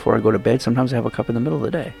a cup before I go to bed. Sometimes I have a cup in the middle of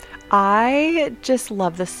the day. I just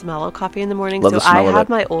love the smell of coffee in the morning. Love so the smell I of have it.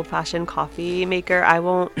 my old-fashioned coffee maker. I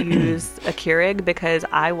won't use a Keurig because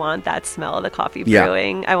I want that smell of the coffee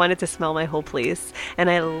brewing. I want it to smell my whole place, and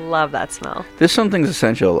I love that smell. There's some things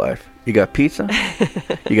essential in life. You got pizza,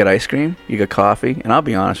 you got ice cream, you got coffee, and I'll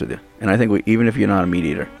be honest with you, and I think even if you're not a meat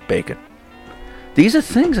eater, bacon. These are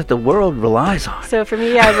things that the world relies on. So for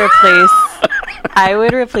me, I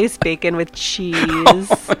would replace bacon with cheese,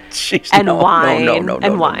 and wine.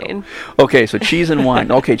 No. Okay, so cheese and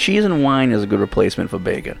wine. Okay, cheese and wine is a good replacement for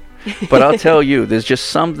bacon. But I'll tell you, there's just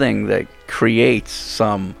something that creates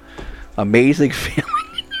some amazing feeling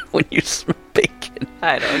when you smell bacon.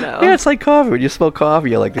 I don't know. Yeah, it's like coffee. When you smell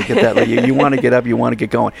coffee, you like to get that. Like, you want to get up, you want to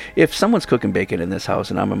get going. If someone's cooking bacon in this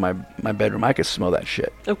house and I'm in my bedroom, I can smell that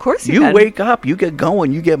shit. Of course you can. Wake up, you get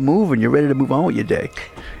going, you get moving, you're ready to move on with your day.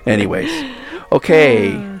 Anyways,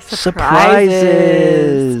 okay, surprises.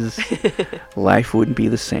 Life wouldn't be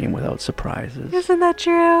the same without surprises. Isn't that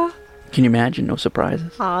true? Can you imagine no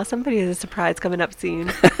surprises? Aw, somebody has a surprise coming up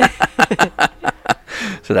soon.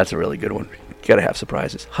 So that's a really good one. You gotta have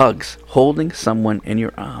surprises. Hugs. Holding someone in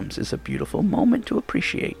your arms is a beautiful moment to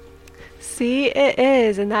appreciate. See, it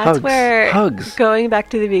is, and that's where Hugs. Going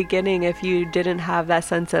back to the beginning, if you didn't have that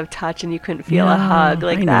sense of touch and you couldn't feel a hug,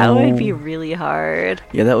 like that would be really hard.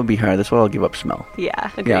 Yeah, that would be hard. That's why I'll give up smell.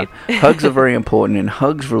 Yeah, agreed. Yeah, hugs are very important, and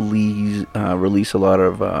hugs release a lot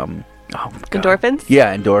of endorphins.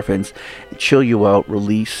 Yeah, endorphins. Chill you out,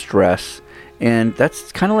 release stress. And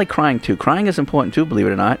that's kind of like crying too. Crying is important too, believe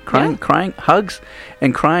it or not. Crying, hugs,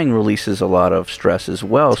 and crying releases a lot of stress as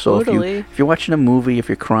well. Totally. So if you're watching a movie, if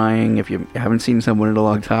you're crying, if you haven't seen someone in a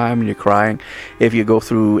long time and you're crying, if you go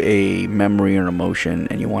through a memory or an emotion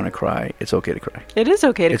and you want to cry, it's okay to cry. It is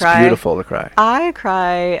okay to cry. It's beautiful to cry. I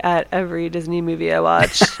cry at every Disney movie I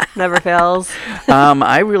watch. Never fails.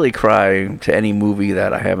 I really cry to any movie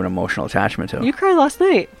that I have an emotional attachment to. You cried last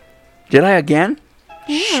night. Did I again?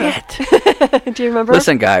 Yeah. Shit. Do you remember?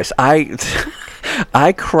 Listen, guys, I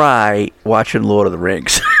cry watching Lord of the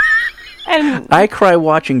Rings. And I cry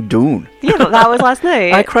watching Dune. Yeah, that was last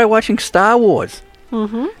night. I cry watching Star Wars.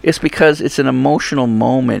 Mm-hmm. It's because it's an emotional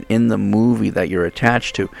moment in the movie that you're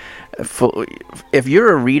attached to. If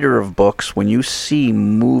you're a reader of books, when you see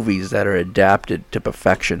movies that are adapted to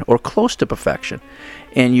perfection or close to perfection,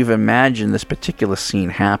 and you've imagined this particular scene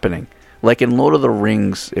happening, like in Lord of the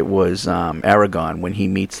Rings, it was Aragorn when he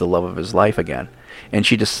meets the love of his life again, and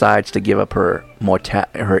she decides to give up her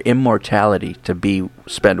immortality to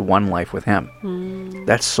spend one life with him.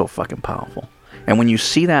 That's so fucking powerful. And when you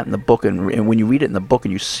see that in the book, and when you read it in the book,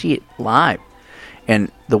 and you see it live,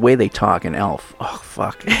 and the way they talk in Elf, oh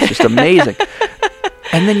fuck, it's just amazing.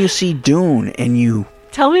 And then you see Dune, and you...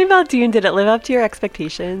 Tell me about Dune. Did it live up to your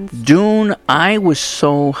expectations? Dune, I was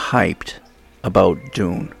so hyped about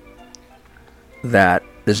Dune that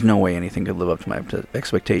there's no way anything could live up to my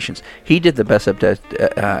expectations. He did the best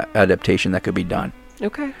adaptation that could be done.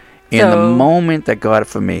 Okay. And the moment that got it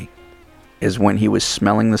for me is when he was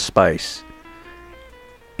smelling the spice,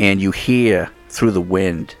 and you hear through the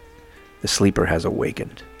wind, the sleeper has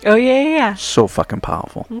awakened. Oh, yeah. So fucking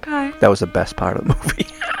powerful. Okay. That was the best part of the movie.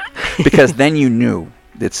 Because then you knew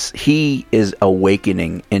he is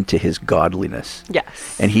awakening into his godliness.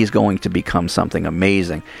 Yes. And he's going to become something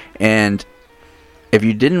amazing. And if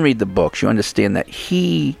you didn't read the books, you understand that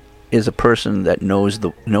he is a person that knows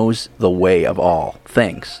the way of all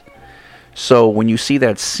things. So when you see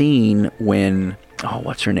that scene when,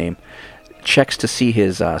 what's her name, checks to see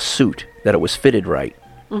his suit, that it was fitted right,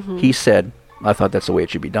 he said, I thought that's the way it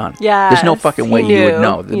should be done. Yeah. There's no fucking way you would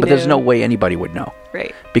know. But there's no way anybody would know.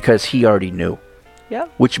 Right. Because he already knew.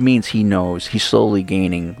 Yep. Which means he knows. He's slowly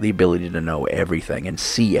gaining the ability to know everything and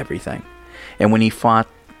see everything. And when he fought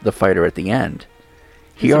the fighter at the end,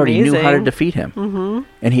 he already knew how to defeat him. Mm-hmm.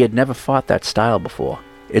 And he had never fought that style before.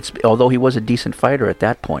 Although he was a decent fighter at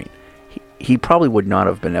that point, he probably would not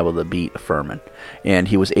have been able to beat Furman. And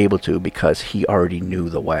he was able to because he already knew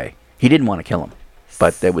the way. He didn't want to kill him,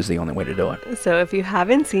 but that was the only way to do it. So if you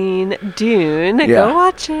haven't seen Dune, go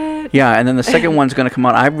watch it. Yeah, and then the second one's going to come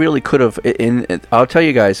out. I really could have... I'll tell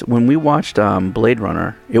you guys, when we watched Blade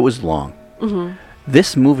Runner, it was long. Mm-hmm.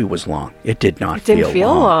 This movie was long. It did not feel long. It didn't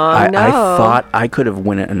feel long, no. I thought I could have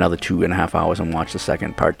went another 2.5 hours and watched the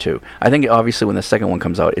second part too. I think obviously when the second one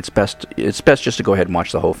comes out, it's best just to go ahead and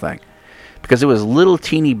watch the whole thing. Because it was little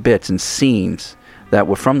teeny bits and scenes that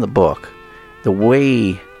were from the book. The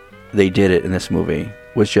way they did it in this movie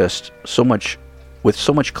was just with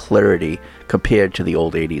so much clarity compared to the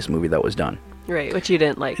old 80s movie that was done. Right, which you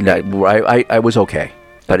didn't like. I was okay.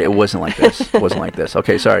 But it wasn't like this. It wasn't like this.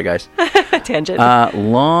 Okay, sorry, guys. Tangent.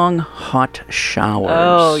 Long, hot showers.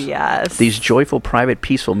 Oh, yes. These joyful, private,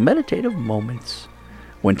 peaceful, meditative moments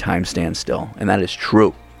when time stands still. And that is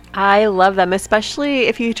true. I love them, especially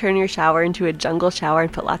if you turn your shower into a jungle shower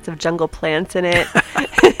and put lots of jungle plants in it.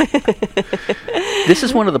 This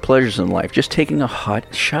is one of the pleasures in life, just taking a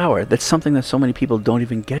hot shower. That's something that so many people don't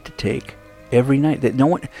even get to take every night.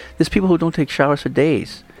 There's people who don't take showers for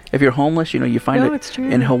days. If you're homeless, you find it's true.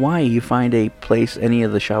 In Hawaii, you find a place, any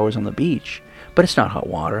of the showers on the beach, but it's not hot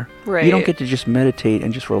water. Right. You don't get to just meditate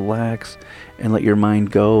and just relax and let your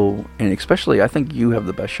mind go. And especially, I think you have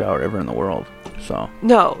the best shower ever in the world. So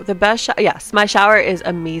No, the best shower. Yes, my shower is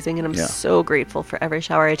amazing, and I'm so grateful for every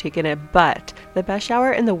shower I take in it. But the best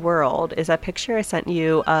shower in the world is that picture I sent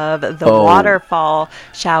you of the waterfall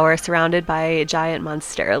shower surrounded by giant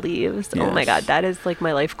monstera leaves. Yes. Oh my God, that is like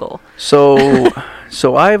my life goal. So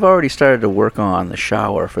I've already started to work on the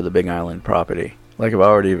shower for the Big Island property. Like I've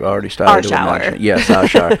already started. Our to shower. imagine. Yes, our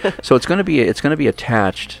shower. So it's going to be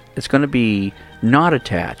attached. It's going to be not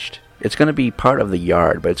attached. It's going to be part of the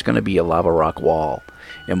yard, but it's going to be a lava rock wall,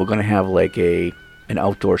 and we're going to have like an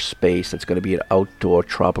outdoor space that's going to be an outdoor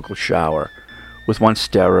tropical shower with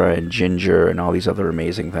monstera and ginger and all these other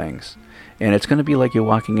amazing things. And it's going to be like you're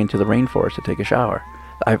walking into the rainforest to take a shower.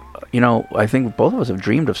 I think both of us have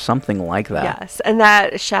dreamed of something like that. Yes, and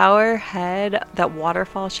that shower head, that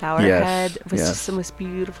waterfall shower head, was just the most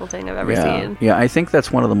beautiful thing I've ever seen. Yeah, I think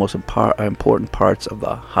that's one of the most important parts of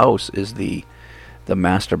the house is the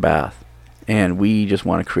master bath. And we just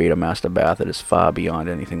want to create a master bath that is far beyond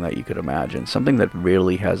anything that you could imagine. Something that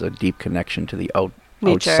really has a deep connection to the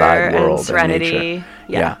nature outside world and serenity. And nature.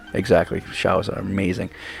 Yeah, exactly. Showers are amazing.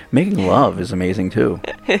 Making love is amazing too.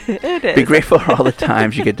 It is. Be grateful for all the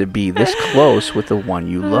times you get to be this close with the one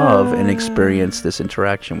you love and experience this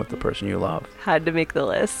interaction with the person you love. Had to make the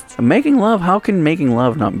list. Making love, how can making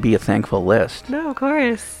love not be a thankful list? No, of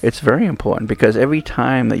course. It's very important because every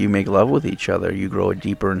time that you make love with each other, you grow a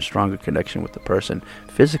deeper and stronger connection with the person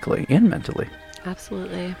physically and mentally.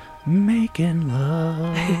 Absolutely. Making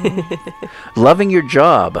love. Loving your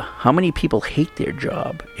job. How many people hate their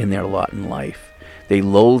job in their lot in life? They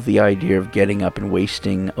loathe the idea of getting up and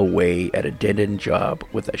wasting away at a dead-end job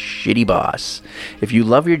with a shitty boss. If you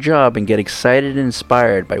love your job and get excited and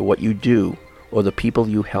inspired by what you do or the people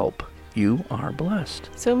you help, you are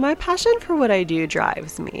blessed. So my passion for what I do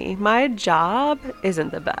drives me. My job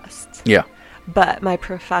isn't the best. Yeah. But my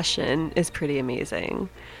profession is pretty amazing.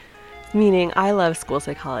 Meaning I love school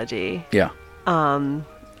psychology. Yeah.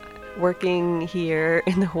 Working here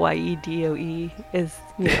in the Hawaii DOE is,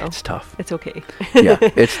 it's tough. It's okay. Yeah,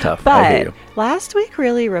 it's tough. But I hear you. last week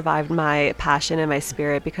really revived my passion and my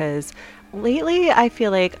spirit because lately I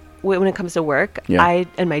feel like when it comes to work,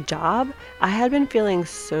 and my job, I had been feeling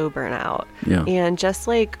so burnout. Yeah. And just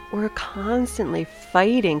like we're constantly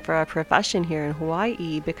fighting for our profession here in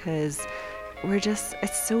Hawaii because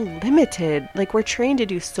it's so limited. Like we're trained to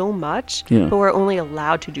do so much, but we're only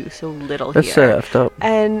allowed to do so little here. That's effed up.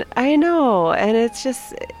 And I know, and it's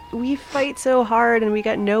just, we fight so hard and we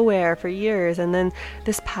got nowhere for years. And then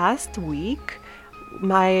this past week,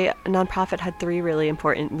 my nonprofit had 3 really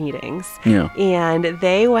important meetings. Yeah. And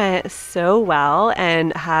they went so well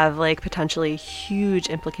and have like potentially huge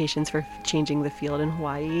implications for changing the field in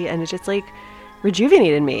Hawaii. And it's just like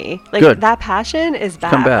rejuvenated me. Like Good. That passion is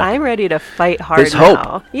back. Come back. I'm ready to fight hard There's now.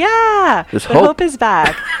 hope. Yeah. There's the hope. hope is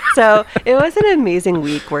back. So it was an amazing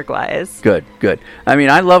week work-wise. Good. I mean,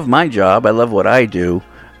 I love my job. I love what I do.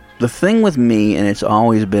 The thing with me, and it's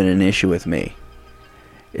always been an issue with me,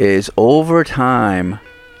 is over time,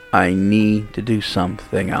 I need to do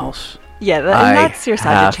something else. Yeah, and that's your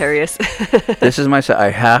Sagittarius. This is my I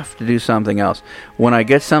have to do something else. When I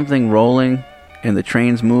get something rolling and the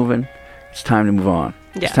train's moving, it's time to move on.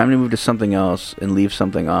 Yeah. It's time to move to something else and leave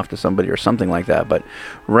something off to somebody or something like that. But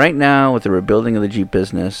right now, with the rebuilding of the Jeep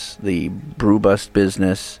business, the brew bust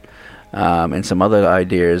business, and some other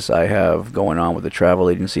ideas I have going on with the travel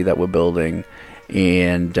agency that we're building,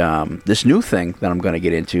 and this new thing that I'm going to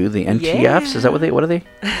get into, the NTFs. Is that what are they?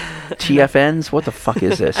 TFNs? What the fuck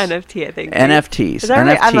is this? NFT, I think. NFTs. Is that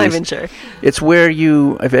right? I'm not even sure. It's where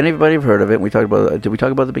if anybody have heard of it, we talked about. Did we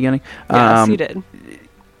talk about it at the beginning? Yes, you did.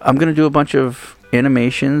 I'm going to do a bunch of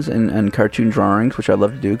animations and cartoon drawings, which I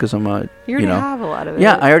love to do because I'm a, you already have a lot of it.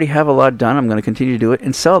 Yeah, I already have a lot done. I'm going to continue to do it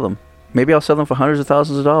and sell them. Maybe I'll sell them for hundreds of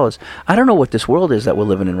thousands of dollars. I don't know what this world is that we're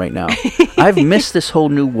living in right now. I've missed this whole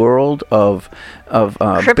new world of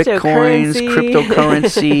bitcoins,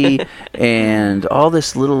 cryptocurrency, and all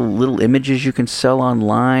this little images you can sell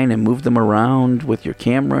online and move them around with your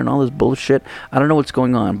camera and all this bullshit. I don't know what's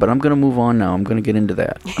going on, but I'm going to move on now. I'm going to get into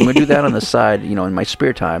that. I'm going to do that on the side, in my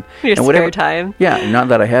spare time. Your spare time. Yeah, not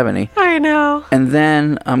that I have any. I know. And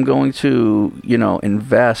then I'm going to,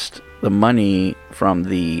 invest the money from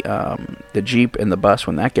the Jeep and the bus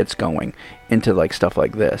when that gets going into like stuff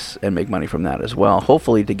like this and make money from that as well.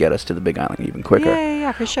 Hopefully to get us to the Big Island even quicker.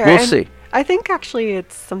 Yeah, for sure. We'll see. I think actually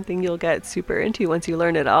it's something you'll get super into once you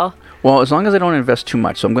learn it all. Well, as long as I don't invest too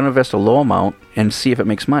much. So I'm going to invest a low amount and see if it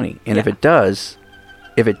makes money. And if it does,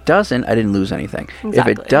 if it doesn't, I didn't lose anything.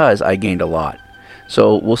 Exactly. If it does, I gained a lot.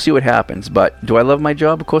 So we'll see what happens. But do I love my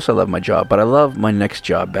job? Of course I love my job. But I love my next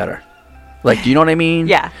job better. Like, do you know what I mean?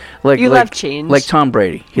 Yeah. Like, you love change. Like Tom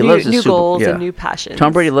Brady. He loves his new goals yeah. and new passions.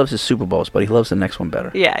 Tom Brady loves his Super Bowls, but he loves the next one better.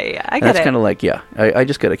 Yeah. I and get that's it. kind of like, I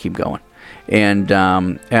just got to keep going. And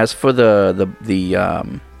as for the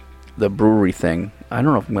brewery thing, I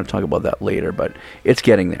don't know if I'm going to talk about that later, but it's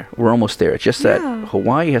getting there. We're almost there. It's just that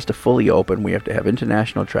Hawaii has to fully open. We have to have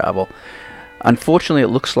international travel. Unfortunately, it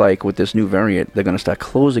looks like with this new variant, they're going to start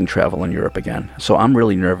closing travel in Europe again. So I'm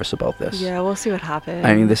really nervous about this. Yeah, we'll see what happens.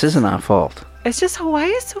 I mean, this isn't our fault. It's just Hawaii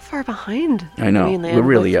is so far behind. I know. Mainland We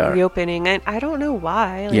really with are. Reopening, and I don't know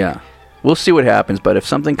why. Like, Yeah. We'll see what happens, but if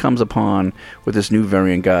something comes upon with this new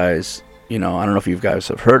variant, guys, I don't know if you guys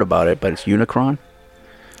have heard about it, but it's Unicron.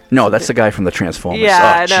 No, that's the guy from the Transformers. Yeah, oh,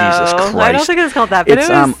 I know. Jesus Christ. I don't think it's called that, but it's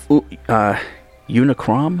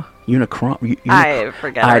Unicron? I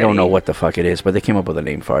forget. I don't know what the fuck it is, but they came up with a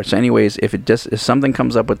name for it. So anyways, if something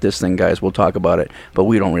comes up with this thing, guys, we'll talk about it, but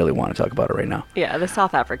we don't really want to talk about it right now. Yeah, the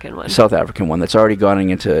South African one. South African one that's already gone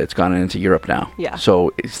into Europe now. Yeah.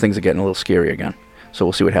 So things are getting a little scary again. So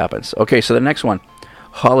we'll see what happens. Okay, so the next one,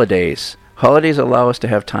 holidays. Holidays allow us to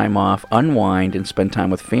have time off, unwind, and spend time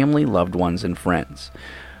with family, loved ones, and friends.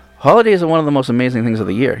 Holidays are one of the most amazing things of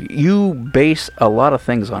the year. You base a lot of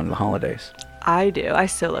things on the holidays. I do. I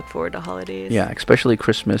still look forward to holidays. Yeah, especially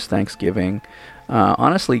Christmas, Thanksgiving.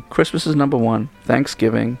 Honestly, Christmas is number one.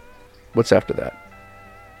 Thanksgiving. What's after that?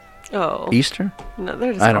 Oh. Easter? No,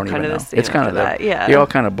 they're just I all don't kind even of know. the same. It's kind of that. Yeah. They all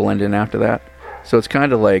kind of blend in after that. So it's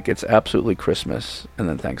kind of like it's absolutely Christmas and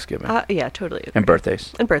then Thanksgiving. Yeah, totally. And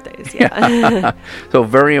birthdays. And birthdays, yeah. So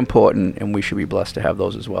very important, and we should be blessed to have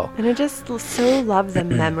those as well. And I just so love the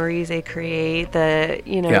memories they create, the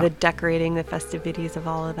decorating, the festivities of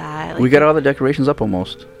all of that. Like we got all the decorations up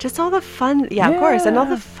almost. Just all the fun, of course, and all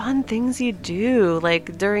the fun things you do,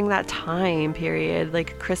 like during that time period,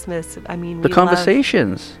 like Christmas. I mean, the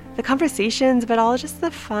conversations. The conversations, but all just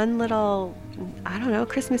the fun little, I don't know,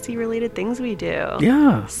 Christmassy related things we do.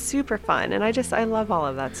 Yeah. Super fun. And I love all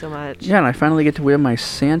of that so much. Yeah, and I finally get to wear my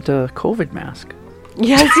Santa COVID mask.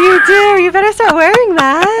 Yes, you do. You better start wearing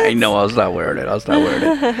that. I know, I'll start wearing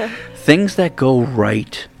it. Things that go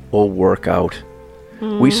right or work out.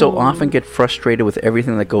 We so often get frustrated with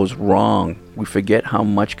everything that goes wrong. We forget how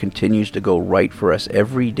much continues to go right for us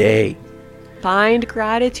every day. Find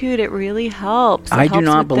gratitude. It really helps. I do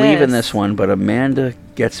not believe in this one, but Amanda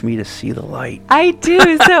gets me to see the light. I do.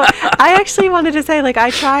 So I actually wanted to say,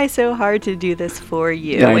 I try so hard to do this for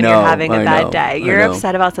you when you're having a bad day. You're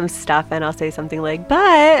upset about some stuff, and I'll say something like, but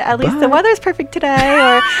at least the weather's perfect today,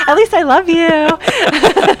 or at least I love you.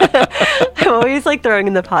 I'm always throwing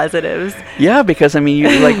in the positives. Yeah, because,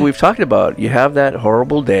 we've talked about, you have that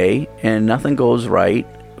horrible day, and nothing goes right.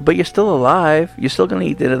 But you're still alive. You're still going to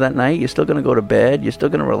eat dinner that night. You're still going to go to bed. You're still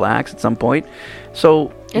going to relax at some point.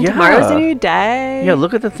 So, and tomorrow's a new day. Yeah,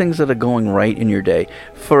 look at the things that are going right in your day.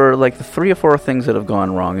 For the 3 or 4 things that have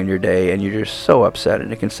gone wrong in your day, and you're just so upset,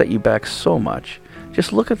 and it can set you back so much.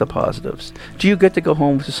 Just look at the positives. Do you get to go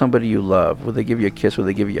home to somebody you love? Will they give you a kiss? Will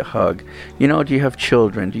they give you a hug? Do you have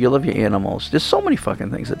children? Do you love your animals? There's so many fucking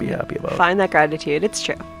things to be happy about. Find that gratitude. It's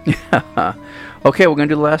true. Okay, we're going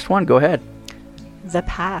to do the last one. Go ahead. The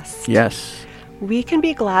past. Yes. We can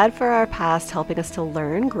be glad for our past, helping us to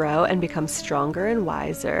learn, grow, and become stronger and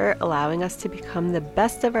wiser, allowing us to become the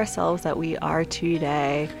best of ourselves that we are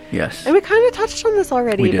today. Yes. And we kind of touched on this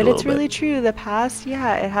already, but it's really bit. True. The past, it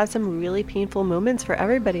has some really painful moments for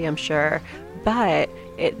everybody, I'm sure. But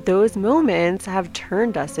those moments have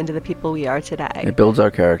turned us into the people we are today. It builds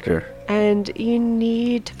our character. And you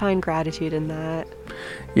need to find gratitude in that.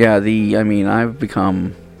 Yeah, I've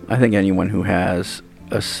become... I think anyone who has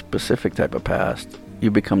a specific type of past,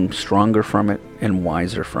 you become stronger from it and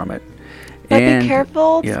wiser from it. But be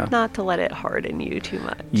careful not to let it harden you too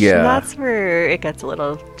much. Yeah. And that's where it gets a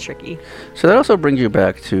little tricky. So that also brings you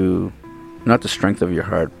back to not the strength of your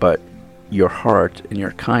heart, but your heart and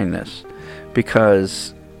your kindness.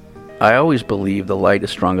 Because I always believe the light is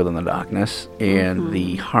stronger than the darkness, and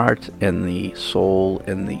the heart and the soul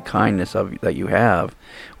and the kindness that you have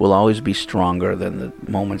will always be stronger than the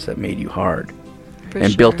moments that made you hard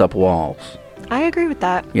and built up walls. I agree with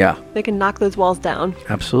that. Yeah. They can knock those walls down.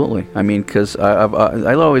 Absolutely. Because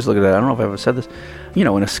I always look at that. I don't know if I ever said this. In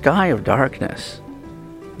a sky of darkness,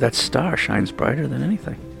 that star shines brighter than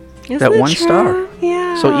anything. Isn't that it one true? star.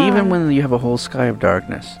 Yeah. So even when you have a whole sky of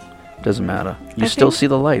darkness, doesn't matter. You still see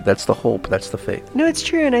the light. That's the hope. That's the faith. No, it's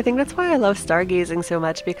true, and I think that's why I love stargazing so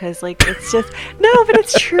much, because like it's just no, but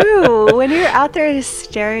it's true. When you're out there just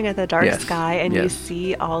staring at the dark sky and you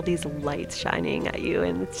see all these lights shining at you,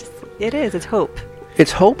 and it's hope.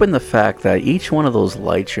 It's hope in the fact that each one of those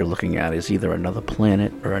lights you're looking at is either another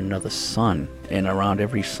planet or another sun, and around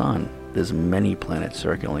every sun there's many planets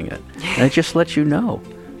circling it, and it just lets you know.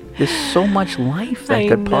 There's so much life that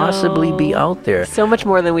could possibly be out there. So much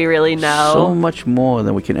more than we really know. So much more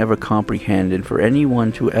than we can ever comprehend. And for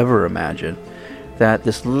anyone to ever imagine that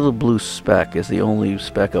this little blue speck is the only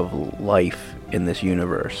speck of life in this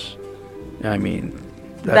universe, I mean,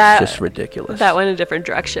 that's just ridiculous. That went a different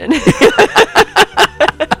direction. We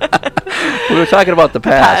were talking about the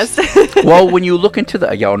past. Well, when you look into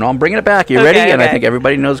the... no, I'm bringing it back. You ready? And I think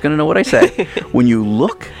everybody going to know what I say. When you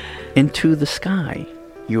look into the sky...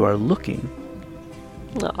 you are looking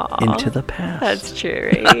into the past. That's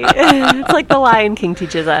true, right? It's like the Lion King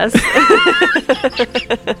teaches us.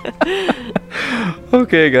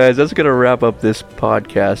 Okay, guys, that's going to wrap up this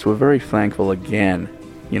podcast. We're very thankful again,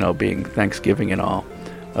 being Thanksgiving and all,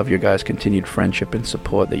 of your guys' continued friendship and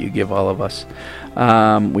support that you give all of us.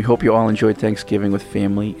 We hope you all enjoyed Thanksgiving with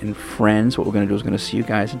family and friends. What we're going to do is going to see you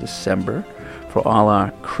guys in December for all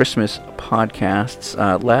our Christmas podcasts.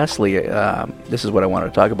 Lastly, this is what I wanted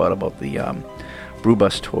to talk about the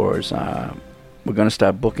Brewbus tours. We're going to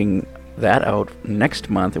start booking that out next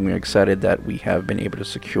month, and we're excited that we have been able to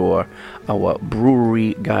secure our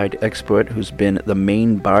brewery guide expert, who's been the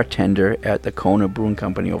main bartender at the Kona Brewing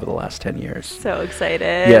Company over the last 10 years. So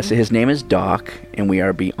excited. Yes, his name is Doc, and we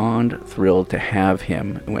are beyond thrilled to have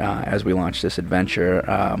him as we launch this adventure.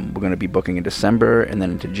 We're going to be booking in December and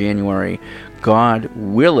then into January. God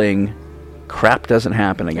willing, crap doesn't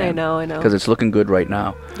happen again. I know. Because it's looking good right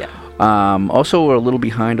now. Yeah. Also, we're a little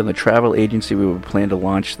behind on the travel agency. We would plan to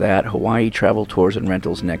launch that Hawaii Travel Tours and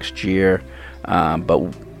Rentals next year. But,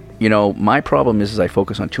 my problem is I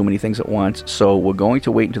focus on too many things at once. So we're going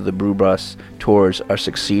to wait until the Brewbus tours are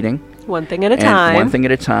succeeding. One thing at a time. One thing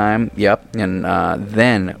at a time, yep. And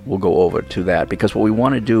then we'll go over to that. Because what we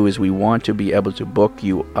want to do is we want to be able to book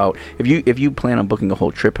you out. If you plan on booking a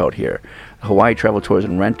whole trip out here, Hawaii Travel Tours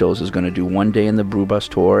and Rentals is going to do one day in the Brewbus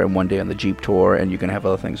tour and one day on the Jeep tour, and you're going to have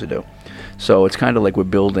other things to do. So it's kind of like we're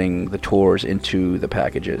building the tours into the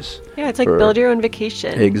packages. Yeah, it's like build your own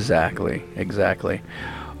vacation. Exactly.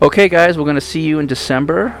 Okay, guys, we're going to see you in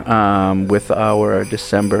December with our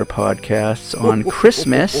December podcasts on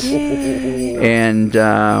Christmas. And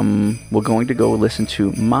we're going to go listen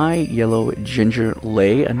to My Yellow Ginger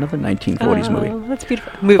Lay, another 1940s movie. That's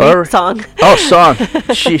beautiful. Song. Oh, song.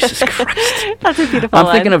 Jesus Christ. That's a beautiful I'm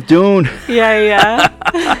thinking of Dune. Yeah.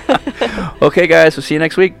 Okay, guys, we'll see you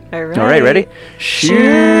next week. All right. All right, ready? Shoot.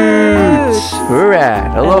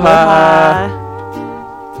 Hooray. Aloha.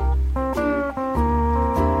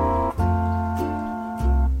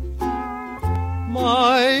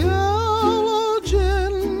 My yellow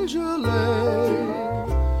ginger lay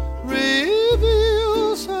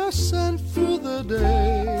reveals her scent through the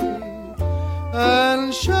day,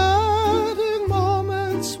 and shedding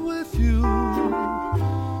moments with you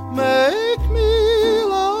make me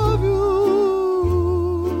love you.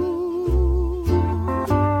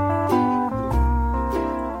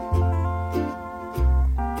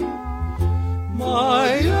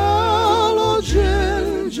 My yellow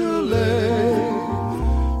ginger lay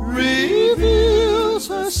reveals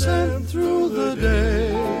her scent through the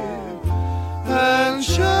day, and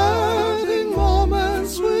sharing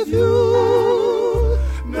moments with you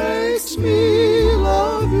makes me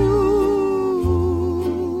love you.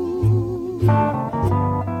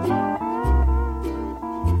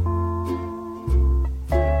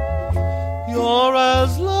 You're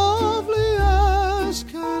as lovely as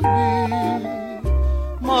can be,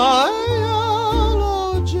 my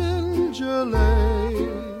yellow ginger lay.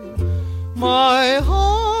 My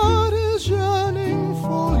heart is yearning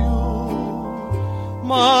for you,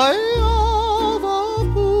 my Avapuhi.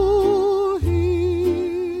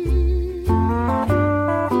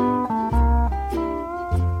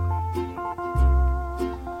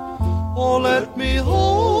 Oh, let me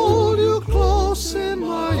hold you close in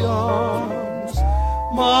my arms,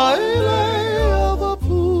 my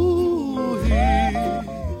Avapuhi,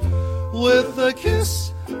 with a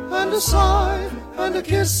kiss and a sigh and a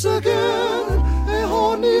kiss again, e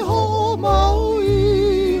honi ho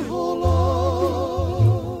maui hola.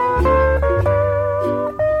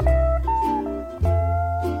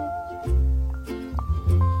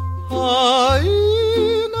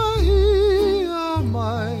 Haina hia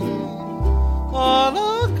mai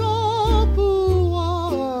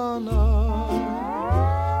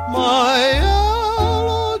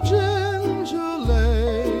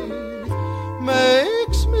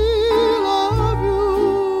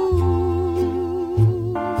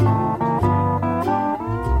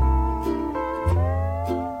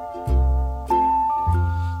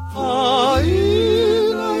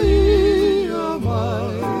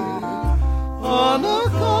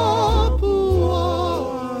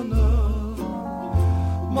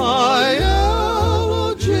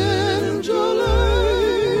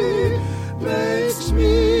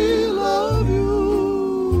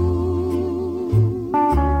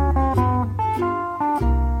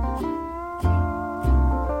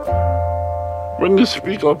When you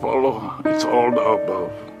speak of aloha, it's all the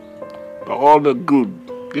above, all the good,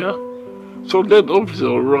 yeah? So that offers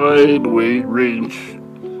a wide range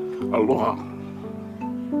aloha.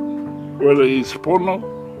 Whether it's pono,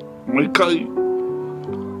 maikai,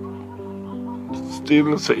 still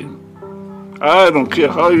the same. I don't care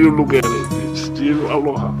how you look at it, it's still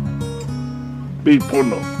aloha. Be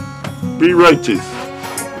pono, be righteous.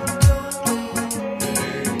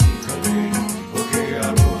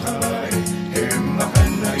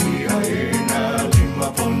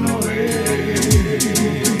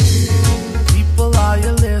 People, are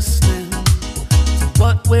you listening to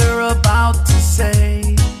what we're about to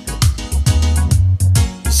say?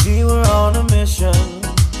 You see, we're on a mission,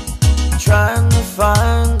 trying to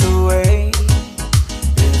find a way.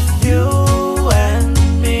 If you and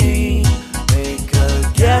me make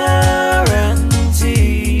a guarantee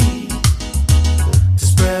to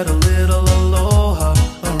spread a little aloha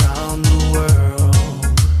around the world,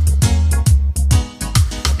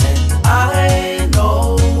 and I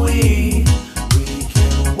know we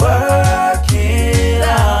can work it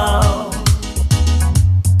out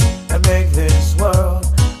and make this world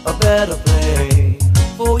a better place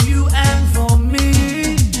for you and for me.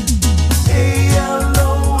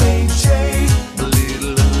 A-L-O-H-A, a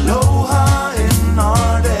little aloha in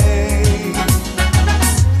our day.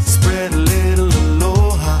 Spread a little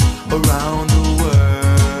aloha around the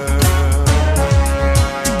world.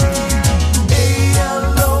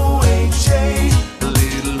 A-L-O-H-A, a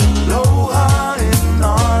little aloha in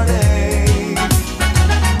our day.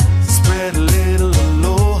 Spread a little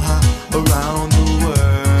aloha around the world.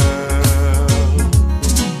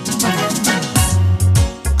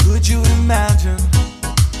 Could you imagine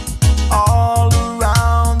all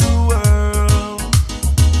around the world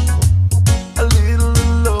a little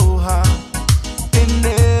aloha in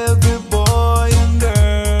every boy and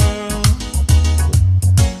girl?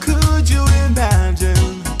 Could you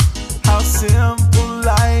imagine how simple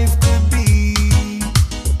life could be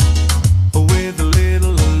with a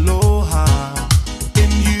little aloha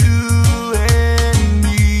in you and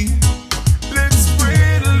me? Let's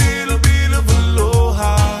spread a little bit of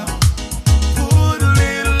aloha. Put a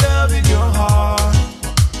little love in your heart.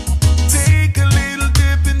 Take a little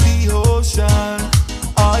dip in the ocean.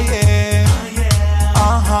 Oh yeah.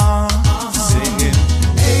 Uh-huh. Singing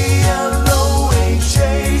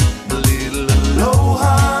A-L-O-H-A, a little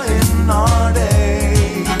aloha in our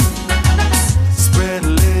day. Spread a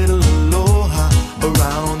little aloha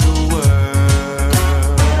around the world.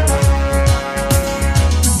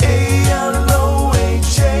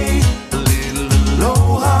 A-L-O-H-A, a little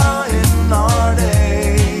aloha in our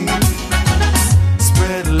day.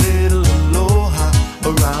 Spread a little aloha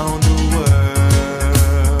around the world.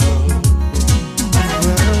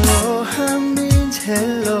 Well, aloha means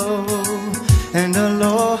hello, and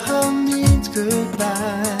aloha means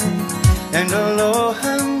goodbye, and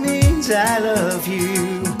aloha means I love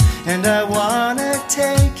you, and I wanna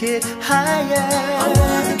take it higher. I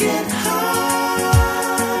wanna get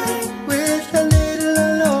high with a little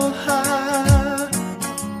aloha.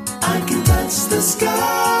 I can touch the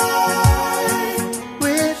sky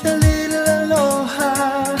with a little aloha.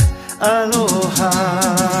 Aloha.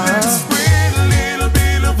 Let's spread a little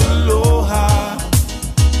bit of aloha.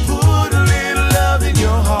 Put a little love in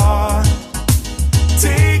your heart.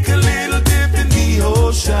 Take a little dip in the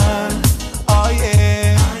ocean. Oh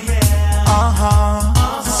yeah. Uh-huh.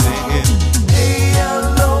 Singing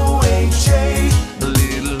A-L-O-H-A, a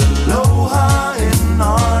little aloha in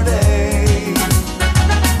our day.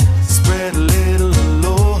 Spread a little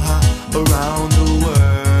aloha around the